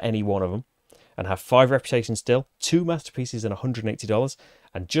art dealer, any one of them, and have 5 reputations still, 2 masterpieces and $180,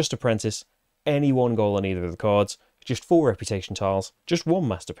 and just apprentice, any one goal on either of the cards, just 4 reputation tiles, just 1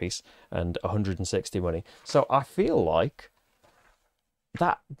 masterpiece, and 160 money. So I feel like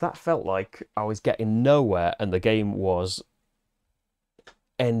that felt like I was getting nowhere and the game was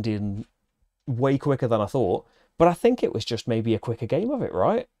ending way quicker than I thought. But I think it was just maybe a quicker game of it,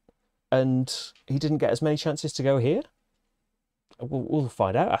 right? And he didn't get as many chances to go here. We'll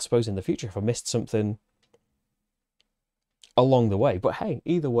find out, I suppose, in the future if I missed something along the way. But hey,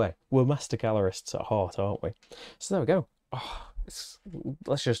 either way, we're Master Gallerists at heart, aren't we? So there we go. Oh,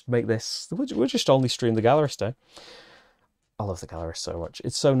 let's just make this... We'll just only stream the Gallerist now. I love the Gallerist so much.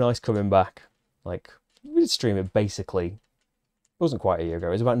 It's so nice coming back. Like, we did stream it basically... It wasn't quite a year ago.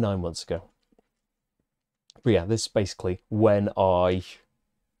 It was about 9 months ago. But yeah, this is basically when the only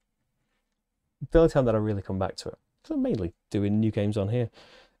time that I really come back to it. So I'm mainly doing new games on here.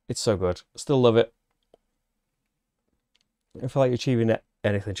 It's so good. Still love it. I feel like you're achieving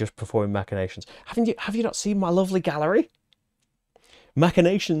anything just performing Machinations. Have you not seen my lovely gallery?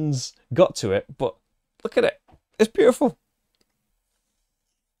 Machinations got to it, but look at it. It's beautiful.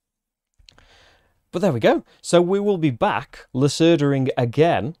 But there we go. So we will be back Lacerdering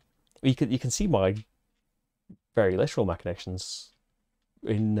again. You can see my very literal Machinations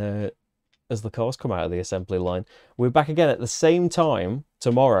in as the cars come out of the assembly line. We're back again at the same time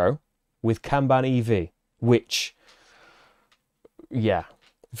tomorrow with Kanban EV, which, yeah,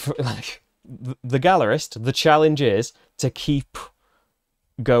 like the Gallerist, the challenge is to keep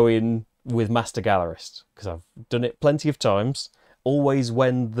going with Master Gallerist, because I've done it plenty of times. Always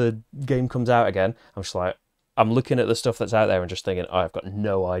when the game comes out again, I'm just like, I'm looking at the stuff that's out there and just thinking, I've got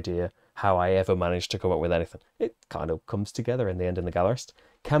no idea how I ever managed to come up with anything. It kind of comes together in the end in the Gallerist.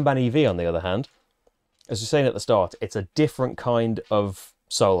 Kanban EV, on the other hand, as we were saying at the start, it's a different kind of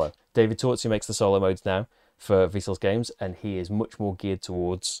solo. David Tortzi makes the solo modes now for Vsauce games, and he is much more geared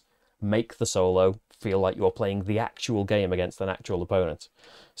towards make the solo feel like you're playing the actual game against an actual opponent.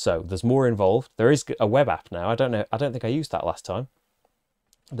 So there's more involved. There is a web app now. I don't think I used that last time.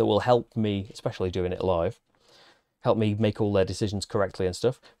 That will help me, especially doing it live, help me make all their decisions correctly and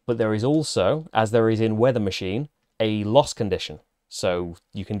stuff. But there is also, as there is in Weather Machine, a loss condition. So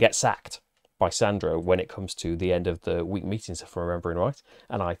you can get sacked by Sandro when it comes to the end of the week meetings, if I'm remembering right.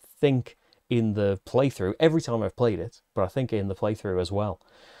 And I think in the playthrough, every time I've played it, but I think in the playthrough as well,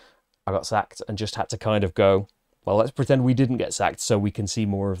 I got sacked and just had to kind of go, well, let's pretend we didn't get sacked so we can see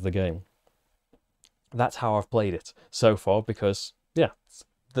more of the game. That's how I've played it so far, because, yeah,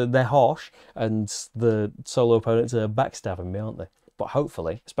 they're harsh and the solo opponents are backstabbing me, aren't they? But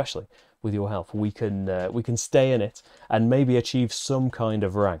hopefully, especially with your help, we can stay in it and maybe achieve some kind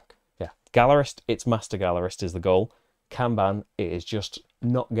of rank. Yeah, Gallerist, it's Master Gallerist is the goal. Kanban, it is just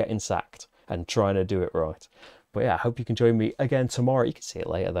not getting sacked and trying to do it right. But yeah, I hope you can join me again tomorrow. You can see it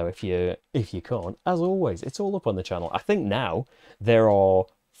later though if you can't. As always, it's all up on the channel. I think now there are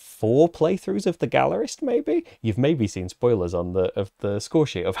 4 playthroughs of the Gallerist, maybe? You've maybe seen spoilers on the score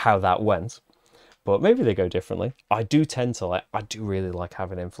sheet of how that went. But maybe they go differently. I do really like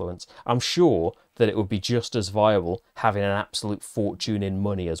having influence. I'm sure that it would be just as viable having an absolute fortune in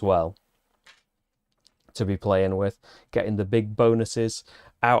money as well to be playing with, getting the big bonuses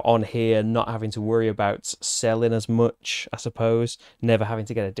out on here, not having to worry about selling as much, I suppose, never having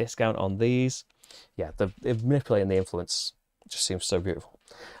to get a discount on these. Yeah, the manipulating the influence just seems so beautiful.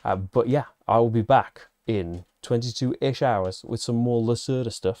 But yeah, I will be back in 22-ish hours with some more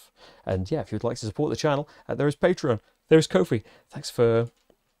Lacerda stuff. And yeah, if you'd like to support the channel, there is Patreon, there is Ko-fi. Thanks for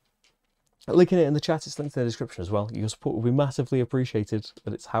linking it in the chat. It's linked in the description as well. Your support will be massively appreciated,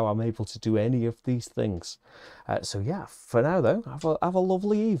 and it's how I'm able to do any of these things. So yeah, for now though, have a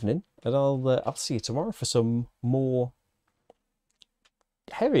lovely evening, and I'll see you tomorrow for some more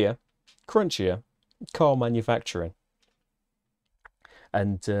heavier, crunchier car manufacturing.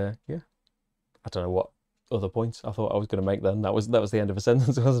 And yeah, I don't know what other points I thought I was going to make then. That was the end of a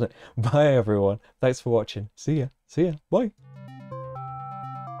sentence, wasn't it? Bye everyone. Thanks for watching. See ya. Bye.